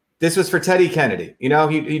 This was for Teddy Kennedy. You know,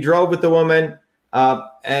 he drove with the woman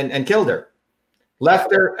and killed her.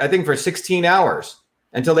 Left her, I think, for 16 hours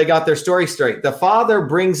until they got their story straight. The father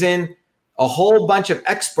brings in a whole bunch of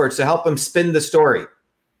experts to help him spin the story.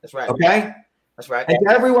 That's right. Okay? That's right. And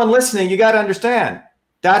to everyone listening, you got to understand,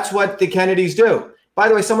 that's what the Kennedys do. By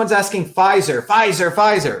the way, someone's asking Pfizer.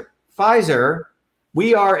 Pfizer,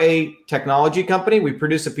 we are a technology company. We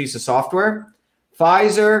produce a piece of software.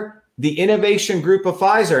 Pfizer, the innovation group of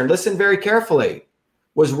Pfizer, and listen very carefully,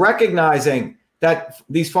 was recognizing that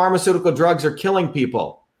these pharmaceutical drugs are killing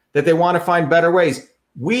people, that they want to find better ways.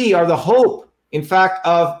 We are the hope, in fact,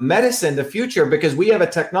 of medicine, the future, because we have a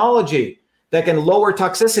technology that can lower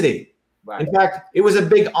toxicity. Right. In fact, it was a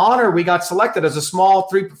big honor. We got selected as a small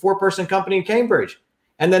 3-4 person company in Cambridge.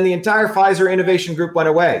 And then the entire Pfizer innovation group went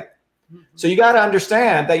away. So you got to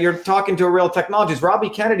understand that you're talking to a real technologist. Robbie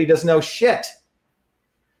Kennedy doesn't know shit.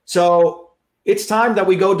 So it's time that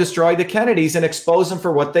we go destroy the Kennedys and expose them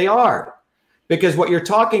for what they are. Because what you're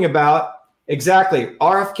talking about, exactly,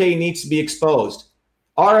 RFK needs to be exposed.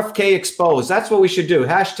 RFK exposed. That's what we should do.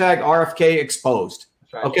 Hashtag RFK exposed.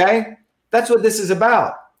 Right. Okay? That's what this is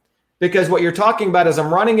about. Because what you're talking about is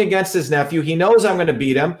I'm running against his nephew. He knows I'm going to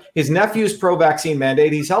beat him. His nephew's pro-vaccine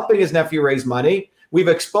mandate. He's helping his nephew raise money. We've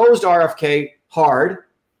exposed RFK hard.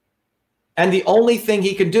 And the only thing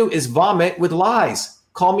he can do is vomit with lies.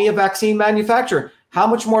 Call me a vaccine manufacturer. How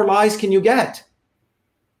much more lies can you get?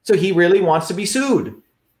 So he really wants to be sued.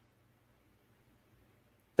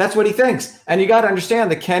 That's what he thinks. And you got to understand,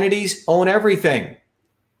 the Kennedys own everything.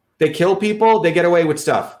 They kill people. They get away with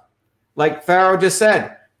stuff. Like Farah just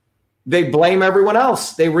said, they blame everyone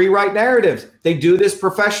else. They rewrite narratives. They do this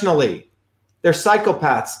professionally. They're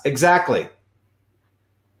psychopaths. Exactly.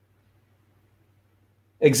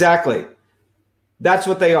 Exactly. That's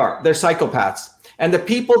what they are. They're psychopaths. And the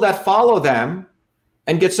people that follow them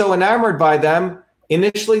and get so enamored by them,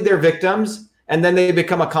 initially they're victims, and then they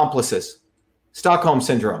become accomplices. Stockholm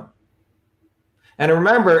syndrome. And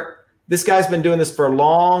remember, this guy's been doing this for a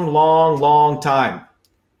long time.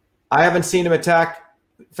 I haven't seen him attack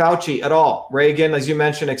Fauci at all, Reagan, as you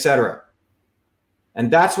mentioned, etc. And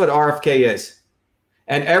that's what RFK is.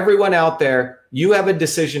 And everyone out there, you have a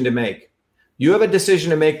decision to make. You have a decision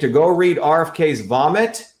to make to go read RFK's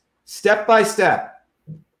vomit step by step,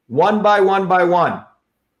 one by one,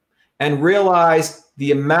 and realize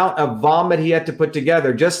the amount of vomit he had to put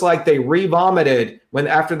together, just like they re-vomited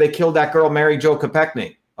after they killed that girl, Mary Jo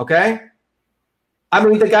Kopechne. Okay? I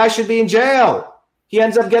mean, the guy should be in jail. He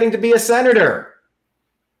ends up getting to be a senator.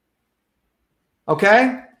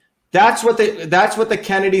 Okay? That's what the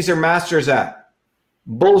Kennedys are masters at.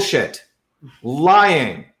 Bullshit.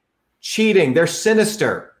 Lying. Cheating. They're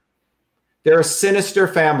sinister. They're a sinister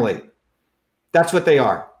family. That's what they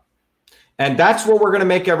are. And that's what we're going to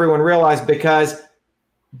make everyone realize, because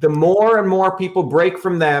the more and more people break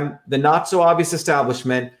from them, the not so obvious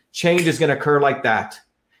establishment, change is going to occur like that.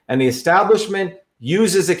 And the establishment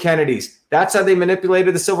uses the Kennedys. That's how they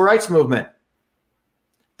manipulated the civil rights movement.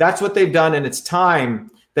 That's what they've done. And it's time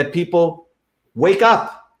that people wake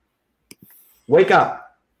up. Wake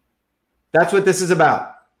up. That's what this is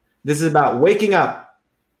about. This is about waking up.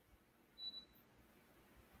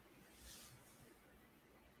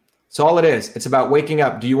 That's all it is. It's about waking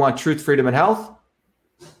up. Do you want truth, freedom, and health?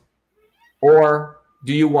 Or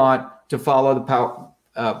do you want to follow the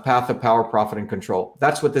path of power, profit, and control?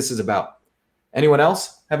 That's what this is about. Anyone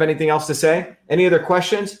else have anything else to say? Any other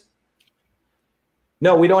questions?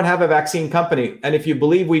 No, we don't have a vaccine company. And if you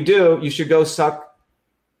believe we do, you should go suck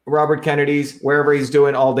Robert Kennedy's wherever he's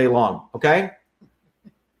doing all day long. Okay?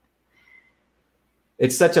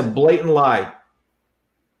 It's such a blatant lie.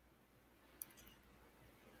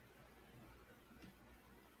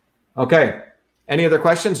 Okay. Any other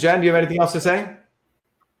questions? Jen, do you have anything else to say?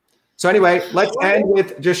 So anyway, let's end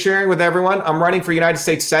with just sharing with everyone. I'm running for United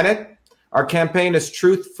States Senate. Our campaign is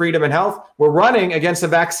Truth, Freedom, and Health. We're running against a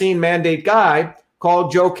vaccine mandate guy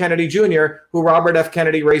called Joe Kennedy Jr., who Robert F.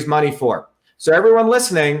 Kennedy raised money for. So everyone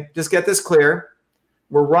listening, just get this clear.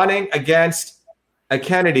 We're running against a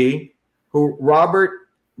Kennedy who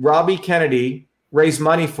Robbie Kennedy raised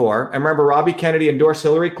money for. And remember, Robbie Kennedy endorsed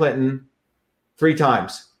Hillary Clinton 3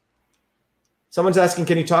 times. Someone's asking,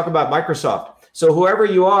 can you talk about Microsoft? So whoever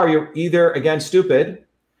you are, you're either, again, stupid,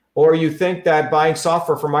 or you think that buying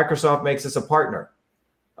software from Microsoft makes us a partner.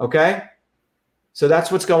 Okay? So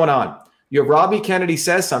that's what's going on. You have Robbie Kennedy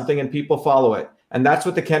says something and people follow it. And that's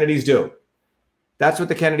what the Kennedys do. That's what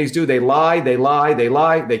the Kennedys do. They lie, they lie, they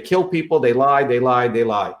lie. They kill people, they lie, they lie, they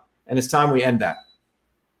lie. And it's time we end that.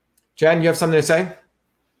 Jen, you have something to say?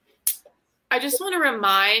 I just want to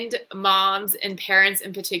remind moms and parents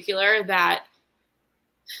in particular that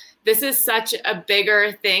this is such a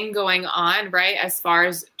bigger thing going on, right, as far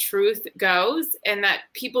as truth goes, and that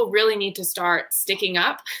people really need to start sticking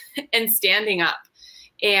up and standing up.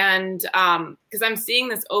 And because I'm seeing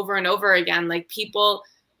this over and over again, like people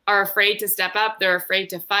are afraid to step up. They're afraid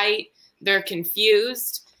to fight. They're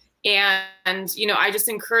confused. And, you know, I just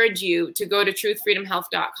encourage you to go to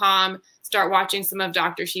truthfreedomhealth.com, start watching some of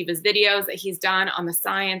Dr. Shiva's videos that he's done on the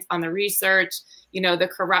science, on the research, you know, the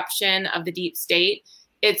corruption of the deep state.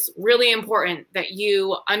 It's really important that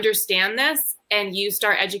you understand this and you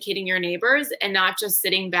start educating your neighbors and not just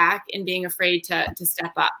sitting back and being afraid to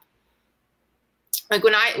step up. Like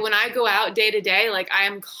when I go out day to day, like I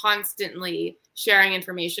am constantly sharing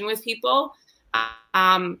information with people.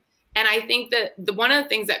 And I think that one of the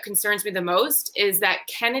things that concerns me the most is that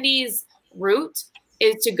Kennedy's route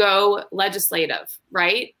is to go legislative,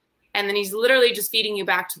 right? And then he's literally just feeding you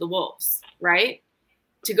back to the wolves, right?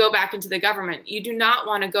 To go back into the government. You do not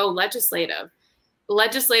want to go legislative.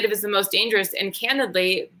 Legislative is the most dangerous. And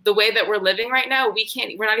candidly, the way that we're living right now,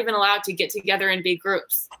 we're not even allowed to get together in big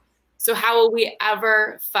groups. So how will we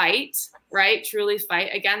ever fight, right? Truly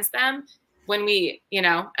fight against them when we, you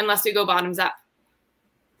know, unless we go bottoms up.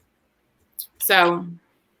 So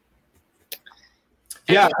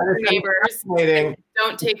yeah, neighbors,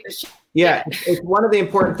 don't take the shit. Yeah, it's one of the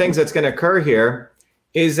important things that's going to occur here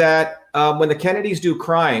is that when the Kennedys do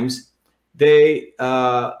crimes, they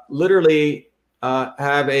literally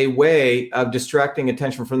have a way of distracting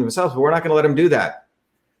attention from themselves, but we're not going to let them do that.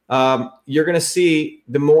 You're going to see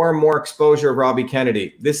the more and more exposure of Robbie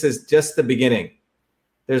Kennedy. This is just the beginning.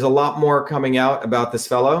 There's a lot more coming out about this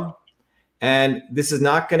fellow. And this is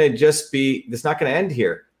not going to just be, it's not going to end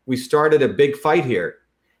here. We started a big fight here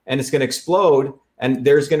and it's going to explode. And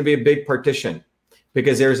there's going to be a big partition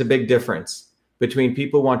because there's a big difference between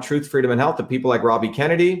people who want truth, freedom, and health and people like Robbie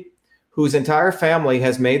Kennedy, whose entire family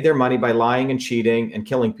has made their money by lying and cheating and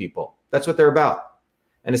killing people. That's what they're about.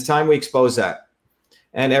 And it's time we expose that.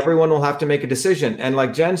 And everyone will have to make a decision. And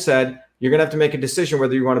like Jen said, you're going to have to make a decision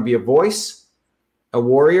whether you want to be a voice, a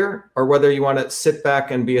warrior, or whether you want to sit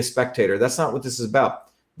back and be a spectator. That's not what this is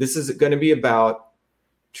about. This is going to be about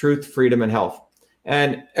truth, freedom, and health.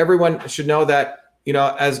 And everyone should know that, you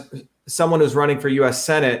know, as someone who's running for U.S.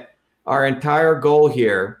 Senate, our entire goal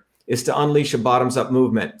here is to unleash a bottoms-up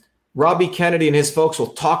movement. Robbie Kennedy and his folks will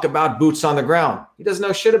talk about boots on the ground. He doesn't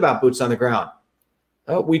know shit about boots on the ground.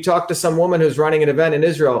 We talked to some woman who's running an event in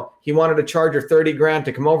Israel. He wanted to charge her 30 grand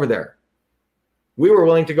to come over there. We were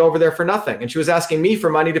willing to go over there for nothing. And she was asking me for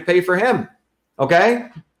money to pay for him. Okay?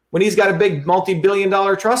 When he's got a big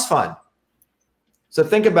multi-billion-dollar trust fund. So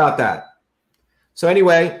think about that. So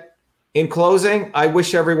anyway, in closing, I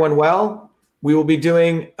wish everyone well. We will be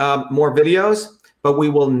doing more videos, but we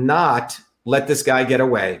will not let this guy get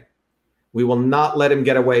away. We will not let him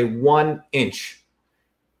get away 1 inch.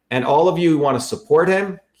 And all of you who want to support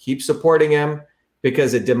him, keep supporting him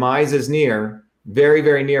because the demise is near, very,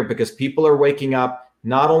 very near, because people are waking up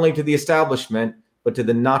not only to the establishment, but to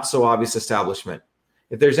the not so obvious establishment.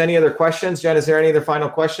 If there's any other questions, Jen, is there any other final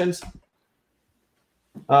questions?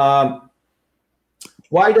 Why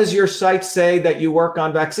does your site say that you work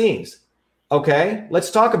on vaccines? Okay,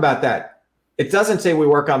 let's talk about that. It doesn't say we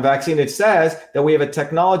work on vaccine. It says that we have a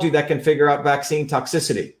technology that can figure out vaccine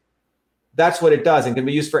toxicity. That's what it does and can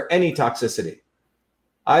be used for any toxicity.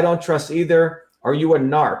 I don't trust either. Are you a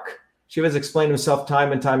narc? Shiva's explained himself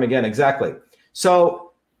time and time again. Exactly.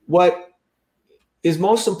 So what is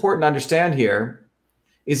most important to understand here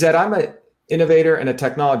is that I'm an innovator and a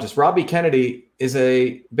technologist. Robbie Kennedy is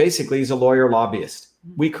basically he's a lawyer lobbyist.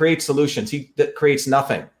 We create solutions. He creates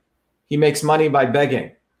nothing. He makes money by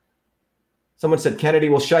begging. Someone said, Kennedy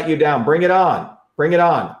will shut you down. Bring it on. Bring it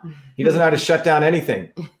on. He doesn't know how to shut down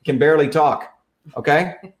anything. He can barely talk.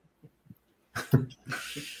 Okay?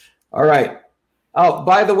 All right. Oh,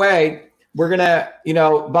 by the way, we're going to, you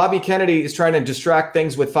know, Bobby Kennedy is trying to distract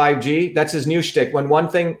things with 5G. That's his new shtick. When one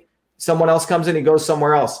thing, someone else comes in, he goes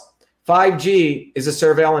somewhere else. 5G is a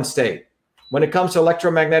surveillance state. When it comes to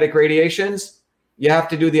electromagnetic radiations, You have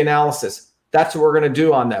to do the analysis. That's what we're going to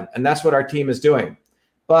do on them. And that's what our team is doing.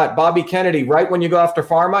 But Bobby Kennedy, right when you go after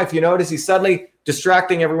pharma, if you notice, he's suddenly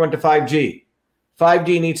distracting everyone to 5G.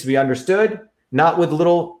 5G needs to be understood, not with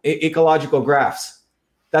little ecological graphs.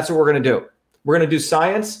 That's what we're going to do. We're going to do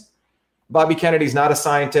science. Bobby Kennedy's not a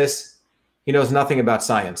scientist. He knows nothing about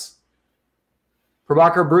science.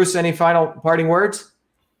 Prabhakar, Bruce, any final parting words?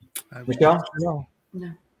 Michelle? No.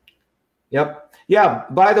 Yep. Yeah.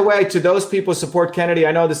 By the way, to those people who support Kennedy,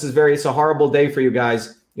 I know this is it's a horrible day for you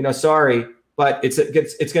guys. Sorry, but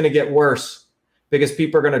it's going to get worse because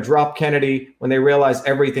people are going to drop Kennedy when they realize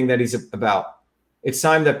everything that he's about. It's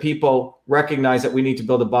time that people recognize that we need to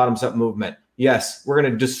build a bottoms-up movement. Yes, we're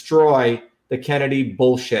going to destroy the Kennedy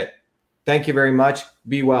bullshit. Thank you very much.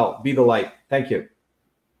 Be well. Be the light. Thank you.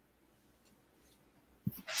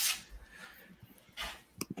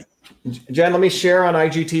 Jen, let me share on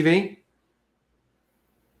IGTV.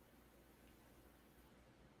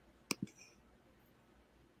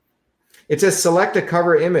 It says select a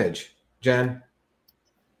cover image, Jen.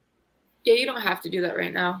 Yeah, you don't have to do that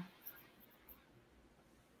right now.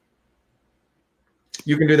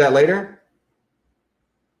 You can do that later.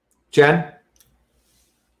 Jen?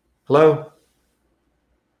 Hello?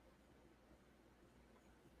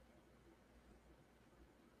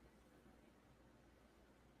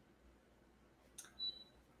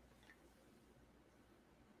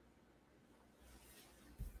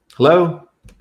 Hello?